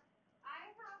 I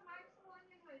have my phone,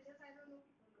 you know, it's just I don't know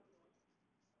people number.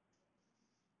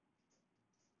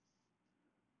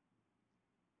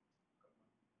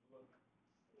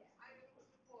 Yeah, I don't know who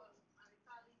to call, and it's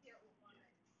hardly here open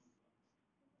like this.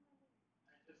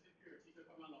 And just security to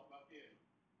come and lock back here.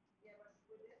 Yeah, but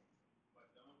with it. But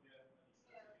down here,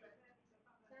 Yeah, but then I need to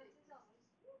come and take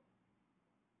this.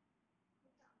 No,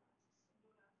 that's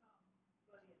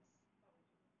well, yes.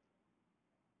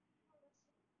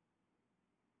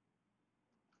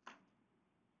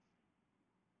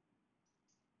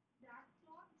 That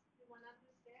plot, the one that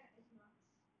was there, is not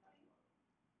clean.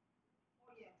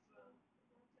 Oh, yes, well,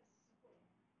 just suppose.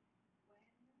 When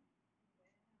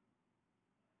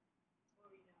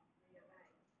Marina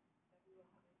realized that we were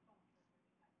having functions when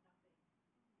we had nothing,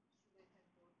 she went and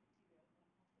bought material on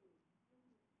her own.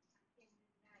 And in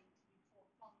the night before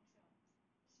functions,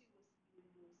 she was doing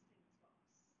those things for us.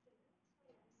 Yes.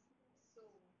 So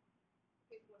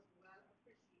it was well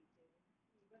appreciated,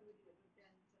 even with the little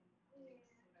dents and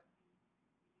things that we use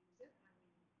it and we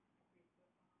agree to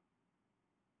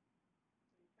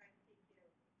so we try to take care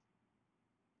of it.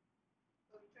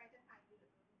 But we try to hide the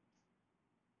little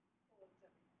holes of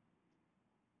it.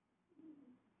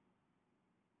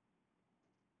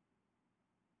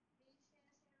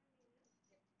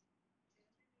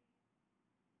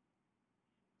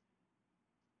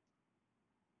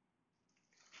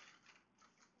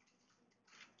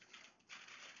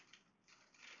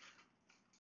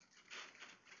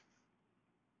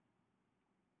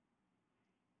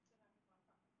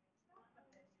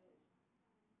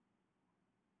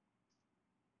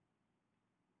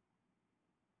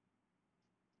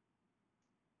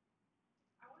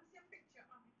 I want to see a picture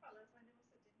of the fellas when they were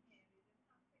sitting here. They didn't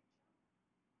have a picture.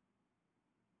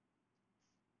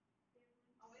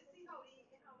 I want to see how the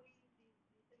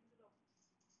things look.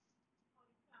 How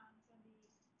the plants and the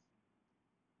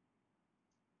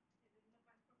it didn't look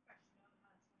as professional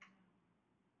as when it looks.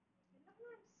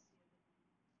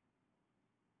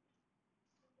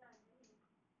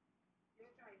 You're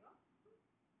a driver?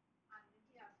 And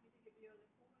he asked me to give you the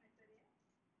phone and I said yes.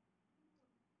 So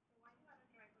why you have a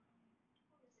driver from me?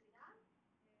 Oh, you said that?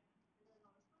 Yeah. Because I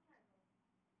was my driver.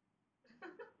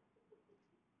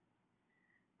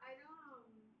 I know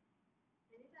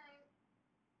anytime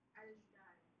I just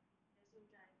drive. I just don't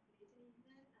drive late in the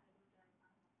evening and I don't drive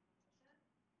out of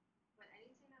concession. But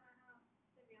anything that I have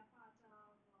to be a part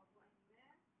of or go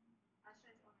anywhere, I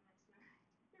try to organize my ride.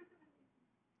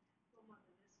 For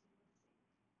motherless, we would say.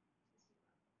 Just be well.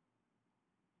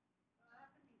 Well, I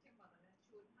have to meet your mother and she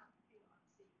wouldn't have to feel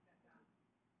unsafe that I'm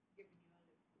giving you a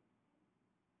lift.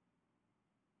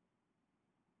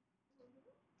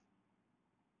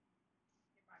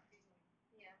 If I feel like.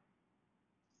 Yeah.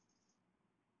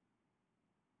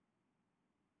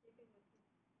 You can look at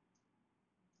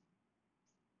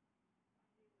I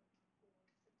do with my phone sitting.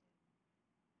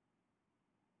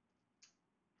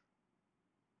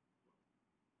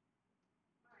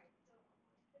 Alright, so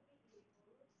I want to be able to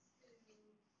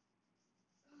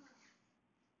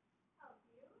help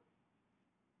you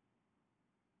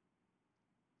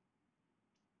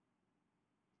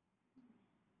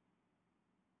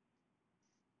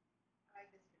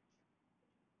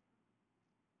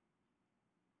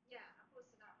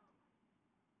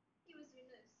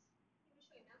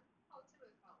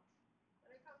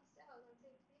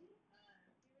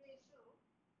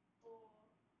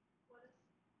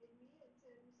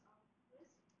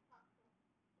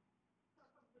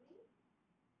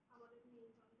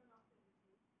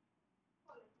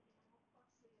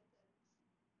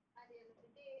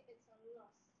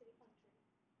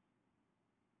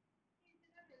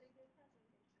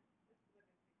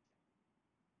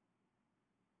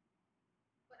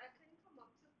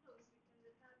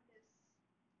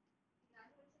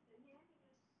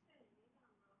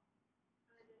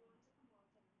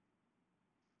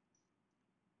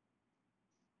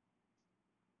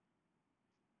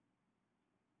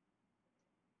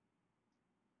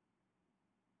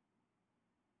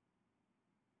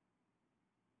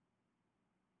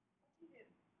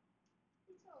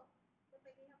so. But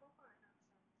like we have a foreign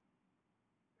accent.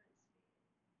 Let's see.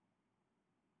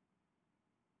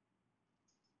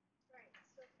 Right,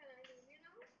 so can I leave you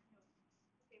now? No.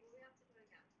 Okay, well we have to do it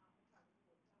again. I'll try to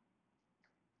do it.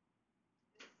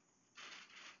 This.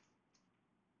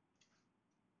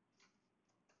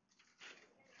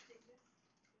 Take this.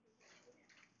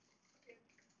 Okay.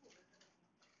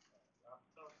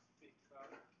 Laptop, speaker,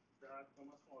 that from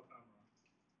a small camera.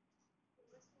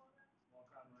 With a small camera? Small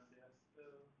camera, they are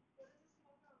still. What is a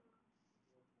small camera?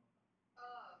 Small camera.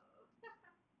 Oh. Big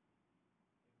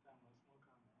camera, small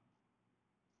camera.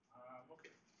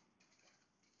 Okay.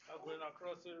 I'm going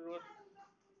across the road.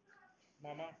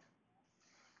 Mama,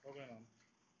 what's going on?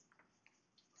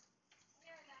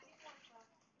 Yeah, I need water.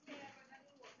 Yeah, but I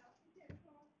need water. Oh, yes, that's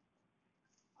a lot.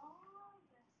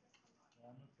 Yeah,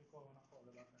 I'm not sure when I call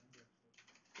it back and get you.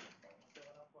 So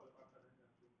when I call it back and get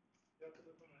you. You have to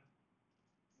look for me.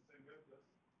 I'm saying, just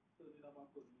fill it up and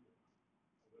put it in.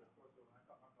 I'm going across the road. I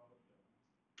come back out of there.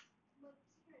 But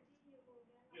security, you go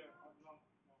there. Yeah, no.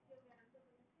 You get them to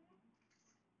bring it to you?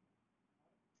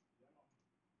 Yeah, no.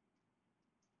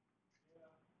 Yeah,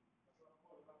 that's what I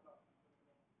call it back up.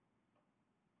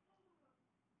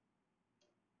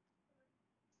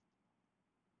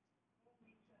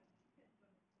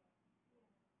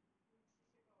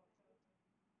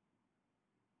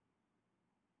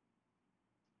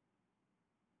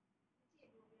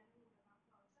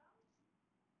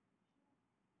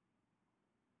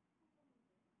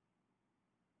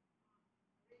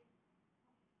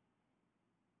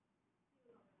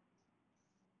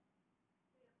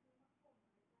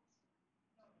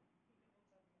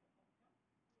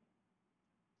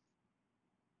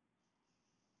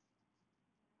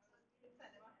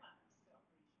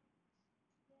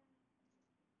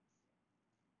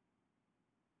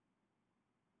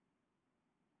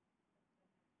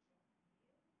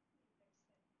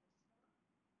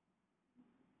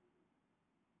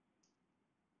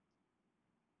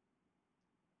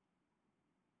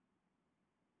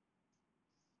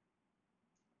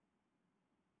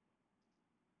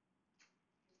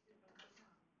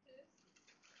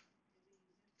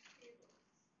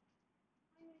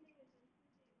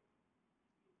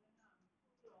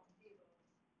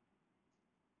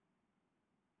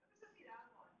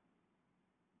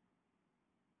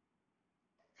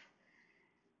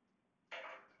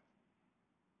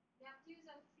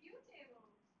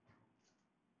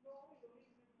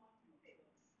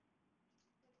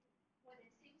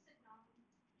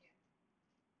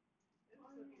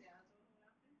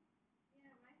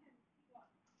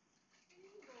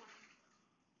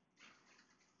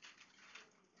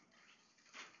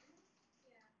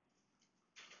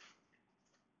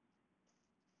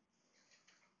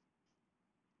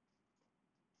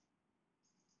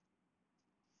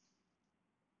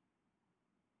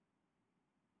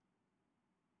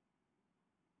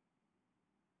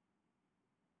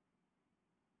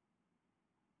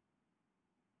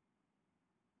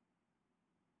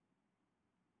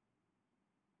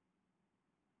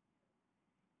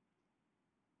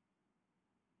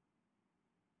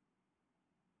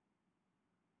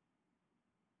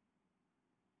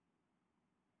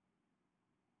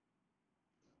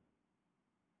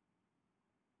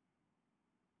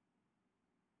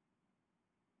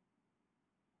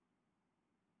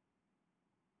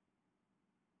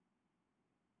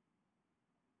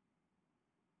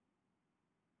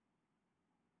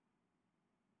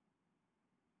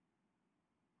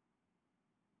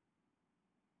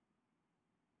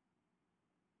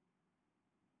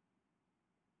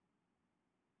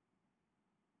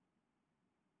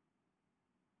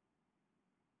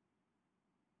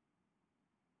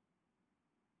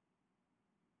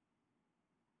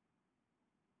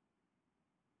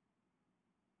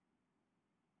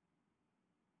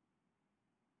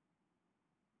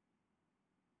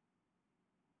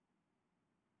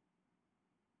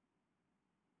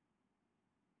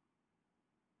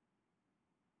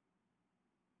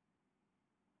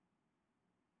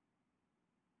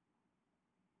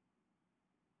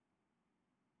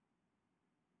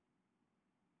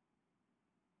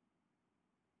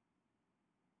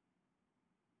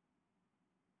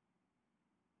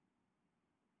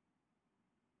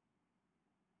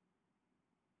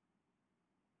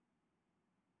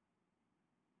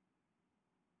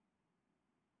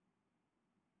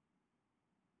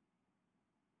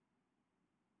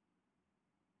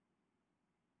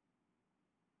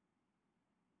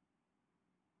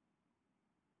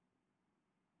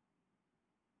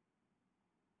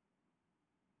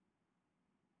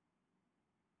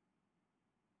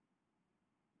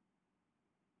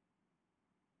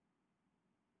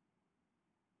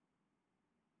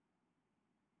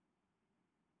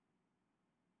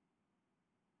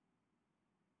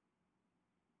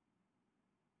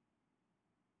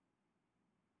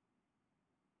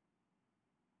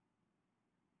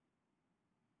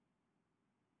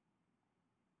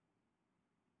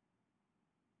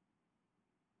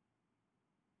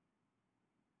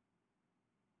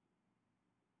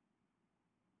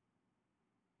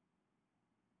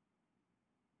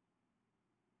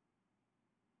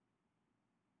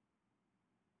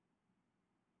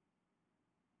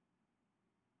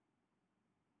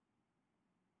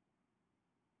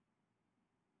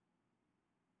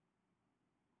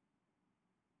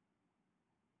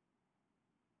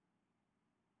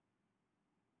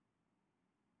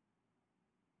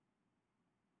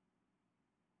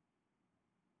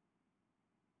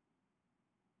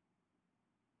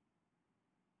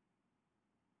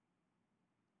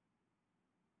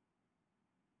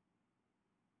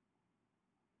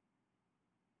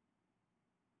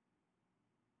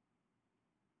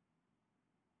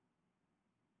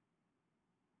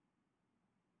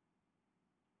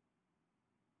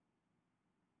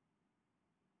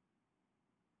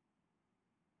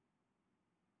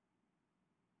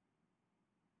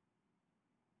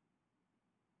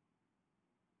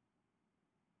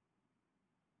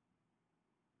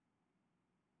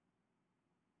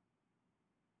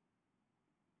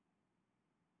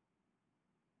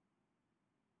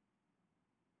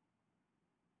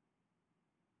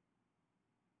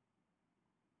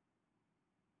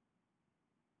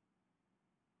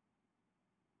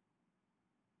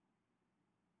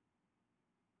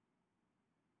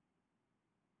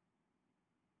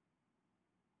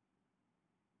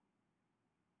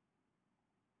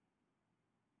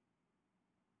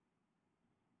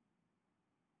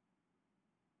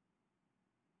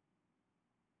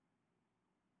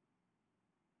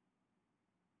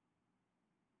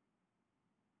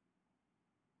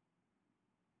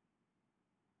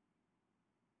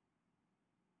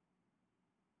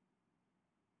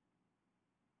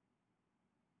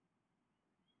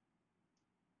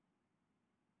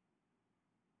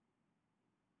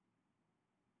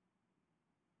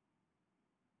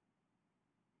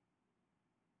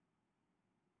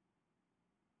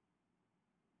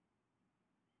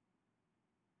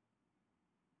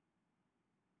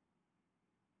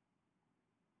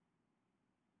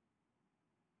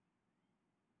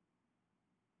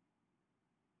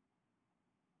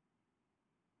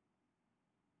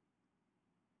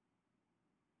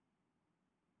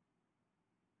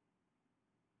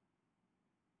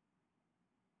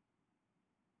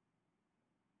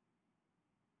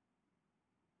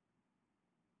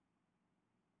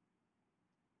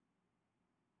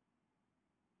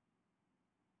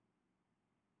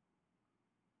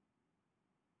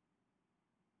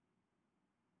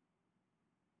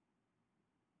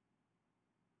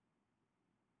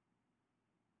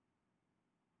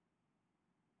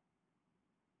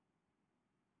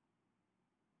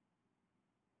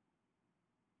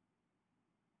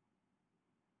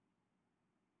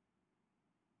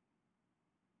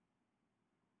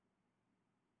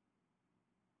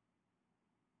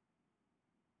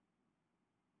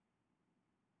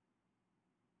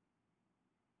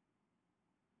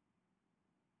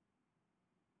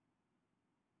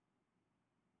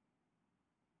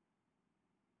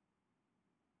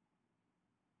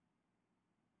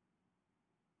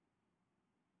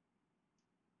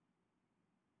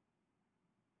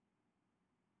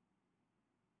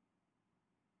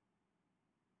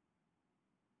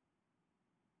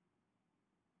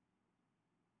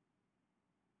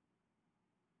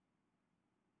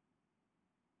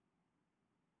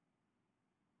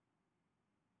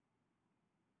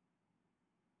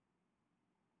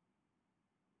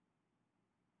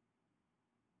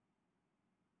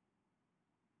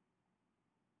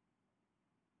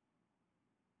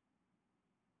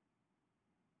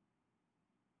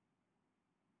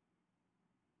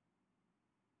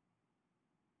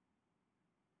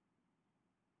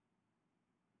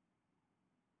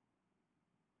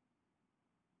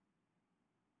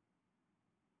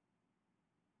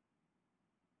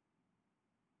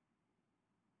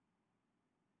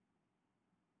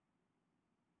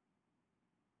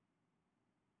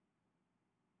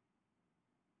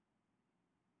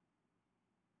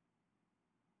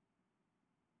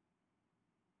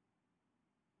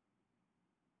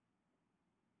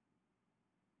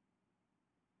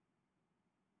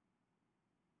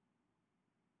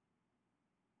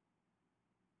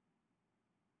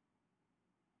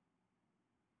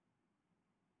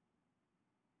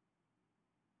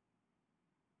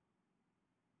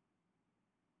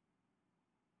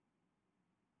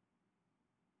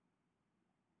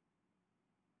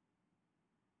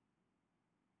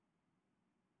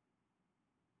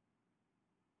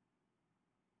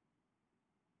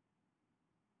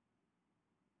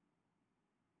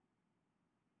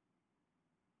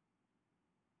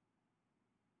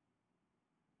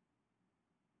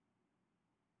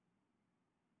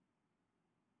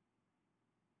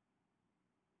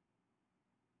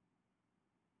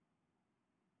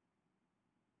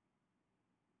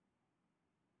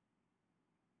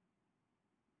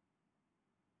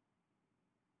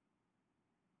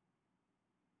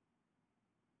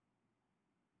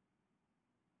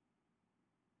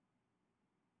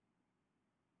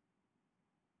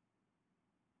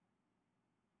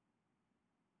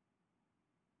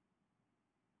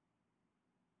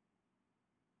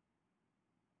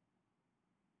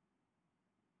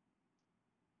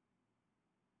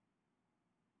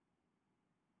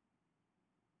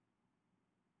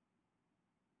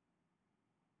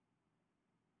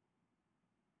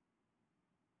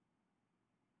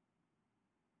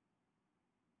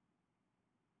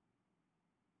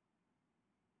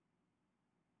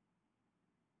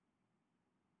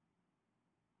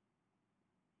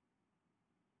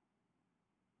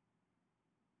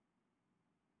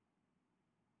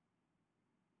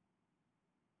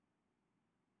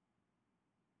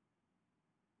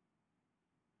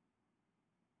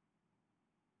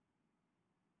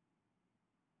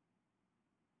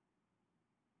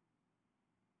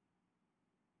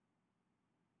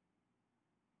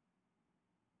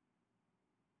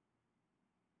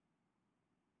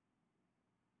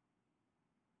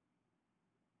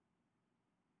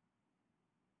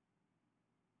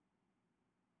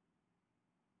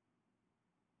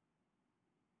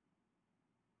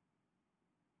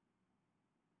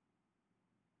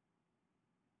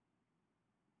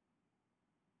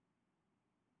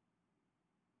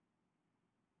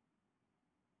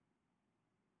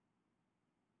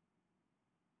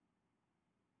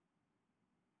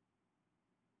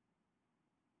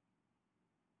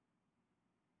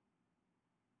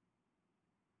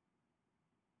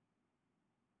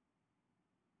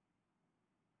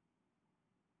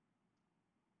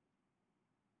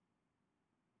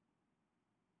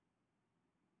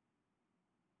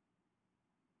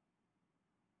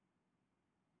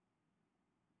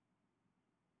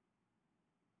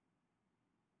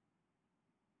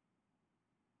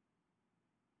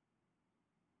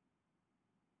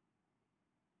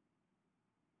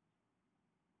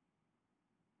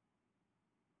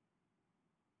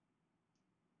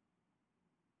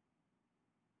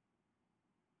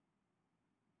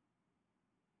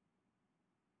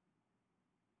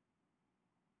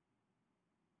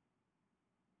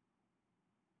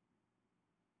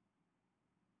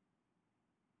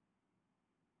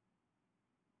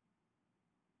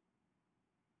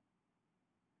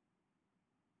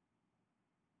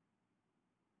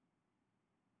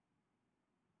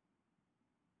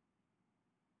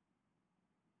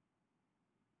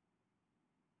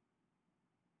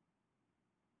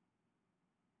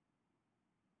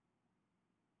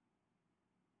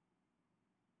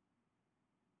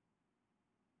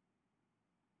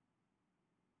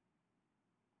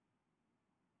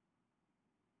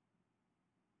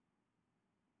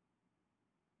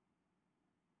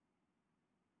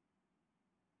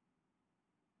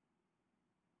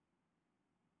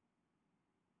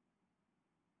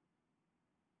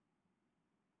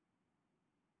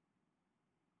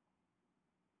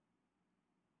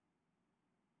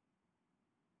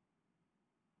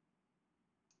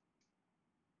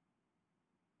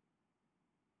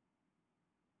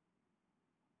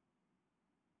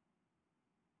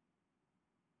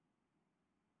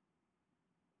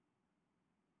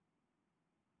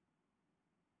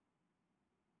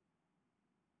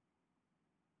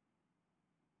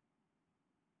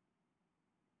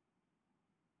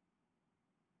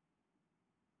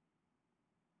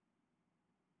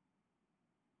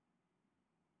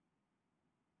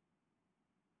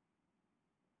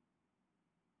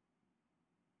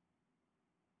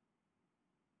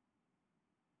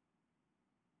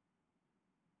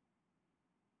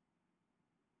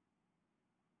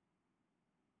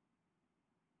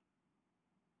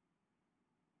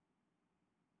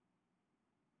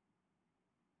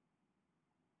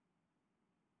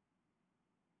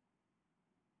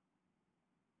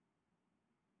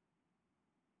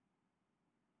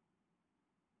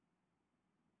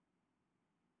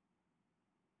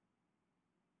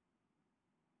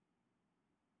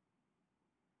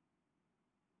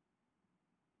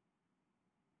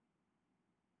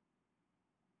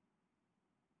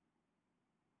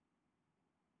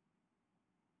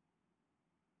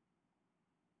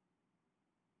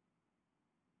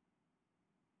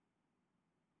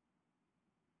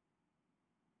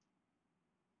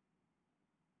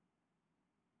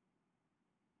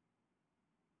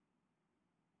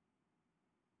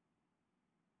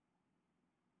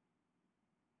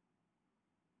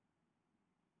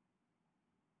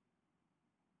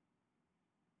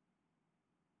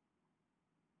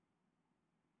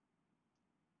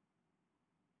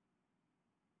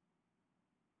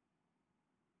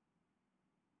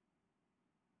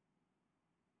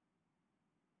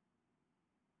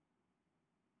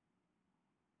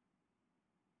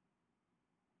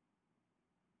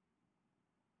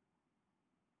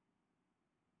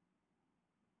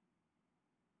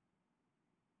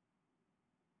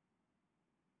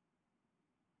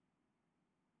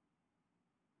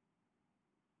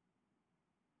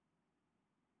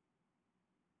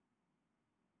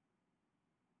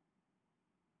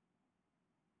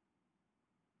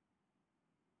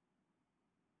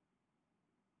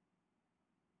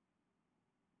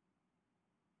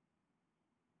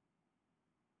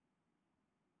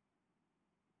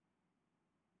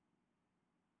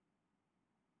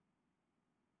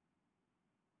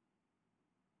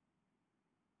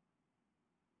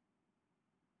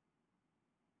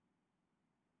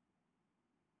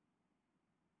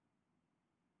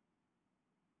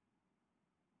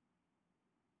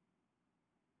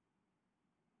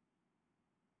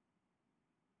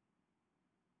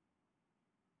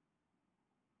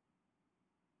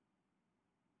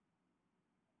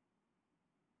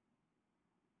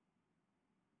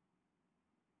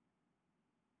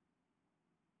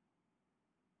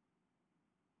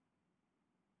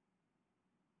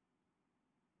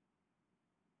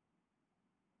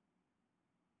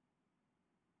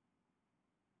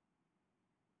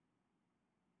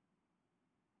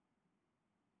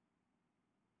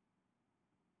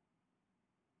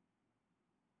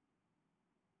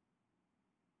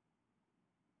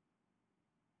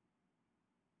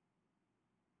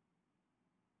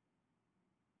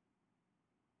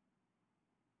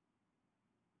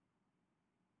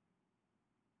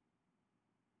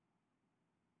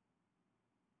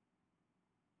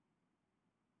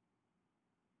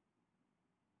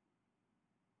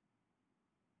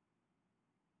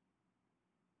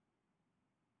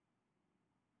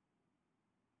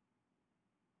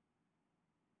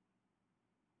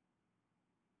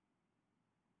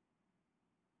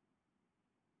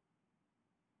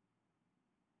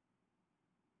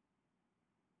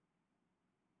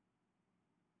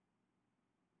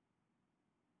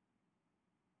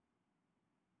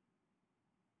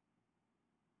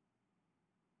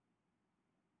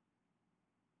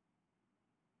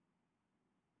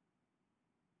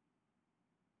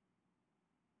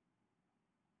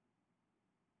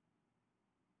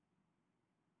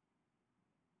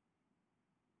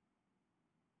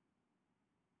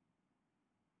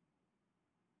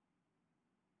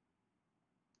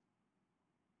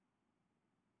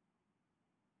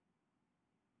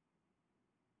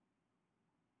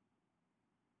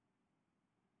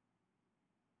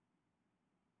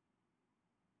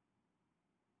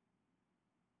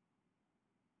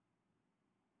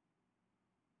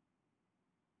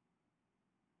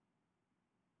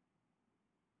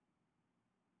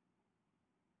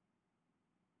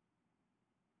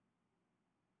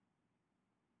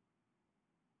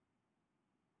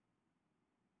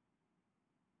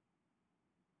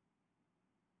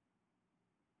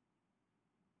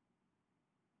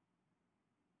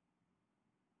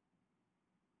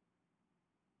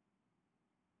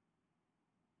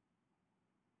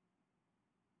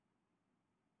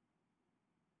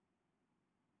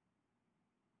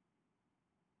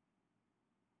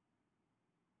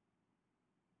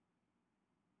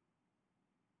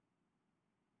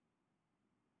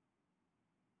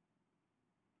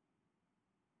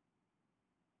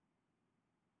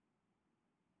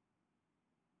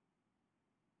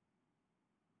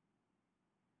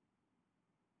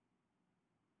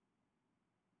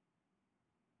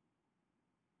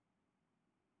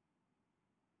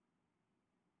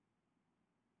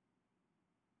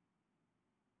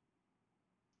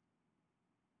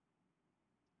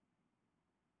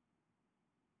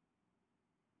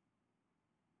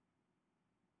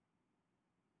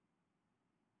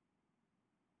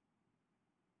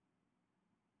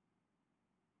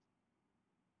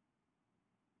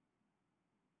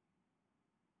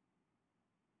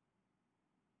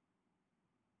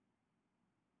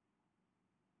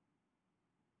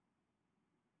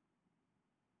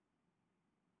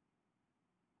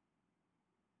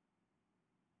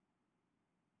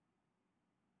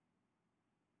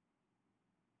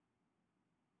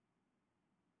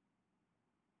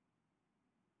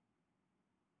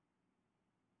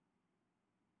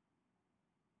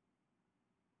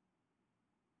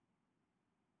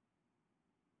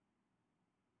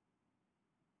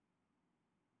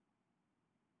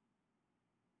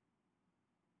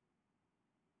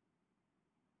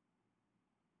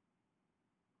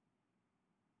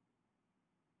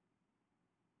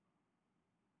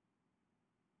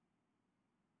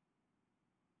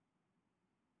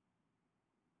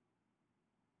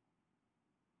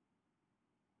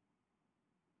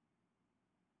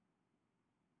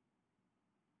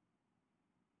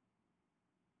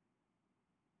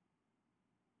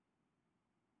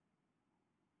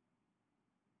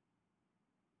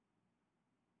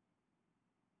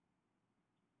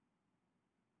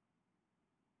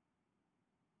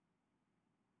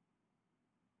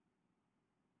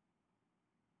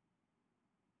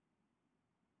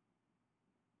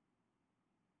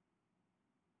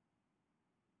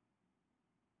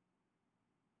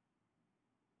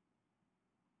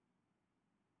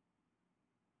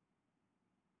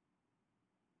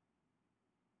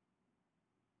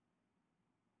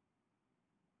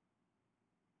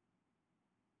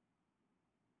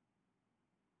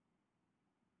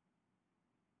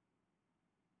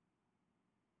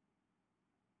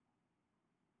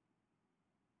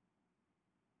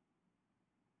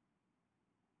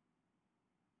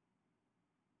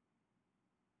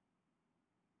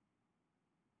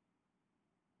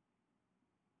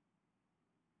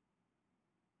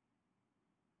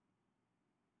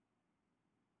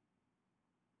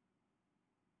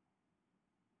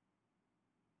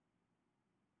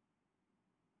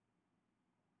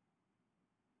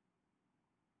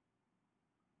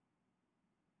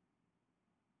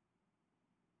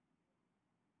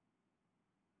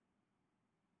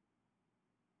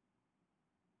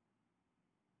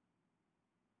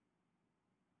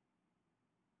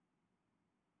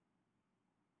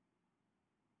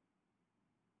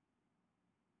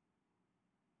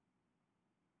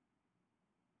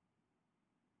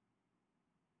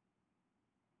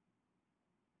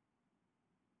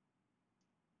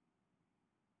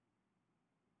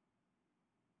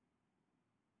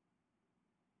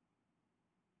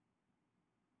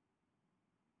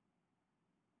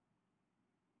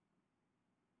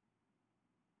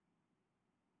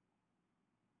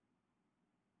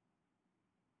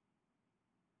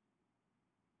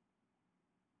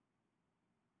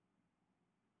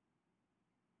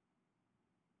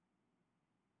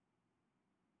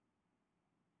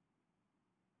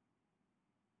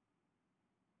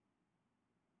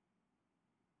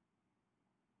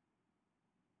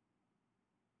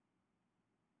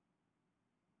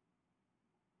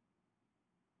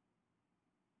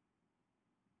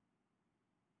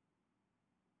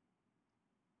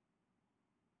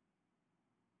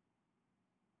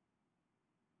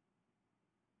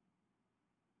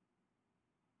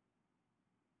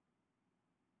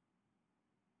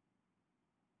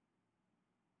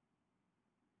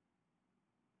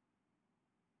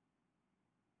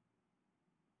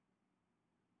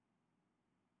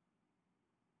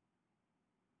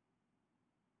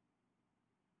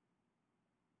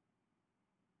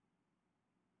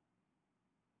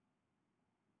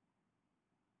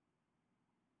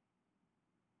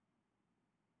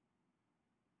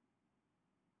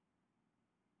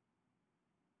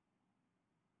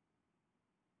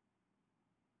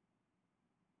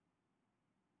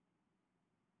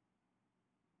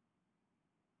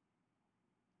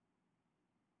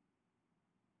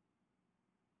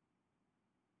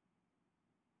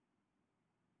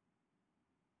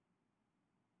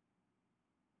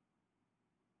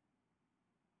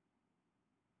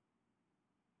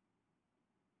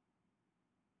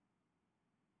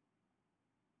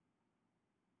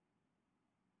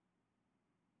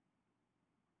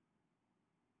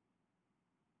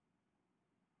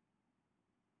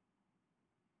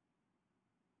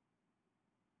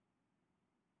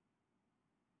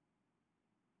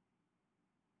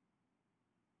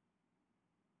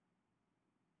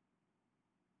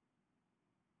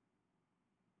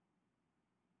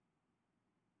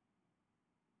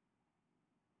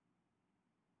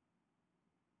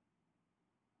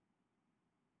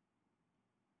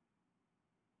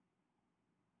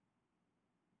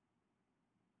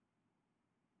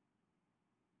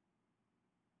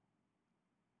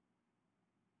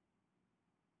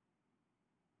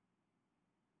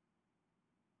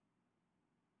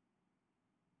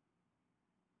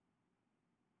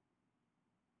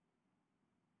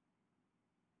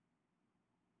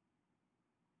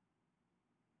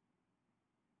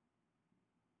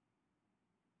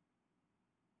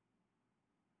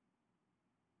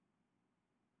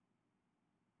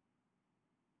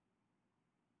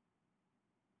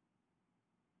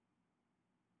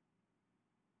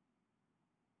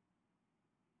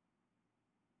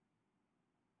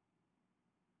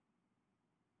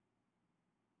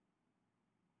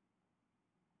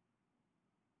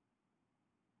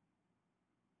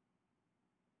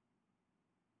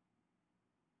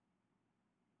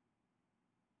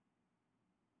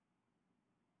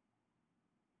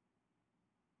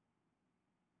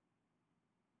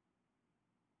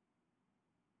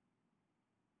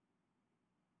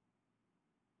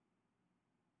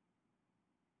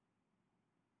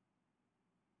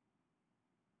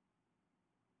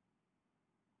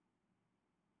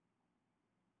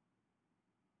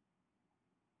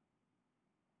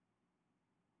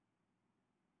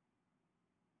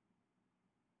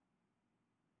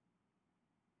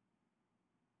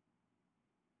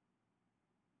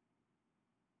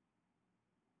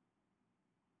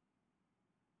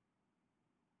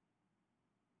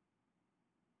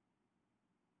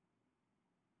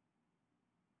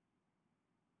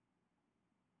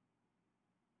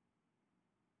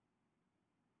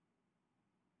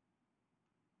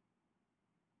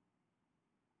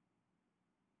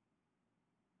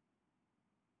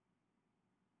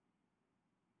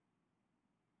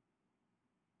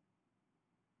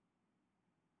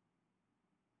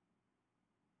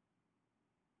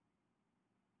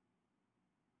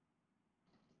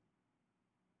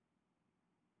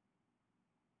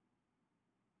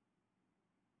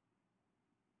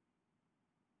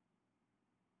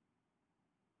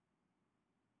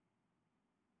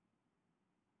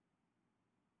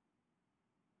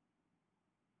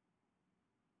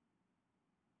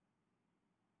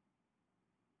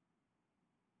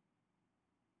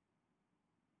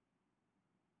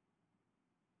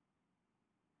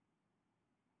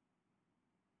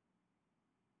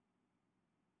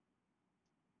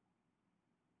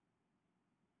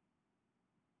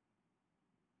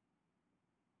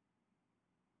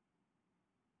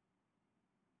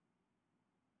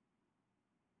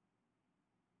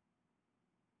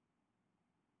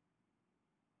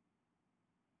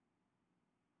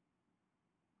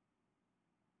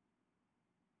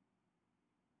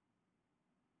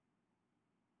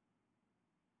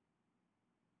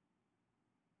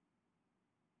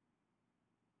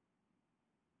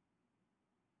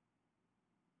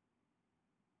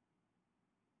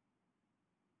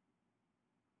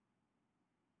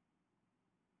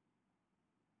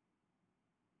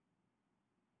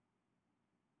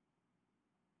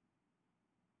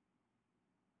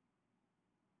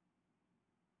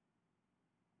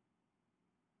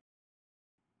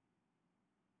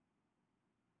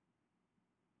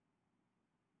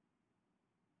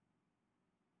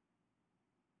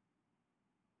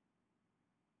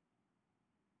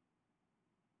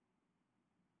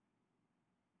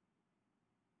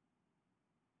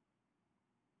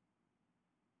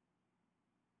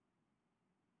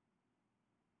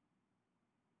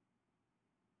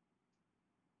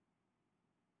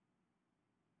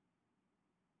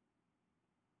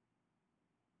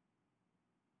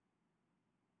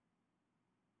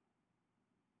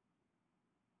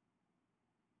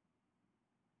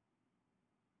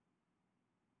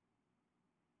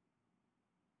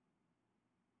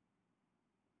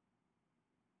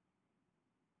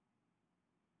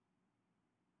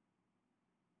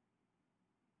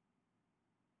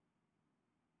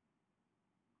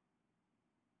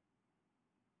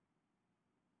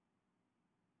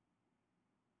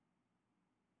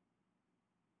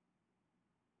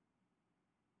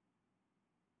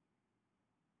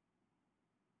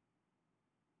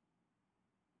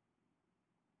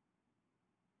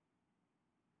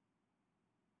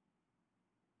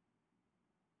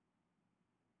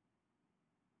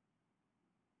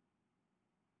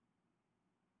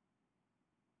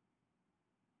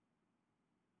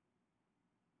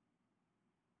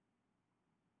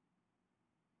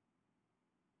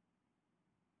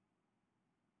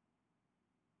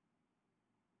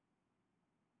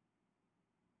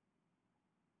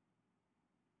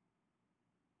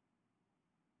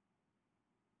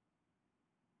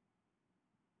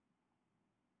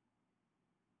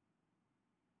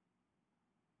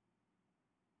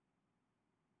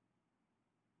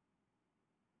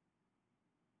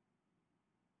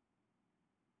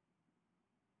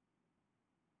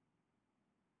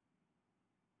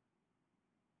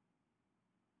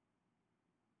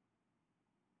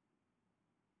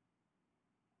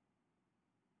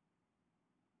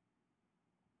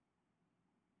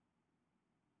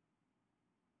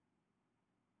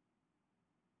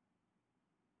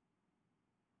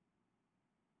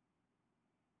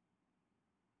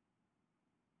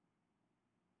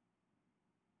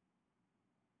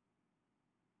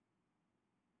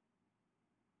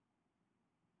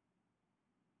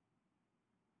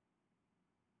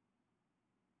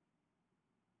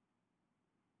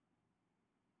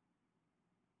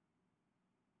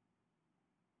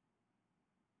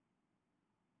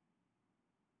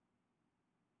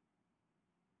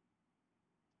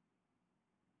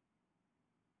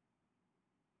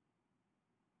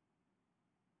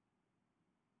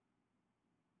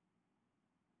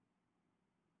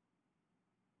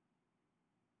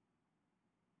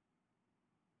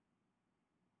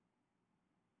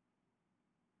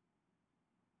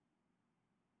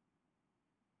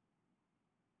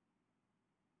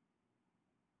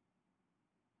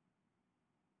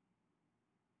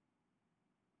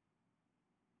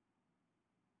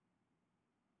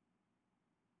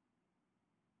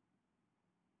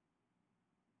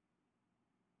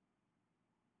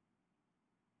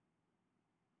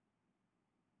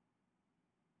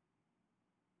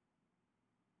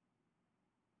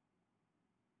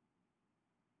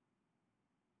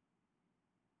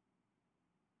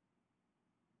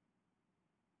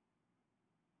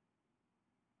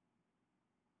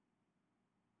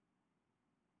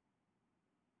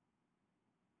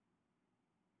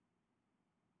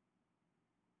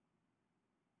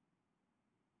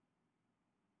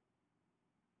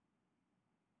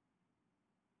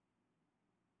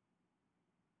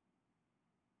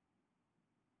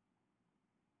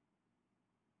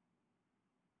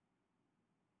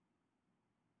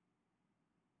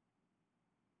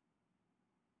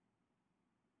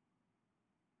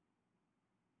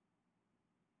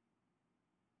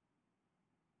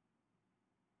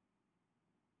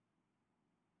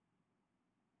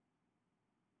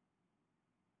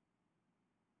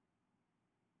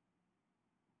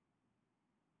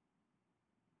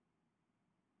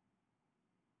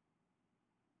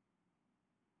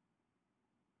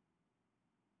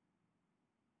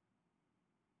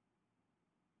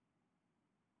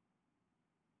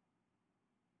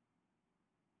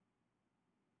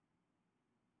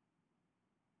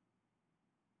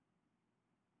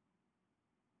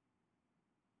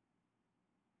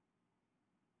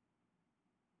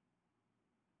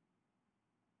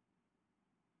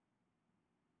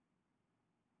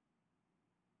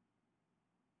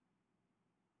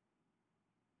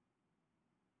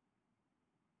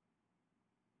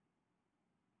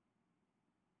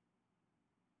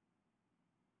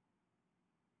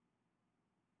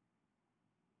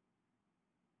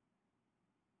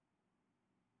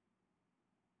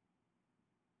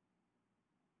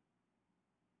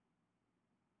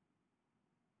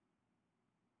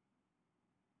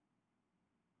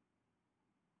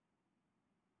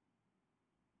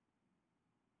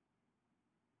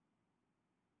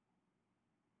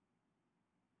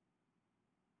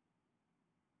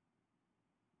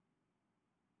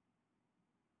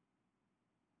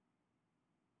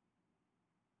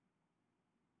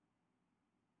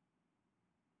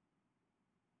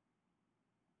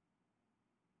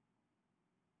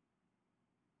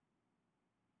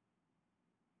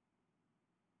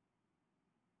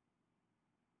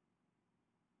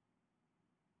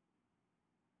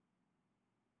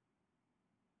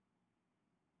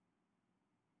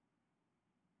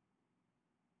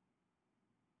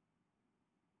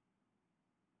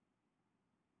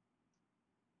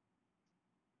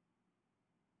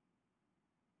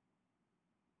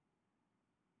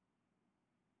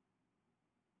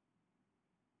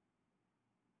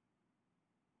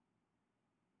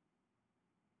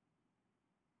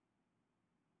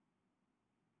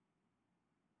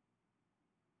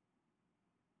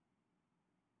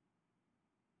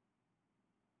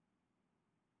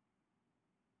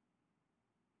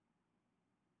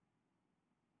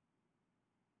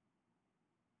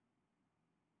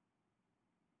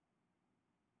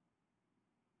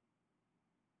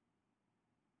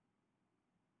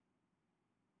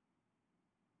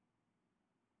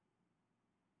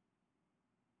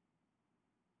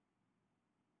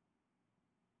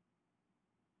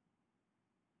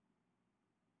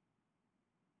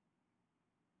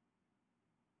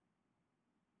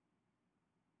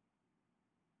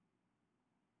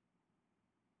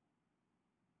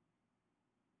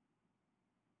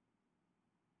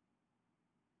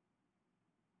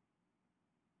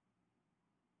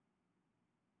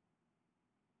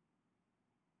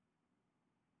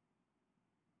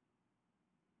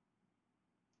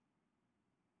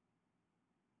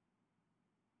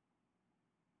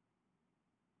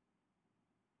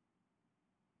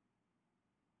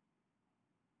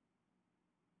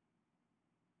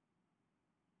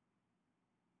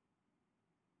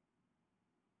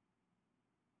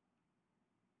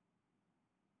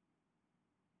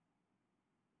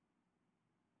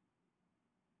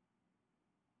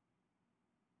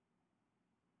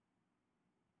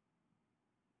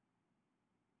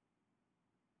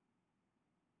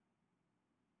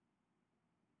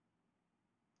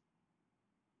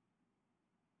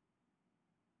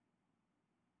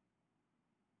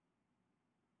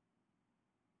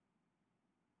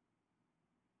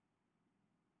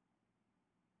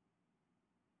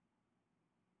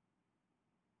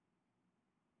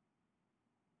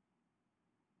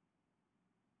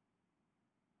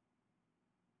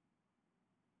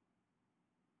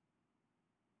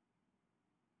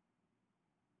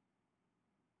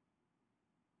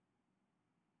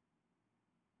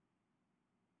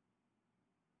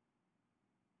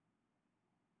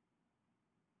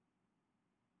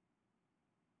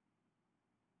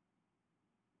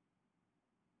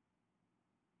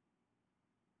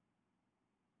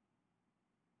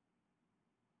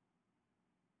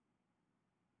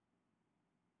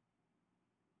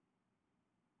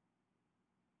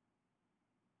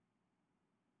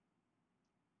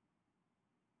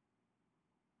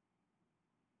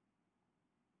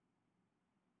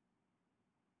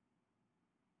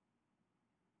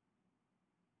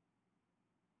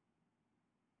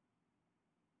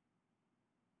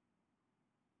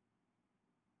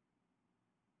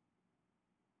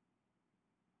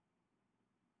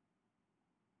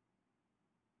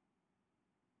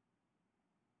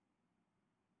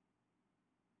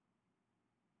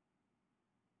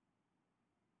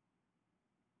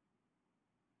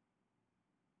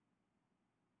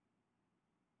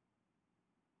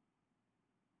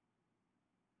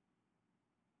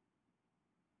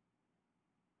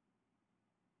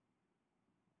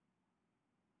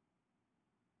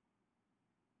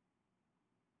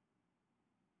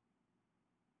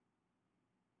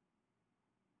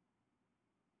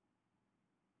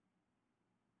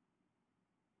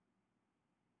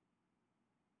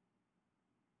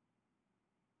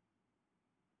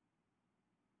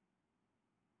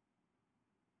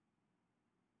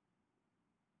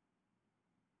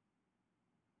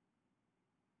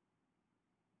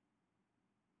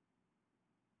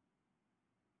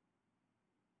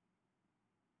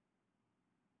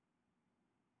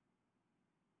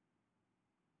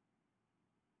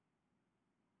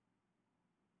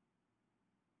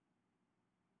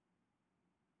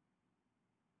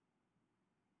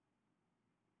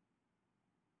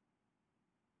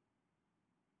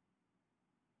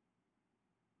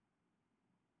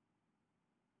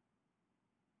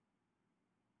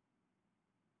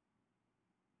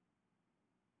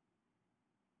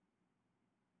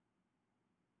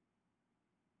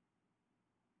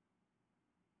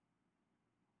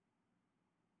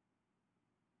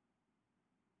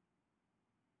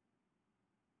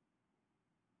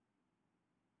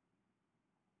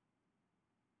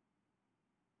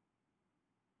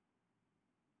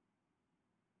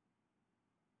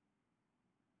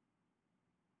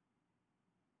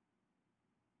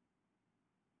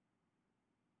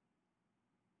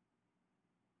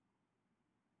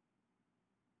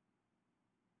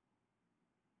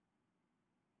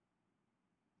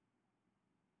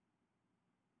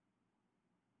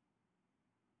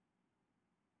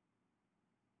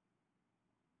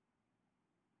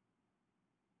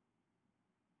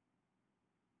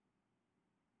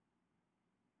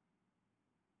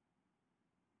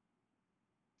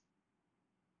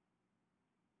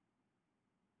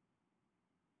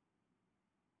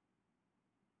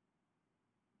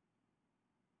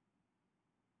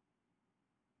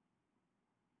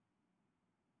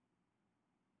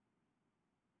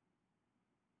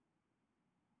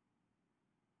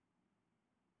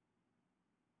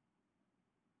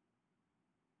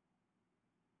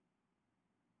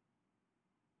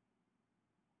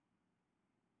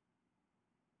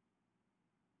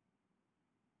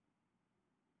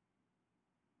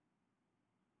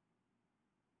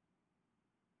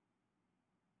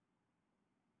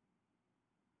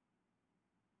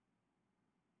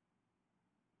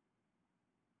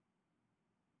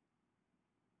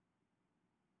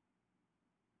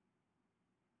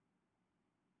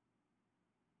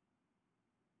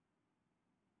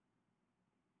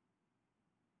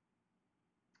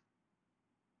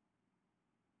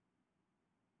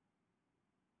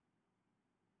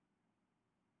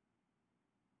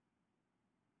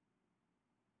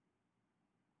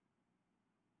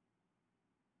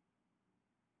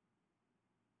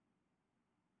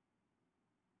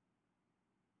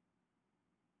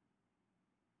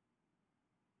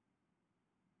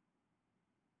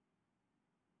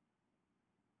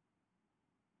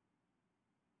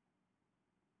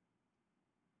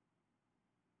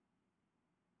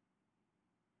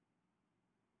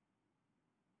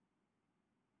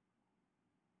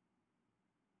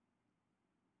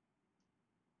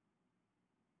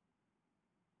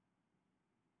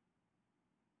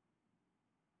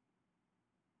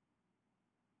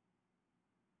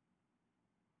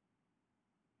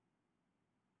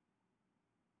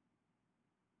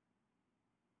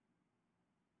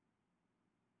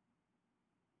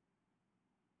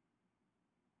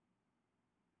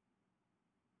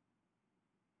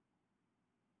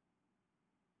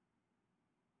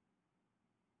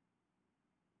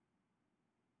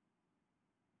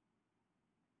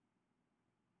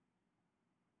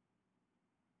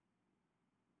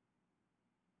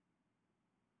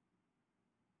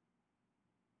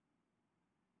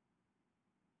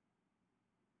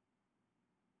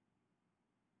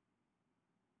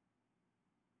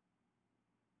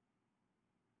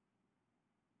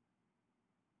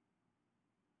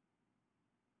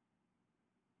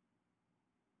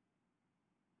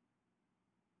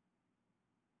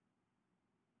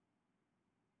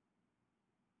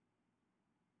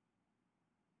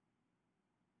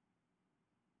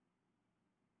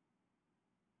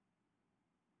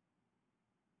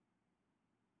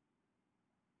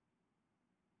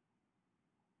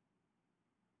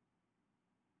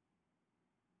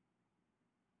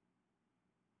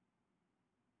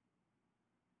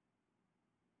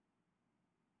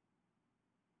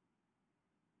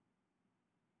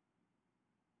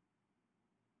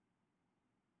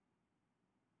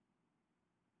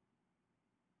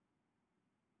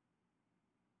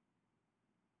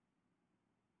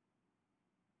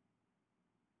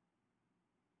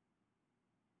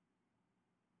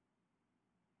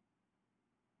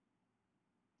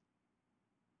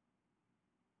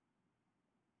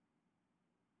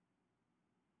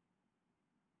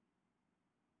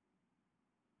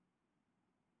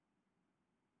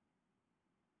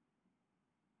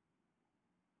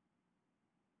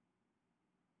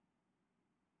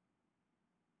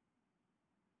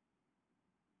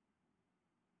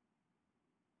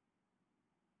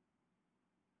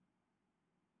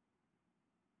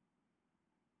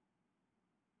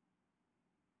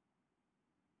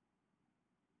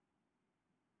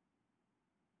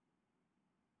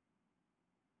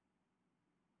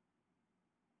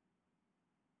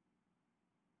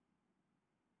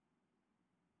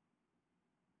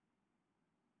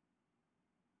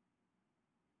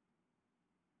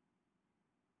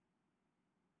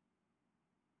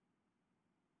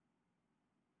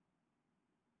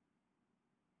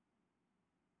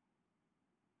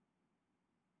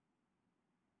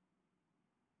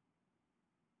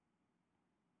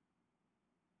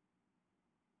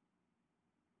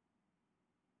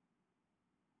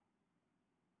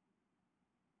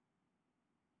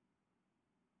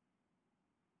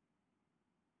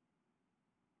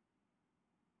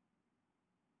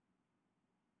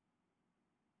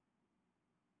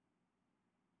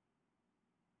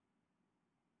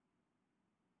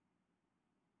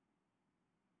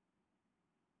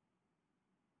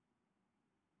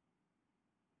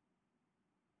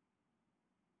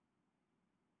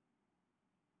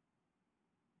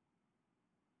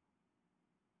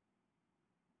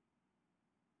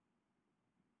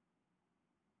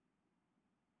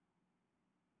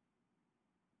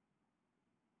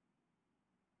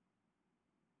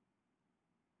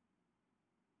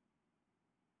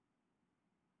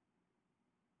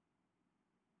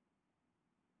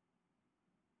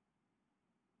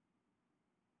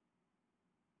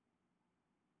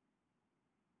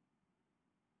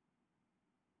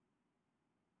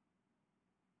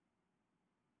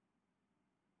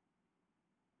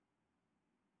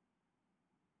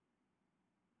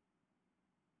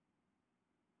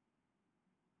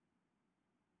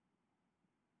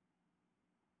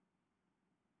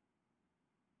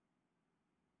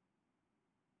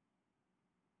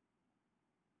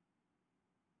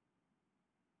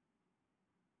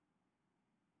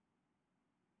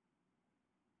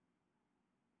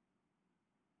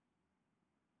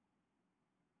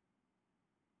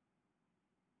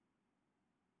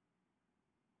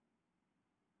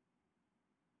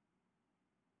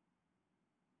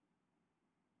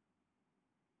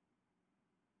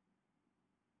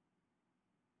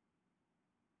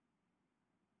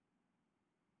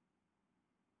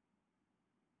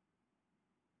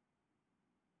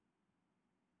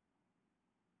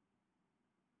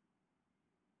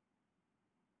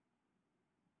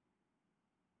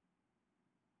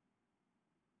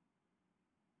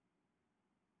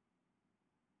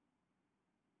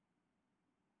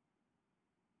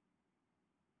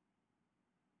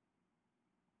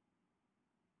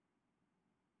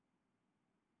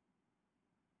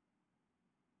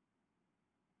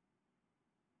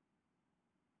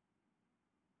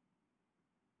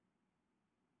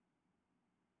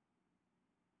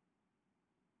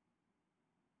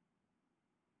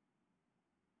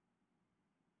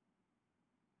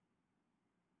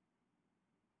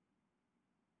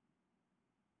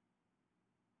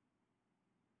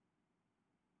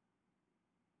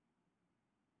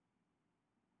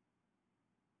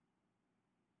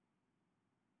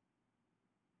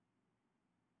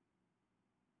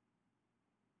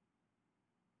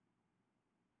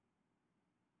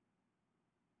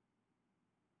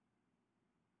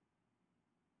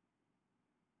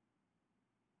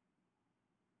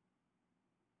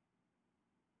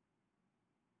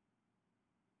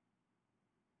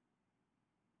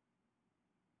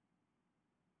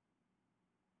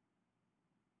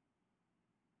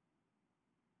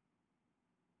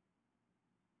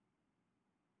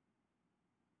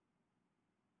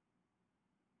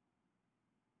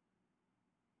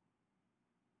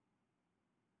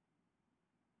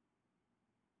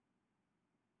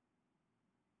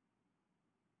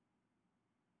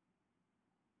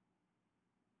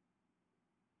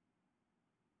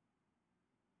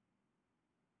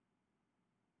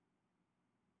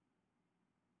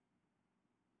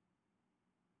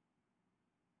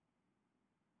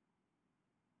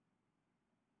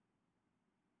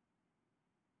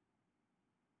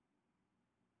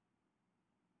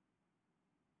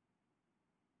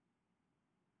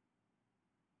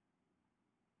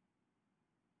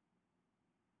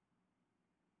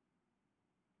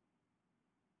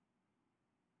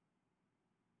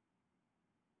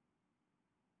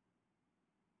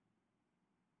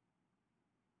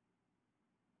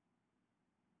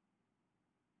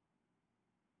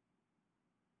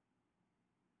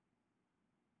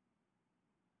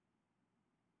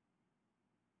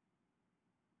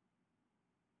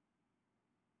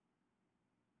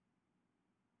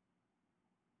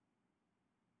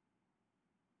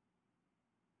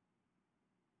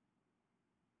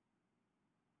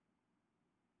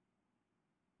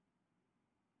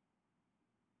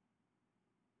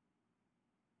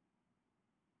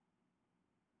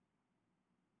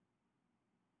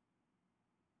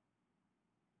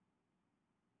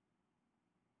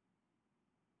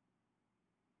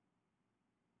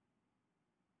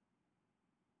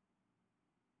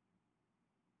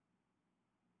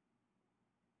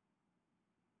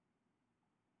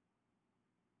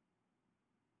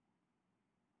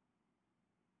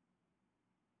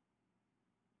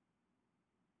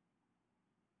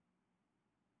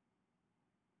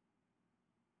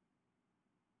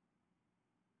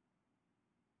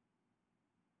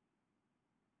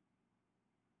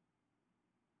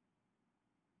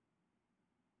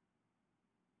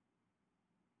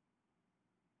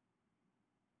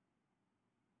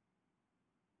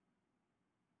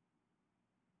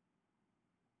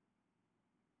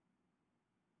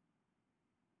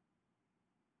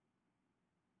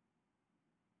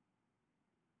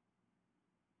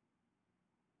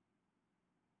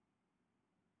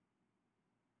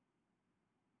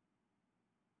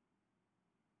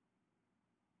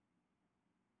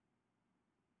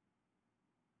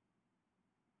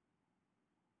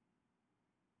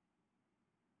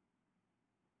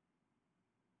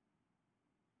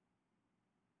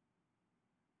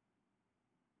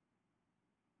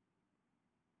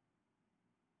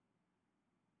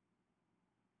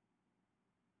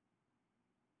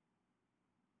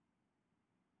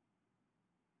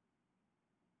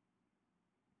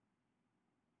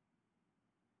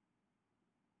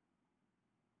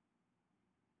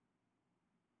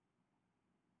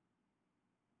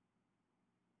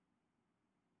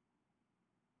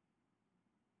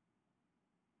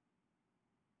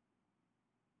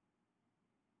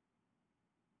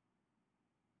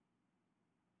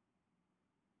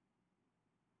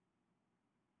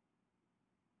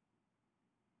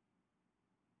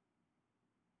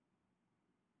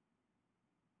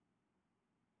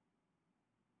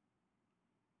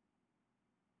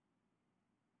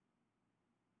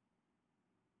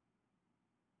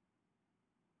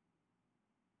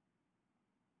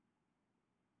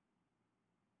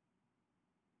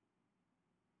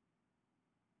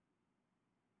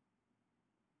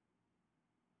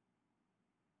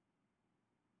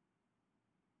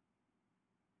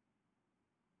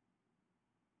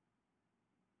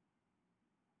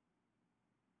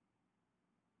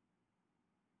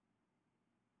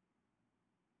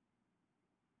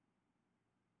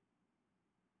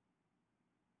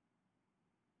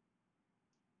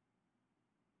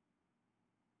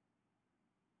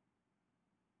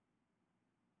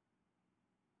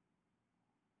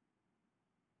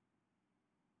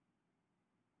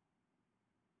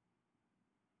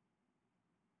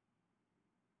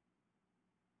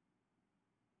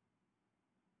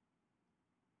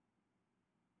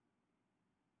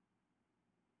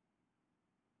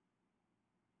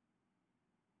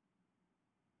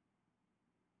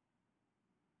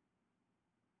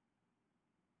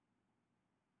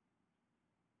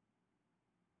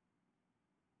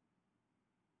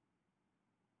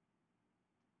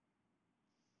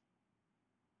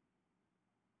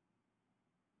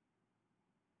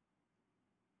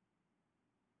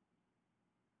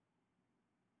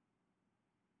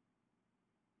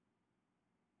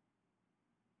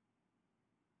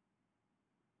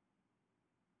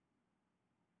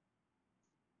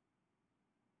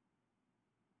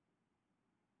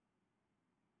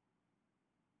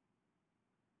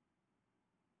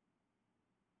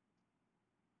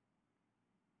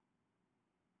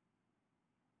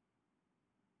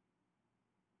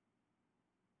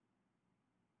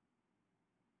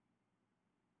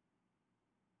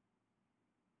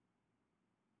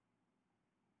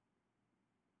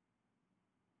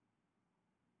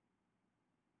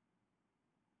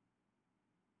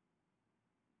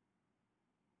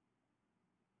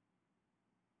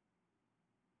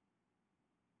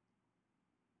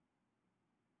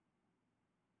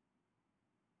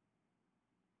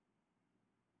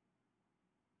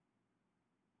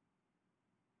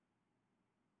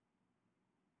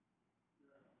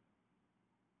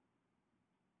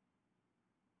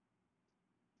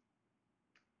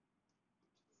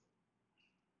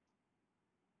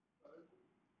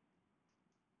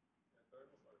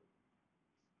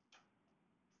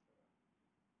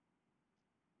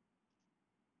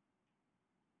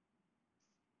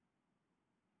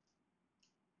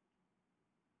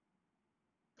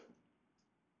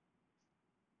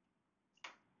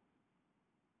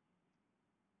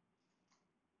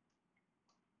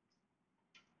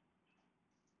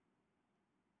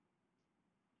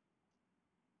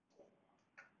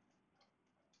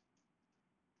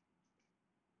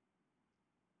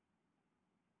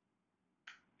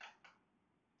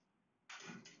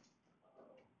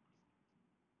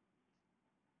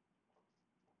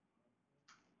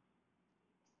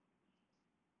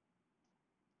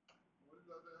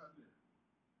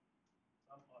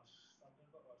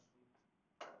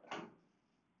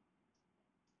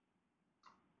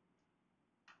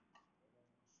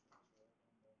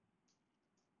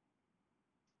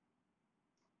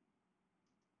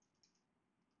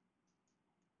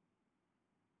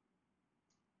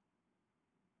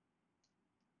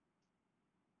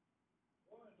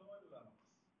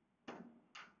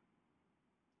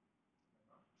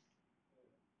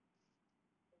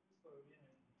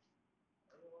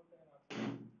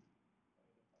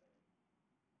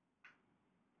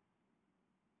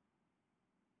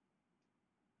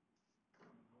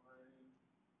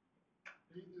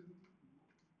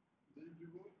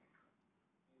 go,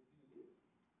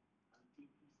 I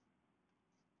think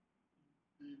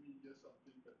maybe get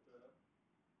something better.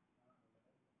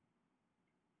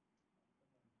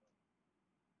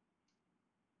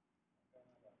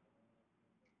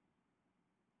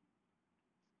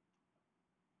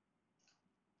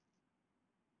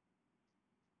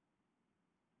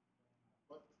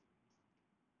 But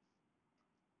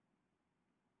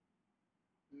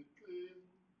they claim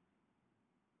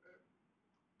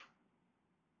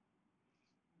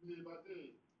Labor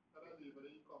Day, that Labor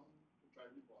Day, he come to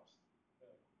drive the bus.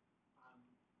 And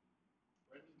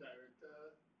when the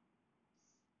director,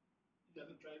 he had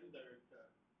to drive the director,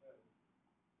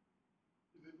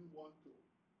 he didn't want to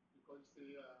because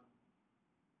he say,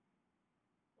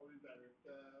 or the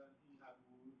director, he had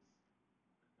rules,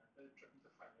 and that they threatened to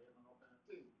fire him and all kind of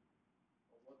thing,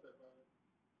 or whatever.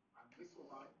 And this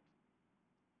woman,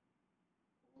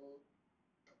 or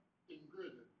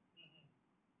Ingrid,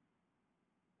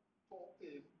 talked to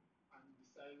him and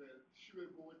decided well, she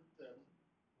will go with them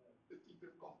to keep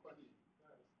him company.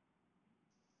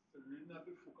 So we really have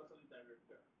to focus on the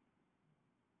director.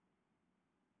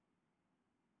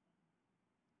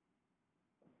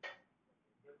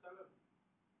 But tell him.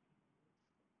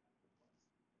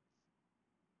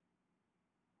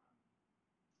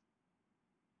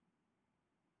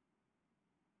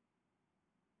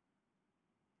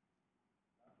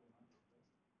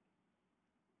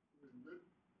 Good.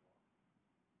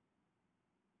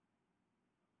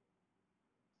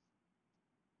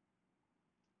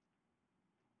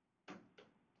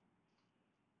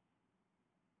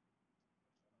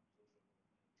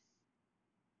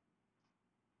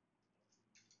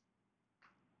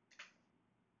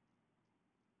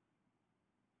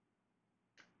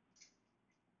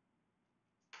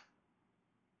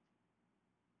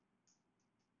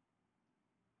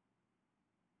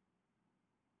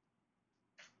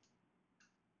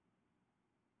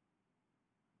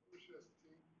 We should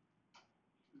think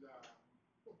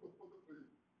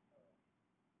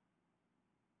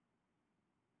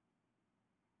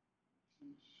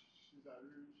she's she's a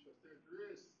real, she's a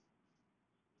race.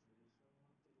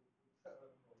 Then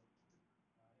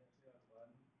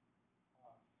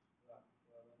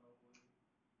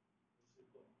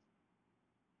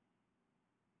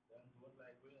don't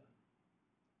like going.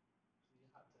 See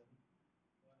happen.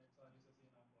 One next one is in a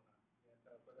corner. Yeah,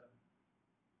 tell for them. And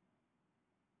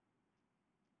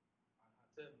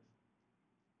happen.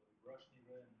 But rush the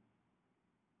brain.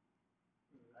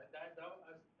 That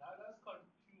has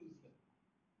confused me.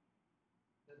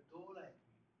 They don't like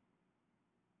me.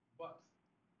 But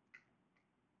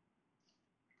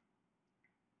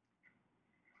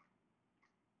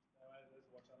I just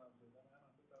watch and observe them and I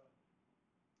have to tell them.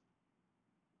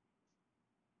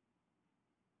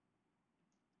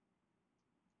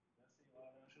 Let's see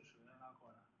what I'm shooting in a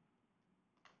corner.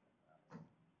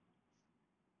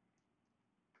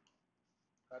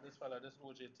 This fella, this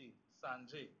OJT,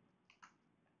 Sanjay.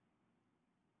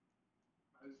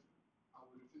 As I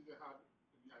would think they had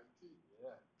in the IT.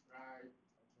 Yeah. Right.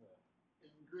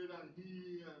 That's Ingrid and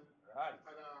he and right. I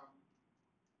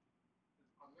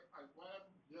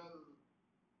want to yell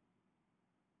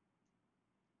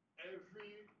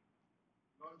every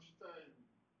lunchtime.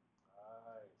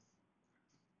 Nice.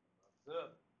 That's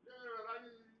it. Yeah, well,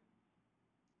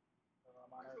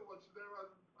 I used to watch them and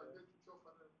I get it off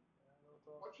of them.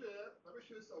 Watch here, let me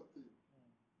show you something.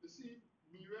 You see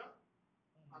Mira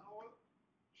and all,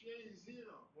 she ain't easy, you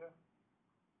know. Yeah.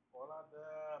 All of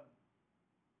them.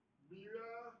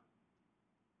 Mira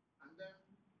and then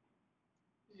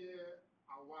here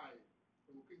a wife.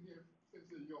 They're working here since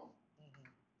they're young.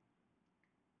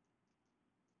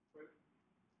 Well,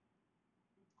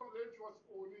 college was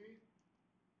only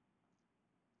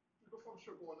people from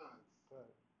Shogunas.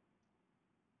 Right.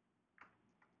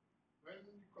 When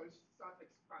the college start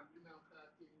expanding and kind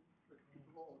of thing,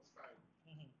 people go outside.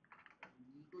 And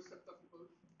you go set up people.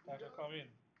 Like a come in.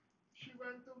 She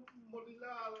went to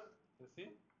Modilal. You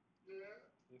see? Yeah.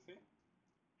 You see?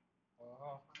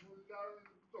 Uh-huh. And Modilal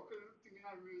talking thing in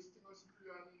a race thing or something.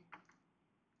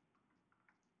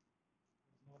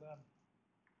 Know them.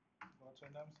 Watching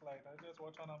them slide. I just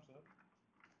watch on them, sir.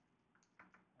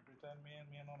 I pretend me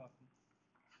know nothing.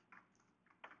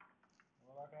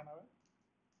 All that kind of way.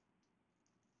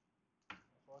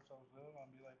 Just watch, observe,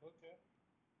 and be like, okay,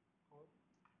 cool.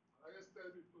 I just tell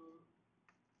people,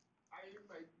 I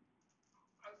might,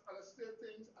 I say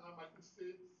things and I might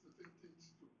say certain things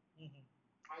too.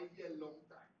 I hear a long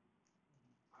time.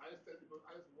 I just tell people,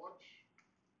 I just watch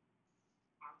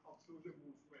and observe the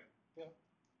movement. Yeah.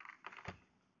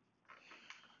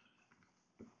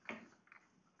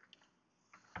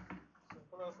 So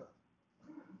now, sir.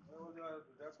 What would you want to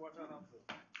do? Just watch on up, sir.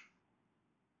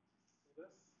 See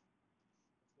this?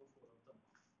 Let's go forward up.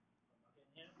 Come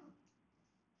back in here.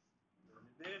 Turn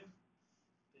it there.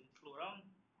 Then slow down.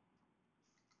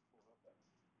 Forward up.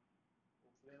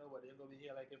 Hopefully nobody ain't gonna be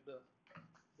here like if the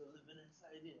living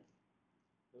inside here.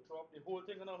 They'll throw up the whole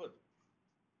thing in a hood.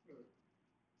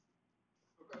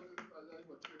 Because as I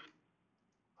was saying,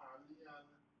 Ali and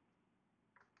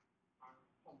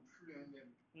Humphrey and them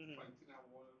fighting a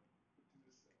wall within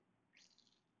the cell.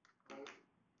 Well,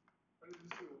 what is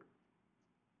so?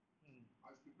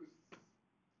 As people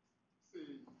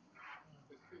say,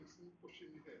 the things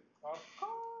pushing the head. Of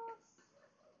course.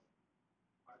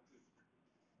 I did.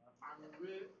 And the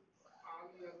way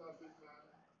Ali as a big man,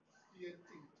 he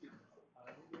thinking.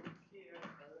 Ali don't care.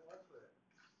 What's that?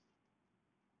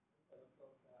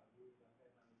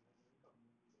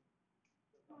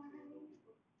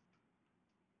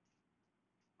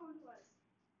 How it was?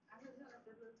 I heard her of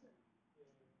the Wilton.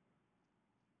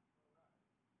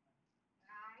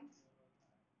 Right.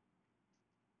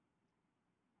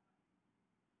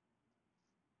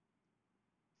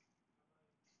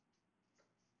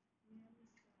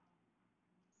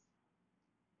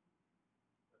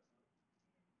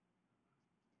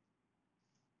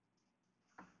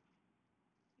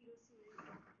 He was so because when he didn't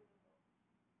need to do it,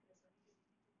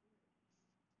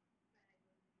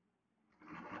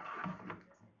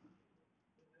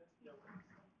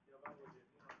 when I was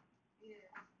yeah.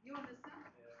 You understand?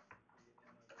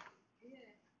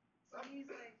 Yeah. So he's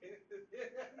like, yeah.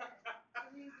 So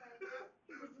he's like,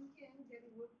 he doesn't care who get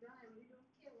the work done. I really don't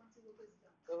care once the work is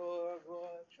done. Oh,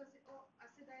 God. So I said, I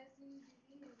said, I see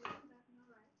you doing that now,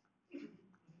 right?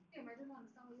 Him, I don't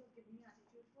understand why you're giving me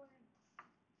attitude for him.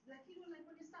 Like, he don't like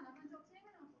when you stand up and talk to him,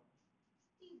 you know.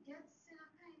 He gets in a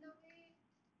kind of way.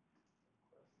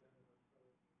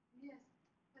 Yes,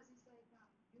 because he's like,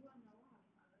 you are now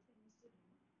having other things to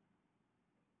do,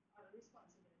 other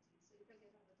responsibilities. So if I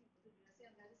get other people to do it, I say,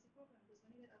 and that is the problem. Because when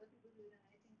you get other people to do it, and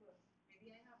I think, well, maybe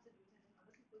I have to do it, and then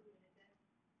other people doing it, then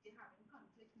you're having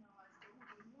conflict now as to who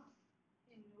do you want.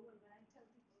 And you know, when I tell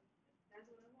people, that's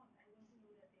what I want. I want to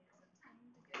know that there's a time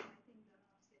to get my thing done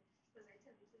upstairs. Because I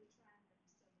tell you to try and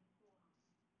register me for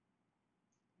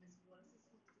Miss Wallace's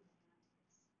school to be an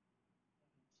actress.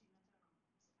 She's not around.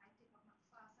 So I take up my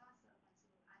class herself, and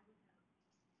so I would help with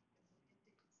booking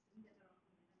tickets. Didn't get around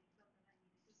to it, and I felt that I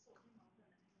needed to sort him out, and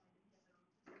I know I didn't get around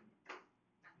to doing it.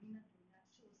 And me not doing that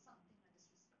shows something, a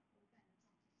disrespectful kind of something.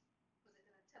 Because I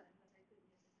could tell him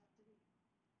that I couldn't get it up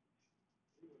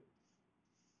to date.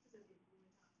 Because I did go with his OJT and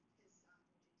his program.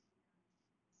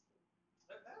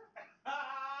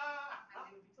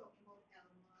 And they will be talking about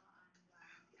Elma and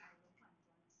the Elma Francois.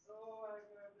 Oh my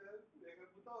God, they're going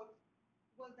to put out.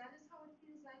 Well, that is how it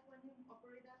feels like when you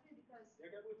operate that way because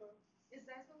is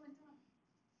that what went on?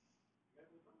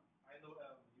 I know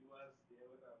you was there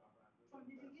with From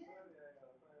the beginning? Yeah.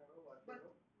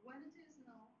 But when it is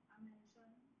now, I mentioned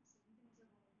certain things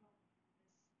about how this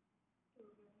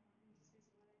program on this is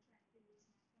what I try to use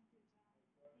my computer.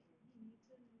 He needs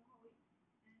to know how it.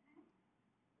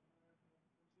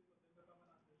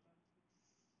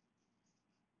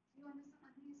 You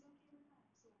understand? And he's okay with that.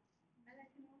 So I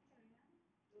like him out carry on.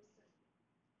 Just study.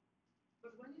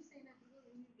 But when you say that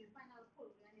you find out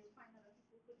program and you find out that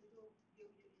people could do your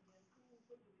Indians who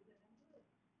could do it, then I'm good.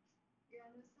 You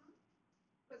understand?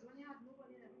 Because when you had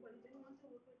nobody and everybody didn't want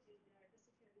to work with you, they are just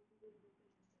a Kelly who would work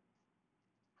with instead.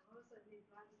 And all of a sudden they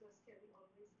glad because Kelly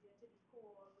always there to be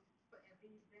called for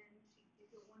every event.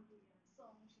 If you want to hear a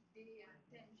song, she day and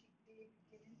then she day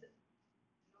beginning to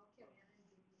Kelly and then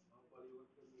doing everybody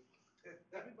else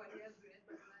doing it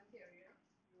but not Kerry. And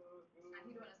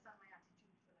he don't understand my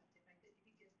attitude for that. If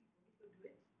he gets people who could do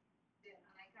it, then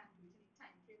and I can't do it in the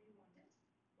time frame you want it,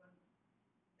 well,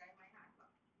 die my hand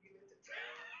back. Give it.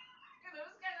 You know,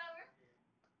 this kind of way.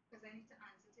 Because I need to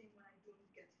answer to him when I don't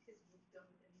get his work done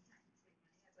with any time frame. And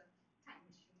he has a time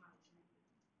issue management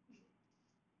with me.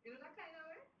 You know that kind of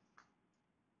way?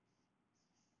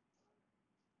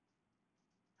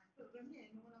 And program here,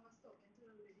 you know, when I was talking to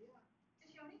the lady,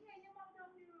 she only hear your mom down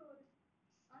the road.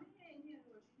 Only hearing here,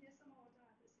 Lord, she hears some of what I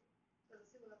have to say. Because I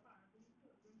say, well, apparently, she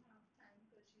doesn't have time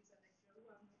because she's a lecturer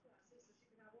who has no classes, so she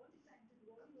could have all the time to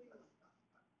do all the way.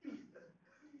 So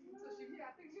she hear,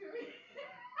 I think she will.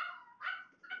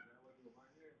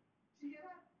 She hear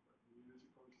that? She come to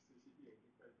say she hear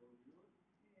the cry down the road.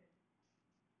 Yeah.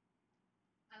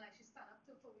 And like she stand up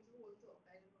to for me to hold talk,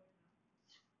 I don't know,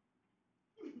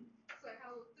 So I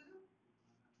have work to do.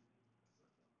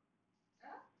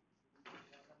 Huh?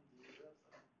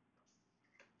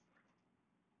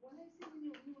 Well, I see when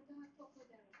you want to talk with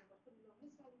them,